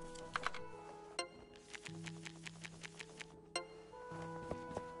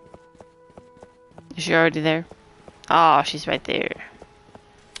 Is she already there? Oh, she's right there.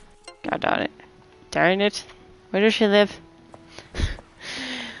 God darn it. Darn it. Where does she live?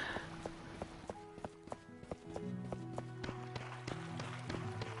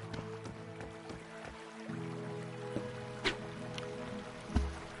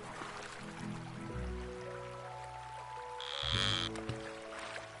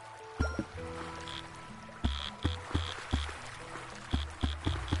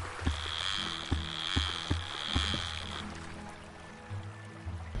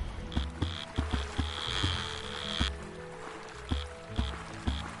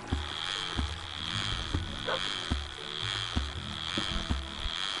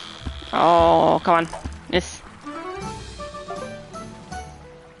 Oh, come on. Yes.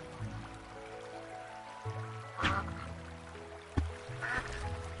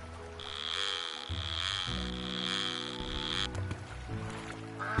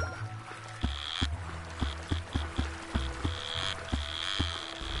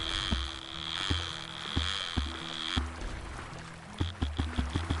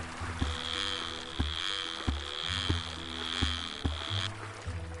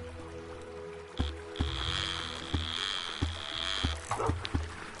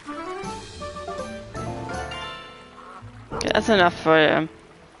 That's enough for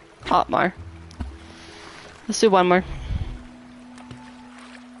Otmar. Let's do one more.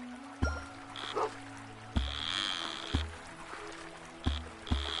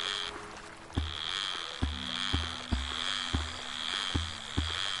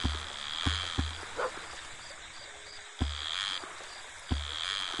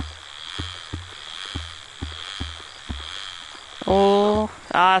 Oh,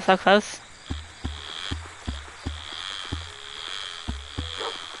 so close.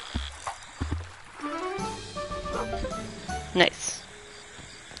 Nice.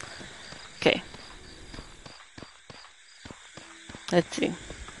 Okay. Let's see.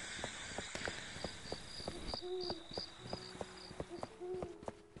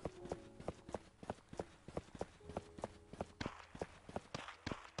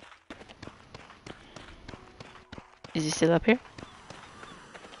 Is he still up here?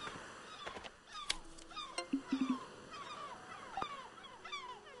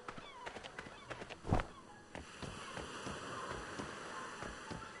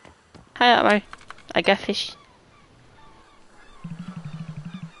 Hi, Otmar. I got fish.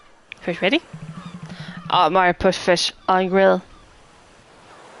 Fish ready? Otmar put fish on grill.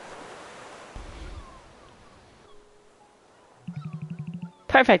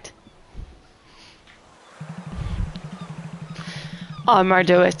 Perfect. Otmar,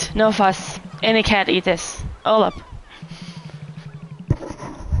 do it. No fuss. Any cat eat this. All up.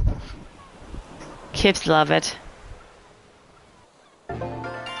 Kids love it.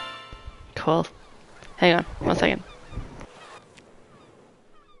 Cool. Hang on, 1 second.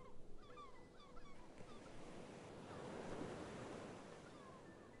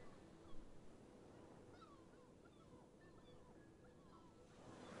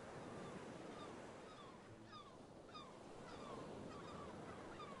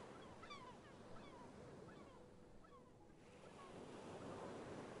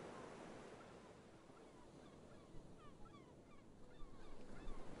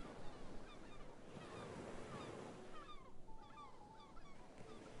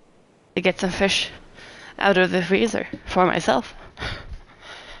 To get some fish out of the freezer for myself.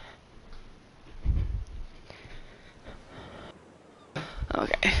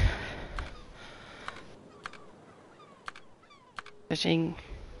 Okay. Fishing.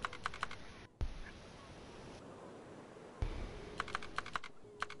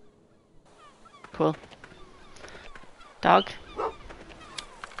 Cool. Dog.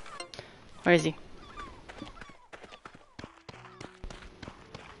 Where is he?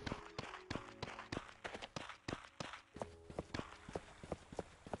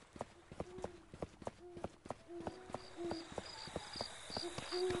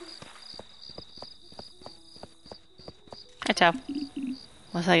 Hi, Chow.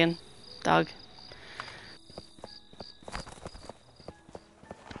 1 second. Dog.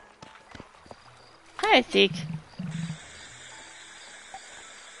 Hi, Zeke.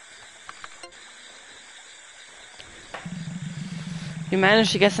 You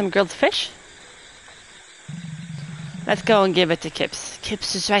managed to get some grilled fish? Let's go and give it to Kips.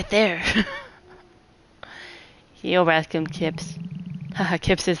 Kips is right there. You're welcome, Kips. Haha,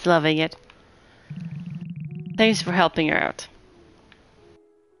 Kips is loving it. Thanks for helping her out.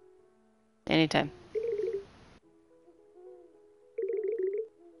 Anytime.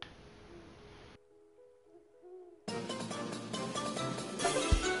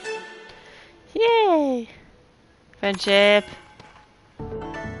 Yay! Friendship.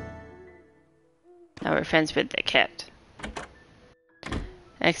 Now we're friends with the cat.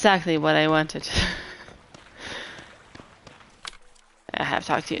 Exactly what I wanted. I have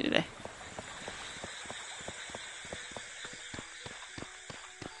talked to you today.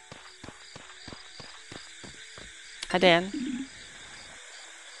 Hi, Dan.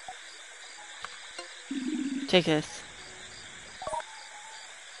 Take this.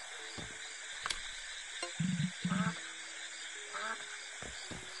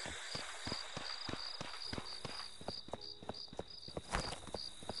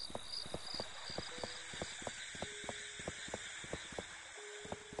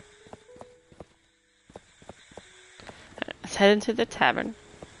 Let's head into the tavern.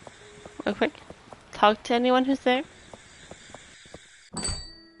 Real quick. Talk to anyone who's there.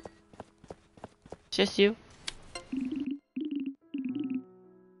 Just you.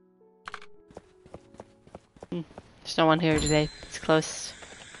 There's no one here today. It's closed.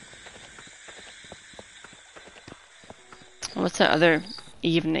 What's the other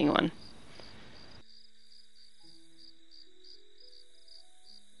evening one?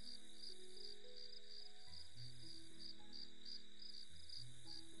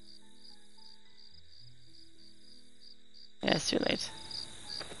 Yeah, it's too late.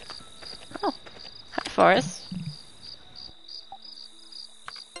 Oh, hi, Forrest.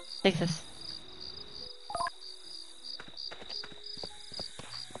 Take this.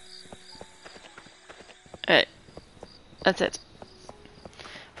 Alright, that's it.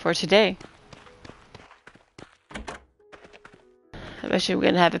 For today. I wish we were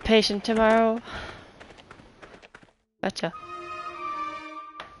gonna have a patient tomorrow. Gotcha.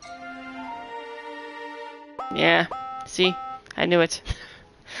 Yeah, see? I knew it.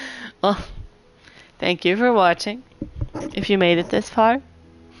 Well, thank you for watching. If you made it this far,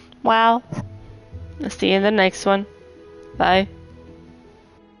 wow. I'll see you in the next one. Bye.